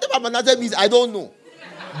 Hey, whatever Manasseh means, I don't know.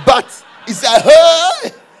 But it's a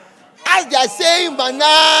hey, as they are saying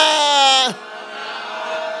Manasseh.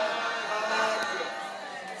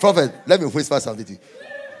 Prophet, let me whisper something to you.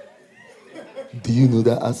 Do you know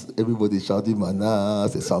that as everybody shouting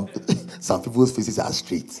Manasseh, some people's faces are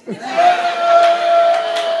straight?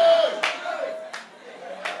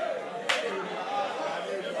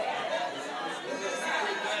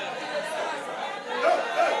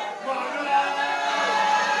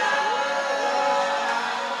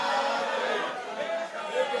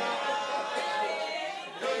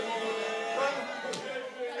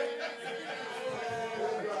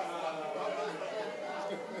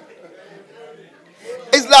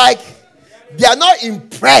 It's like they are not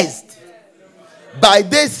impressed by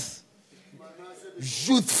this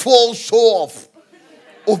youthful show of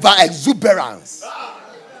over exuberance.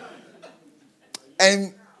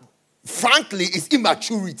 And frankly, it's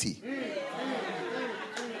immaturity.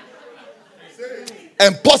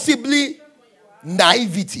 And possibly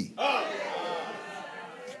naivety.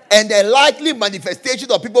 And a likely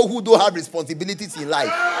manifestation of people who don't have responsibilities in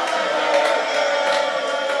life.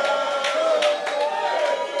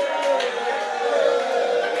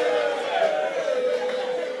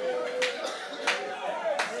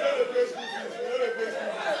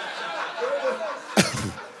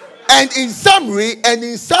 And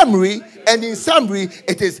in summary,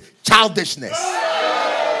 it is childishness.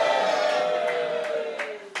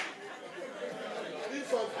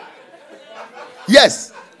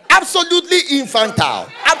 Yes, absolutely infantile.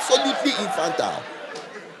 Absolutely infantile.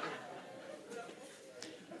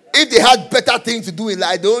 If they had better things to do in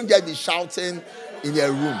life, they don't just be shouting in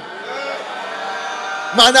their room.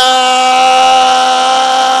 Mana!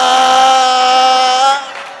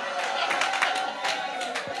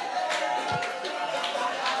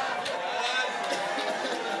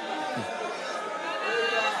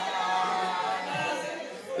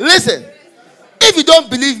 Listen, if you don't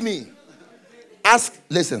believe me,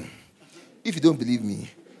 if you don't believe me,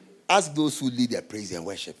 ask those who lead their praise and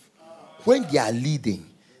worship. When they are leading,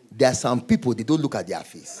 there are some people, they don't look at their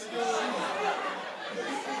face.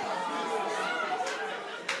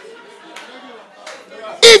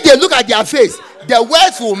 If they look at their face, the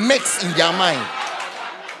words will mix in their mind.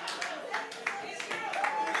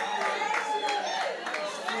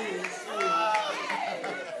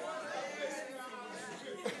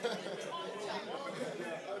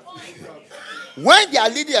 When they are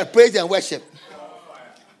leading a praise and worship,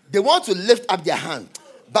 they want to lift up their hand,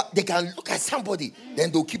 but they can look at somebody, then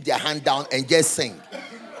they'll keep their hand down and just sing.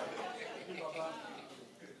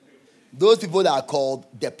 Those people that are called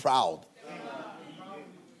the proud.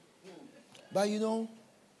 But you know,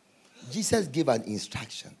 Jesus gave an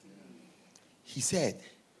instruction. He said,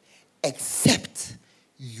 except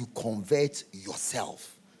you convert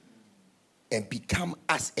yourself and become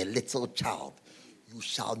as a little child, you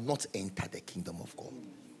shall not enter the kingdom of God.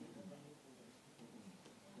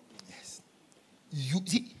 Yes.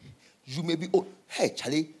 You may be, oh, hey,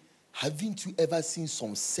 Charlie, haven't you ever seen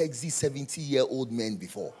some sexy 70-year-old men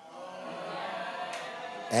before?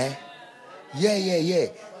 Yeah.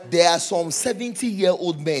 There are some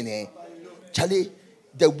 70-year-old men, Charlie,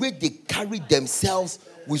 the way they carry themselves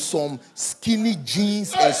with some skinny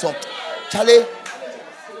jeans and some, Charlie,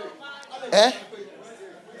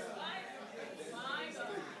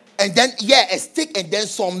 and then, a stick and then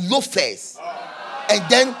some loafers. And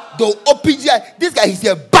then they'll open this guy, he's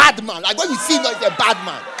a bad man. Like when you see him, he's a bad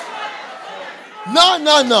man.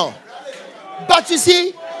 No. But you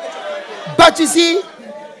see,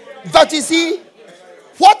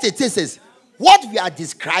 what it is what we are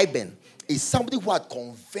describing is somebody who had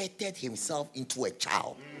converted himself into a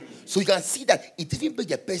child. So you can see that it even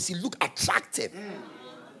makes the person look attractive.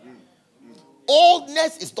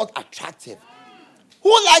 Oldness is not attractive.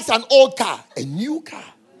 Who likes an old car? A new car.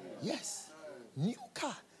 Yes. New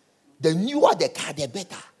car. The newer the car, the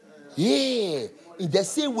better. Yeah. In the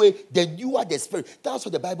same way, the newer the spirit. That's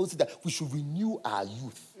what the Bible says, that we should renew our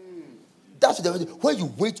youth. That's what when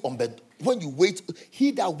you wait,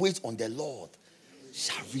 he that waits on the Lord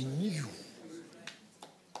shall renew.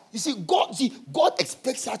 You see, God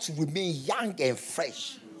expects us to remain young and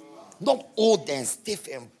fresh. Not old and stiff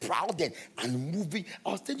and proud and moving.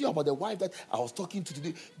 I was telling you about the wife that I was talking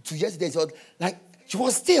to yesterday. So like, she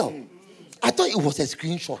was still. I thought it was a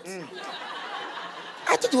screenshot.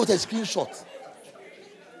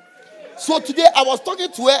 So today I was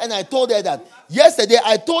talking to her and I told her that, Yesterday,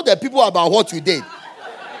 I told the people about what you did.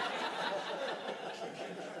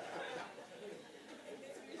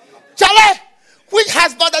 Charlie, which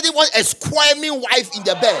husband doesn't want a squirming wife in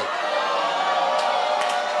the bed?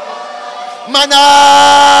 Manasseh.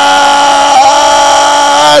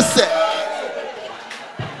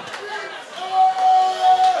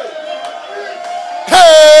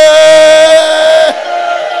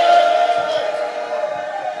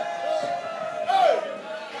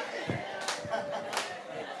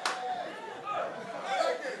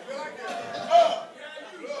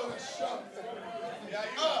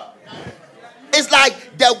 It's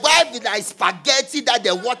like the wife with like spaghetti that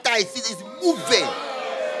the water is moving.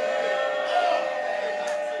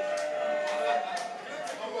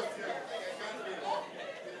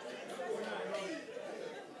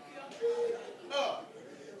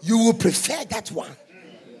 You will prefer that one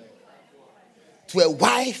to a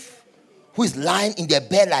wife who is lying in the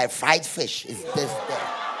bed like fried fish. Is this there?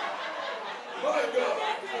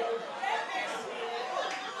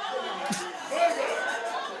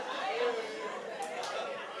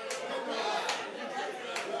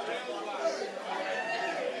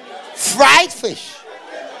 Fried fish.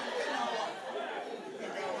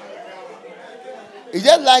 It's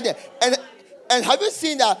just like that. And have you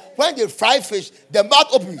seen that when they fry fish, the mouth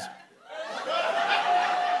opens?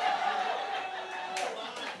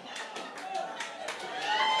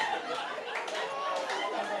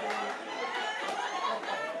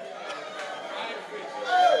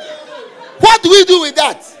 What do we do with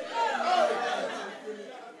that?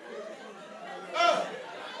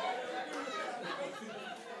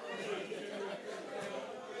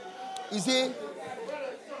 You see,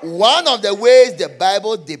 one of the ways the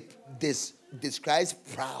Bible describes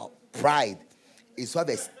pride is to have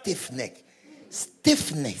a stiff neck.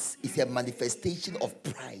 Stiffness is a manifestation of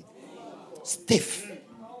pride. Stiff.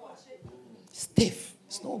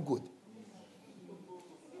 It's not good.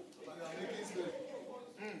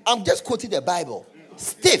 I'm just quoting the Bible.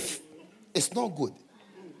 Stiff is not good.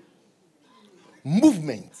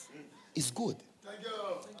 Movement is good.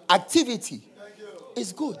 Activity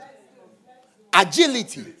is good.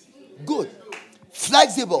 Agility, good.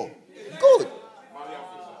 Flexible, good.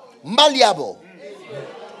 Malleable,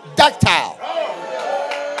 ductile,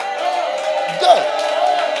 good.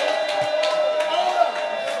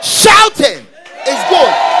 Shouting is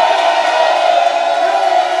good.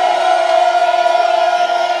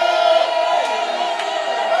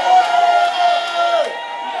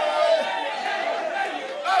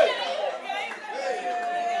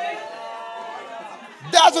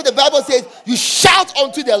 That's what the Bible says. You shout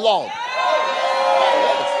unto the Lord.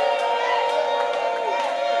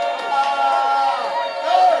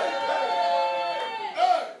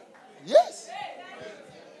 Yes.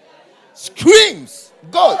 Screams.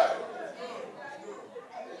 God.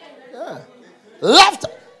 Yeah. Laughter.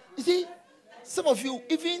 You see, some of you,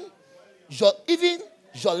 even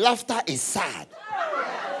your laughter is sad.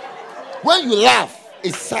 When you laugh,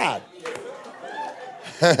 it's sad.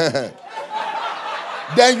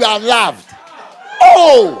 Then you have laughed.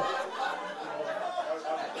 Oh!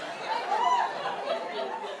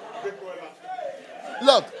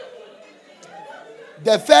 Look,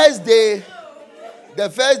 the first day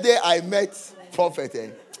I met Prophet,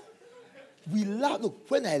 we laughed.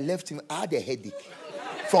 Look, when I left him, I had a headache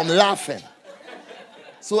from laughing.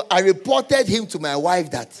 So I reported him to my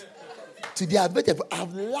wife that today I've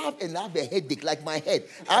laughed and I have a headache like my head.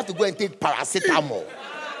 I have to go and take paracetamol.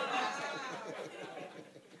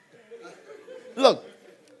 Look,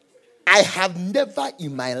 I have never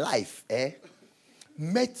in my life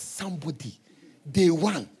met somebody day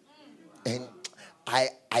one and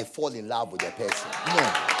I fall in love with the person.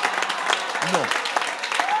 No.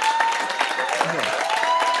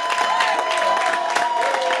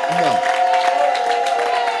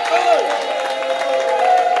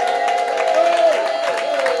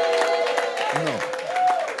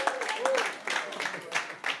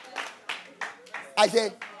 I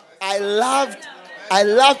said, I laughed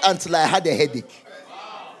until I had a headache.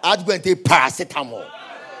 I had to go and take paracetamol.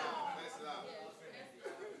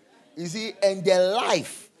 You see, and the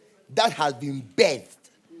life that has been birthed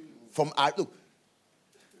from our look.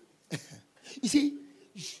 You see,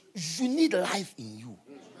 you need life in you.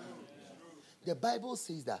 The Bible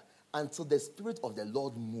says that until the Spirit of the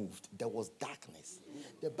Lord moved, there was darkness.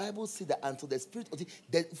 The Bible says that until the Spirit of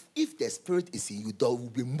if the Spirit is in you, there will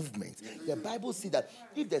be movement. The Bible says that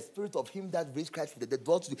if the Spirit of him that raised Christ from the dead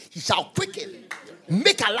dwells in you, he shall quicken,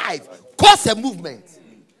 make alive, cause a movement.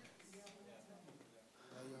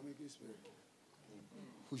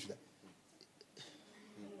 Who should I?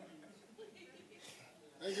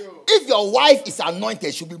 If your wife is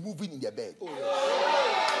anointed, she'll be moving in the bed.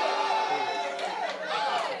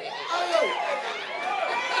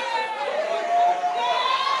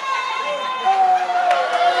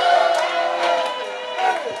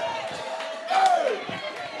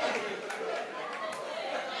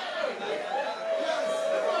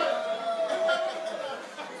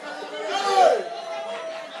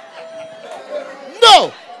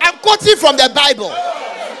 No, I'm quoting from the Bible.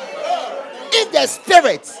 If the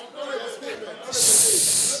spirit,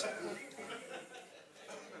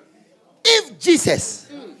 if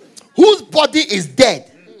Jesus, whose body is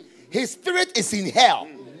dead, his spirit is in hell.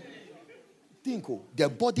 Think, the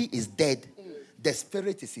body is dead, the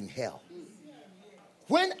spirit is in hell.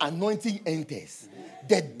 When anointing enters,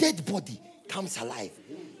 the dead body comes alive.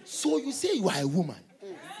 So you say you are a woman,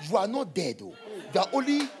 you are not dead, though. You are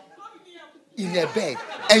only in a bed,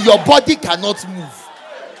 and your body cannot move.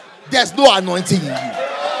 There's no anointing in you.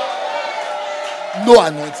 No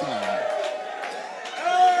anointing in you.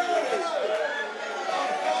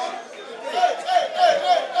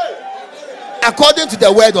 According to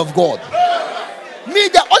the word of God. Me,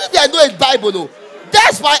 the only thing I know is Bible, though.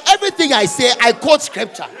 That's why everything I say, I quote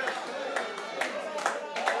scripture.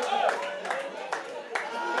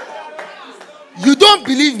 You don't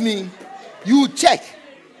believe me? You check.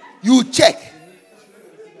 You check.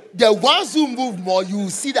 The ones who move more, you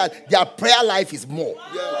see that their prayer life is more.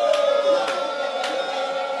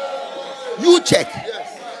 You check.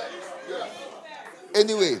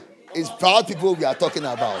 Anyway, it's proud people we are talking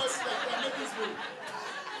about.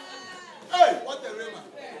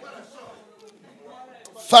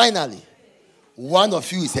 Finally, one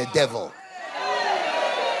of you is a devil.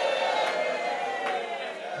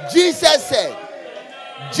 Jesus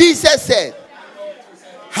said,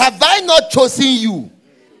 have I not chosen you?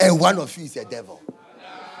 And one of you is a devil.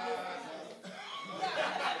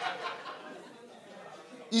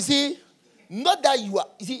 You see, not that you are,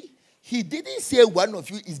 you see, he didn't say one of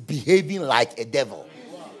you is behaving like a devil.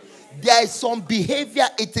 There is some behavior,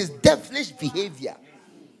 it is devilish behavior.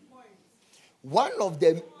 One of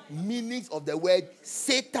the meanings of the word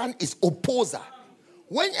Satan is opposer.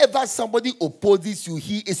 Whenever somebody opposes you,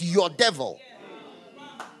 he is your devil.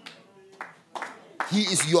 He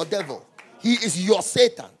is your devil. He is your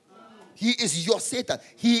Satan. He is your Satan.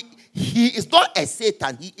 He is not a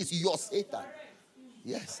Satan. He is your Satan.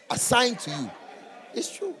 Yes, assigned to you.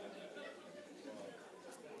 It's true.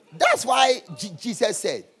 That's why Jesus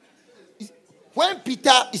said,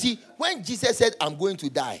 when Jesus said, I'm going to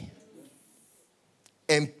die,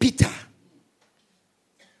 and Peter,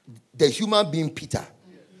 the human being Peter,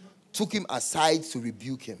 took him aside to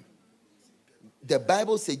rebuke him. The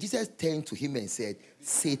Bible says Jesus turned to him and said,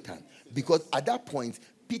 Satan. Because at that point,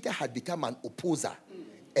 Peter had become an opposer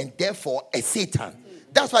and therefore a Satan.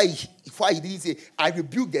 That's why he didn't say, I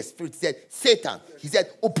rebuke the spirit. He said, Satan. He said,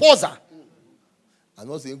 opposer. I'm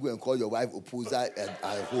not saying go and call your wife opposer and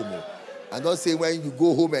a homo. I'm not saying when you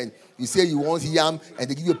go home and you say you want yam and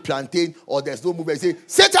they give you plantain or there's no movement, say,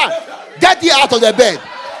 Satan, get thee out of the bed.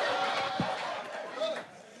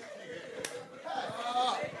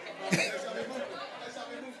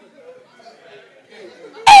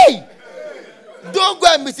 Hey! Don't go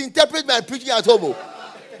and misinterpret my preaching at home.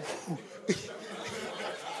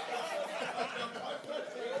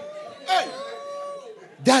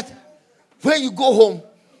 That when you go home,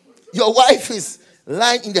 your wife is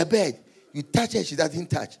lying in the bed. You touch her, she doesn't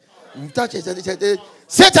touch. You touch her, she doesn't touch.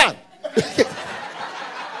 Satan!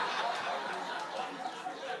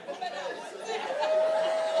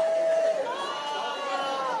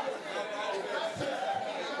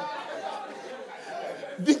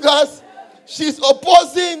 Because she's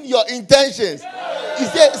opposing your intentions. He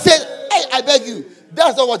said, hey, I beg you.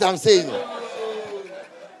 That's not what I'm saying.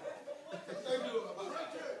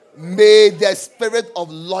 May the spirit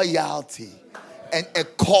of loyalty and a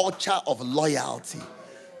culture of loyalty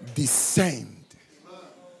descend.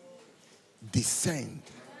 Descend.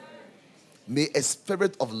 May a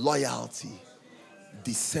spirit of loyalty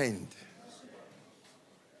descend.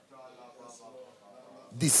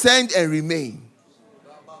 Descend and remain.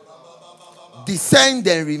 Descend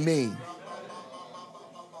and remain.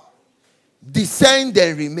 Descend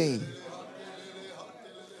and remain.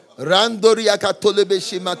 Randoria katolebe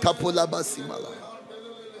shima kapola basimala.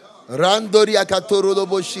 Randoria katoro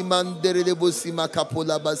boshimandere bosima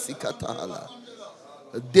kapola basikatahala.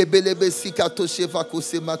 Debelebe sikato sheva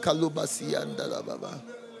kusema kalobasi andala baba.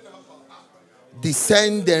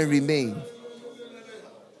 Descend and remain.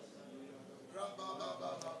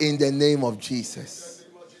 In the name of Jesus.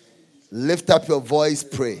 Lift up your voice,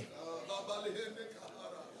 pray.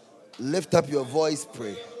 Lift up your voice,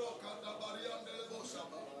 pray.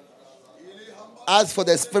 Ask for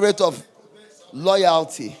the spirit of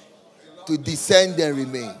loyalty to descend and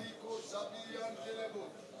remain.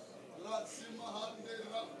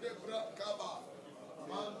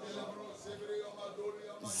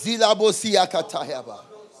 Zilabosi yakatayaba.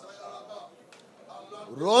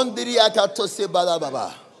 Rondiri yakatose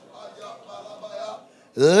balababa.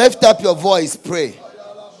 Lift up your voice, pray.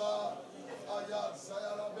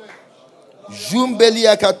 Jumbeli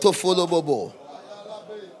yakatofolobobo.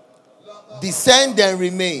 Descend and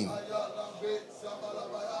remain.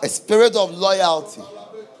 A spirit of loyalty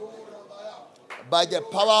by the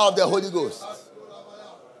power of the Holy Ghost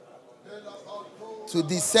to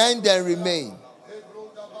descend and remain.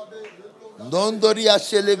 Nondoria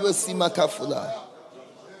shelebo simakafula.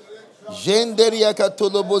 Jenderia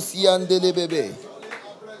katolobo siandelebebe.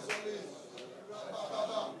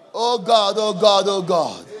 Oh God, oh God, oh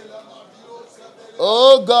God.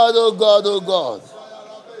 Oh God, oh God, oh God.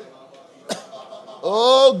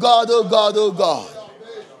 Oh God, oh God, oh God.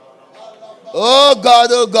 Oh God,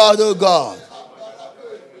 oh God, oh God.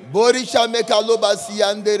 Borisha mekaloba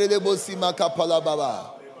siandelebo simakapala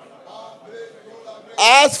baba.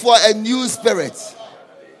 Ask for a new spirit.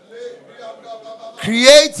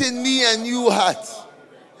 Create in me a new heart.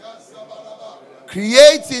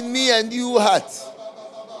 Create in me a new heart.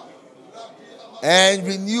 And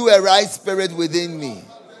renew a right spirit within me.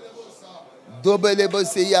 Dobelebo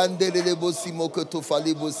seyandelebo simokoto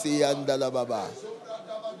falibo seyandala baba.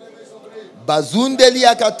 Bazundeli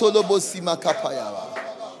akatolobo simakapayaba.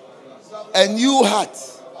 A new heart.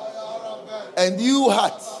 A new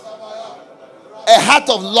heart. A heart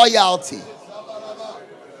of loyalty.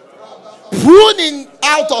 Pruning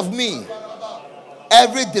out of me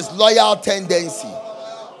every disloyal tendency.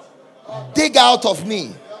 Dig out of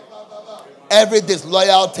me every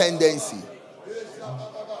disloyal tendency.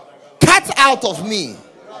 Cut out of me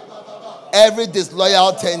every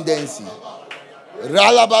disloyal tendency.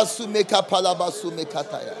 Ralabasumeka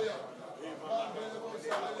palabasumekataya.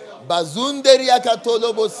 Bazunderia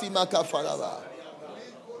katolobo simaka falaba.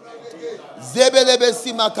 Zebelebe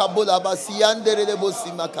simaka bulaba siyanderebo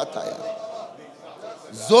simakataya.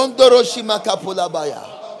 Zondoro shimaka pulabaya.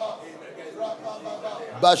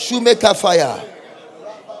 Bashumeka fire.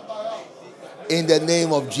 In the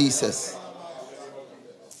name of Jesus.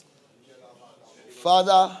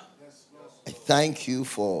 Father, I thank you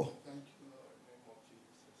for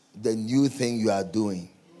the new thing you are doing.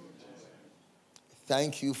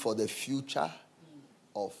 Thank you for the future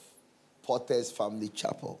of Potter's Family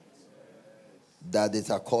Chapel, that is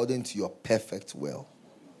according to your perfect will.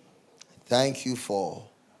 Thank you for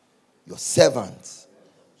your servant,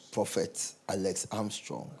 Prophet Alex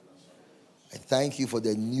Armstrong. I thank you for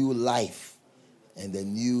the new life and the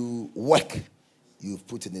new work you've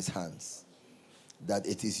put in his hands. That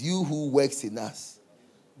it is you who works in us,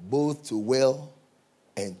 both to will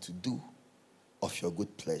and to do of your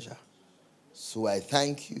good pleasure. So I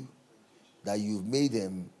thank you that you've made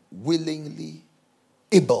him willingly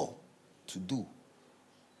able to do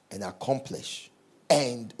and accomplish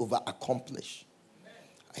and over-accomplish.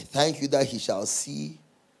 I thank you that he shall see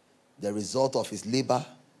the result of his labor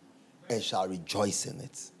and shall rejoice in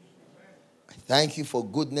it. I thank you for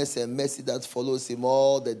goodness and mercy that follows him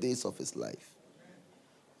all the days of his life.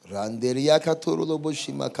 In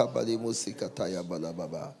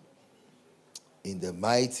the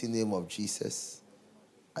mighty name of Jesus,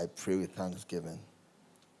 I pray with thanksgiving.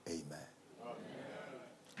 Amen.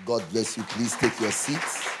 God bless you. Please take your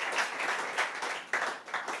seats.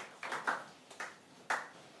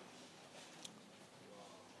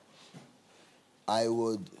 I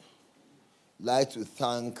would like to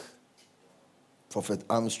thank Prophet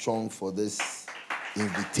Armstrong for this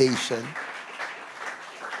invitation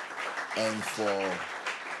and for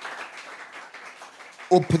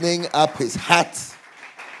opening up his heart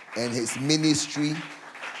and his ministry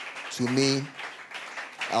to me.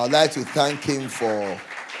 I would like to thank him for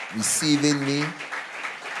receiving me.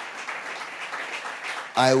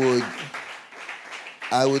 I would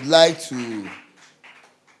like to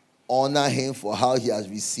honor him for how he has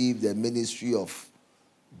received the ministry of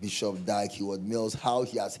Bishop Dag Heward-Mills, how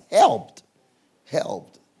he has helped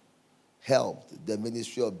the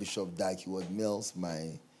ministry of Bishop Dag Heward-Mills,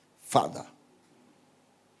 my father.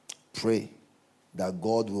 Pray that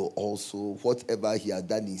God will also, whatever he has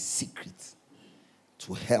done in secret,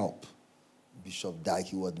 to help Bishop Dag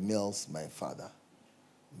Heward-Mills, my father.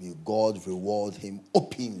 May God reward him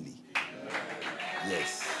openly.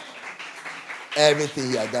 Yes.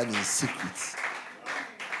 Everything he has done in secret,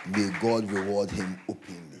 may God reward him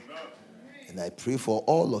openly. And I pray for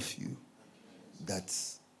all of you that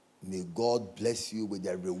may God bless you with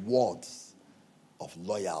the rewards of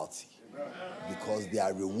loyalty, because there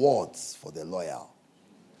are rewards for the loyal.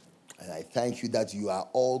 And I thank you that you are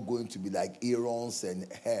all going to be like Aaron's and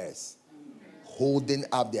hers, holding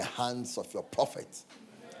up the hands of your prophet,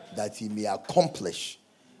 that he may accomplish.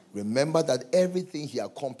 Remember that everything he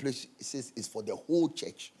accomplishes is for the whole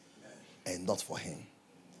church and not for him.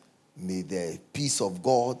 May the peace of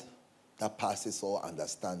God that passes all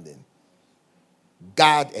understanding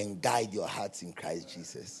guard and guide your hearts in Christ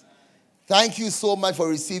Jesus. Thank you so much for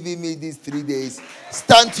receiving me these 3 days.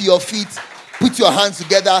 Stand to your feet. Put your hands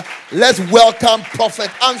together. Let's welcome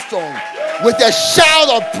Prophet Armstrong with a shout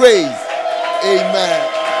of praise.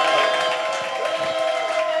 Amen.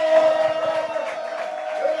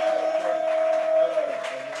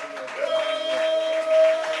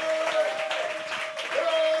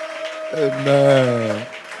 Amen.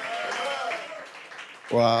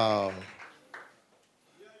 Wow.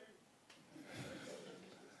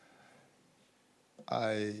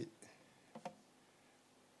 I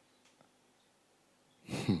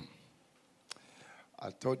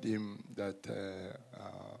told him that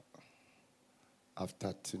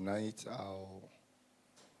after tonight,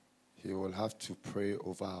 he will have to pray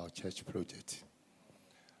over our church project.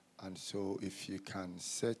 And so if you can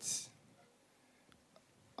set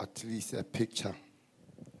at least a picture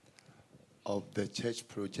of the church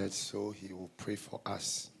project, so he will pray for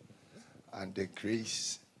us. And the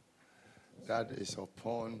grace that is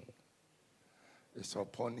upon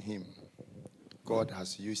him. God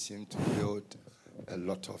has used him to build a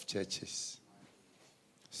lot of churches.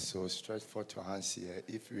 So stretch forth your hands here.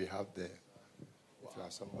 If you have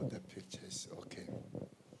some of the pictures, okay.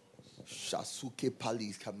 Shasuke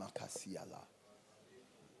Palis Kamakasiala.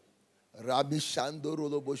 Rabbi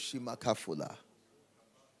Shandoroloboshi Makafula.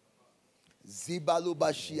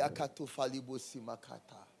 Zibalubashi Akatufalibo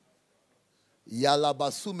Simakata.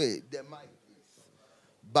 Yalabasume, the mic.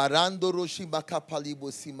 Barando Roshi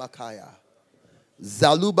Makapalibo Simakaya.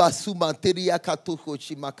 Zaluba Sumanteria Katuho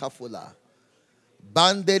Shimakafula.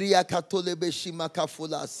 Banderia Katolebe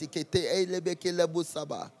Shimakafula. Sikete Elebeke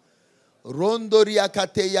Lebusaba. Rondoria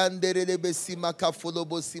Kateyandere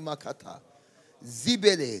Simakafulobo Simakata.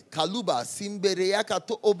 Zibele Kaluba Simberea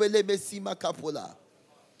Kato Obelebe Simakafula.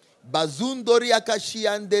 Bazundoria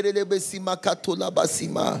Kashiandere Simakatola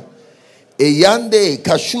Basima. Eyande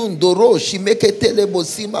kashun doro shimeke lebo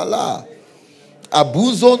sima la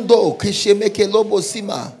abuzondo kishemeke lobo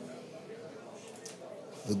sima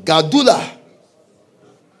gadula.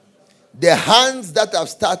 The hands that have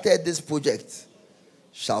started this project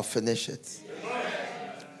shall finish it.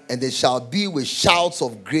 And they shall be with shouts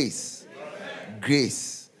of grace.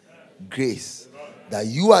 Grace. Grace. That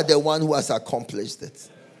you are the one who has accomplished it.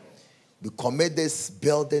 We commit this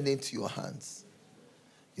building into your hands.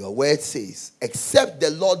 Your word says, except the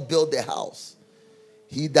Lord build the house,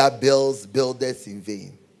 he that builds, buildeth in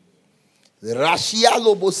vain.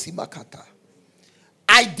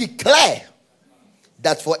 I declare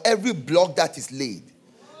that for every block that is laid,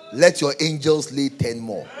 let your angels lay 10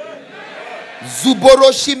 more.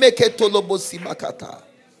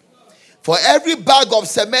 For every bag of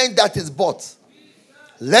cement that is bought,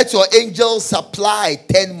 let your angels supply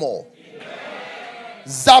 10 more.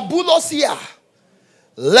 Zabulosia.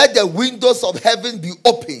 Let the windows of heaven be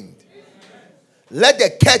opened. Let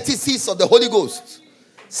the courtesies of the Holy Ghost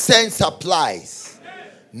send supplies.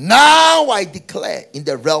 Now I declare in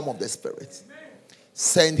the realm of the Spirit,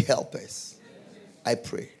 send helpers. I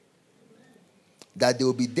pray that they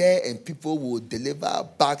will be there and people will deliver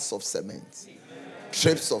bags of cement,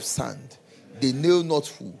 trips of sand. They know not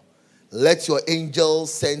who. Let your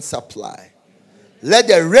angels send supply. Let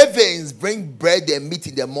the ravens bring bread and meat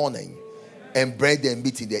in the morning, and bread and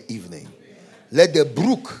meat in the evening. Let the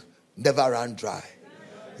brook never run dry.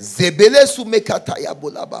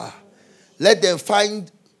 Let them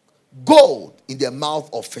find gold in the mouth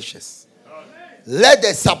of fishes. Let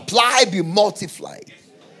the supply be multiplied.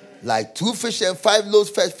 Like 2 fish and 5 loaves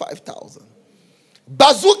fed 5,000.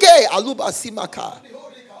 Bazuke aluba simaka.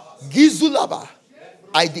 Gizulaba.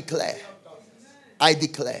 I declare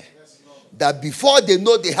that before they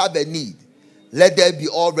know they have a need, let there be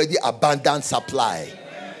already abundant supply.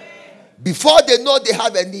 Before they know they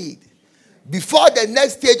have a need, before the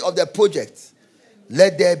next stage of the project,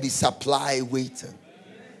 let there be supply waiting.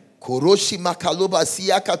 Koroshi makaloba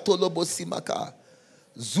siyaka tolobo simaka.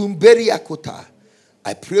 Zumberi akota.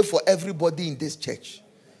 I pray for everybody in this church,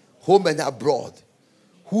 home and abroad,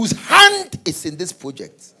 whose hand is in this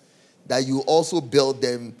project, that you also build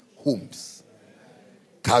them homes.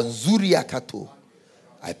 Kanzuri akato.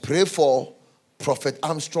 I pray for Prophet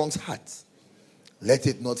Armstrong's heart, let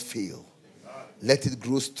it not fail. Let it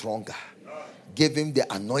grow stronger. Give him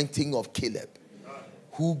the anointing of Caleb,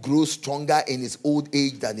 who grows stronger in his old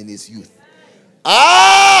age than in his youth.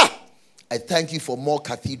 I thank you for more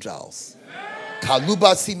cathedrals.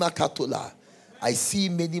 Kaluba Sima Katola. I see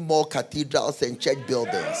many more cathedrals and church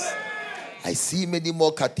buildings. I see many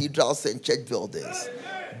more cathedrals and church buildings.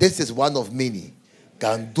 This is one of many.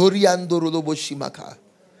 Gandoriandorolobo Shimaka.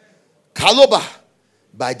 Kaloba,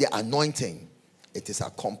 by the anointing, it is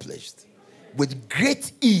accomplished with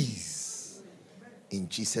great ease. In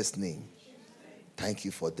Jesus' name. Thank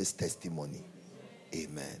you for this testimony.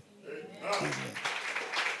 Amen. Amen.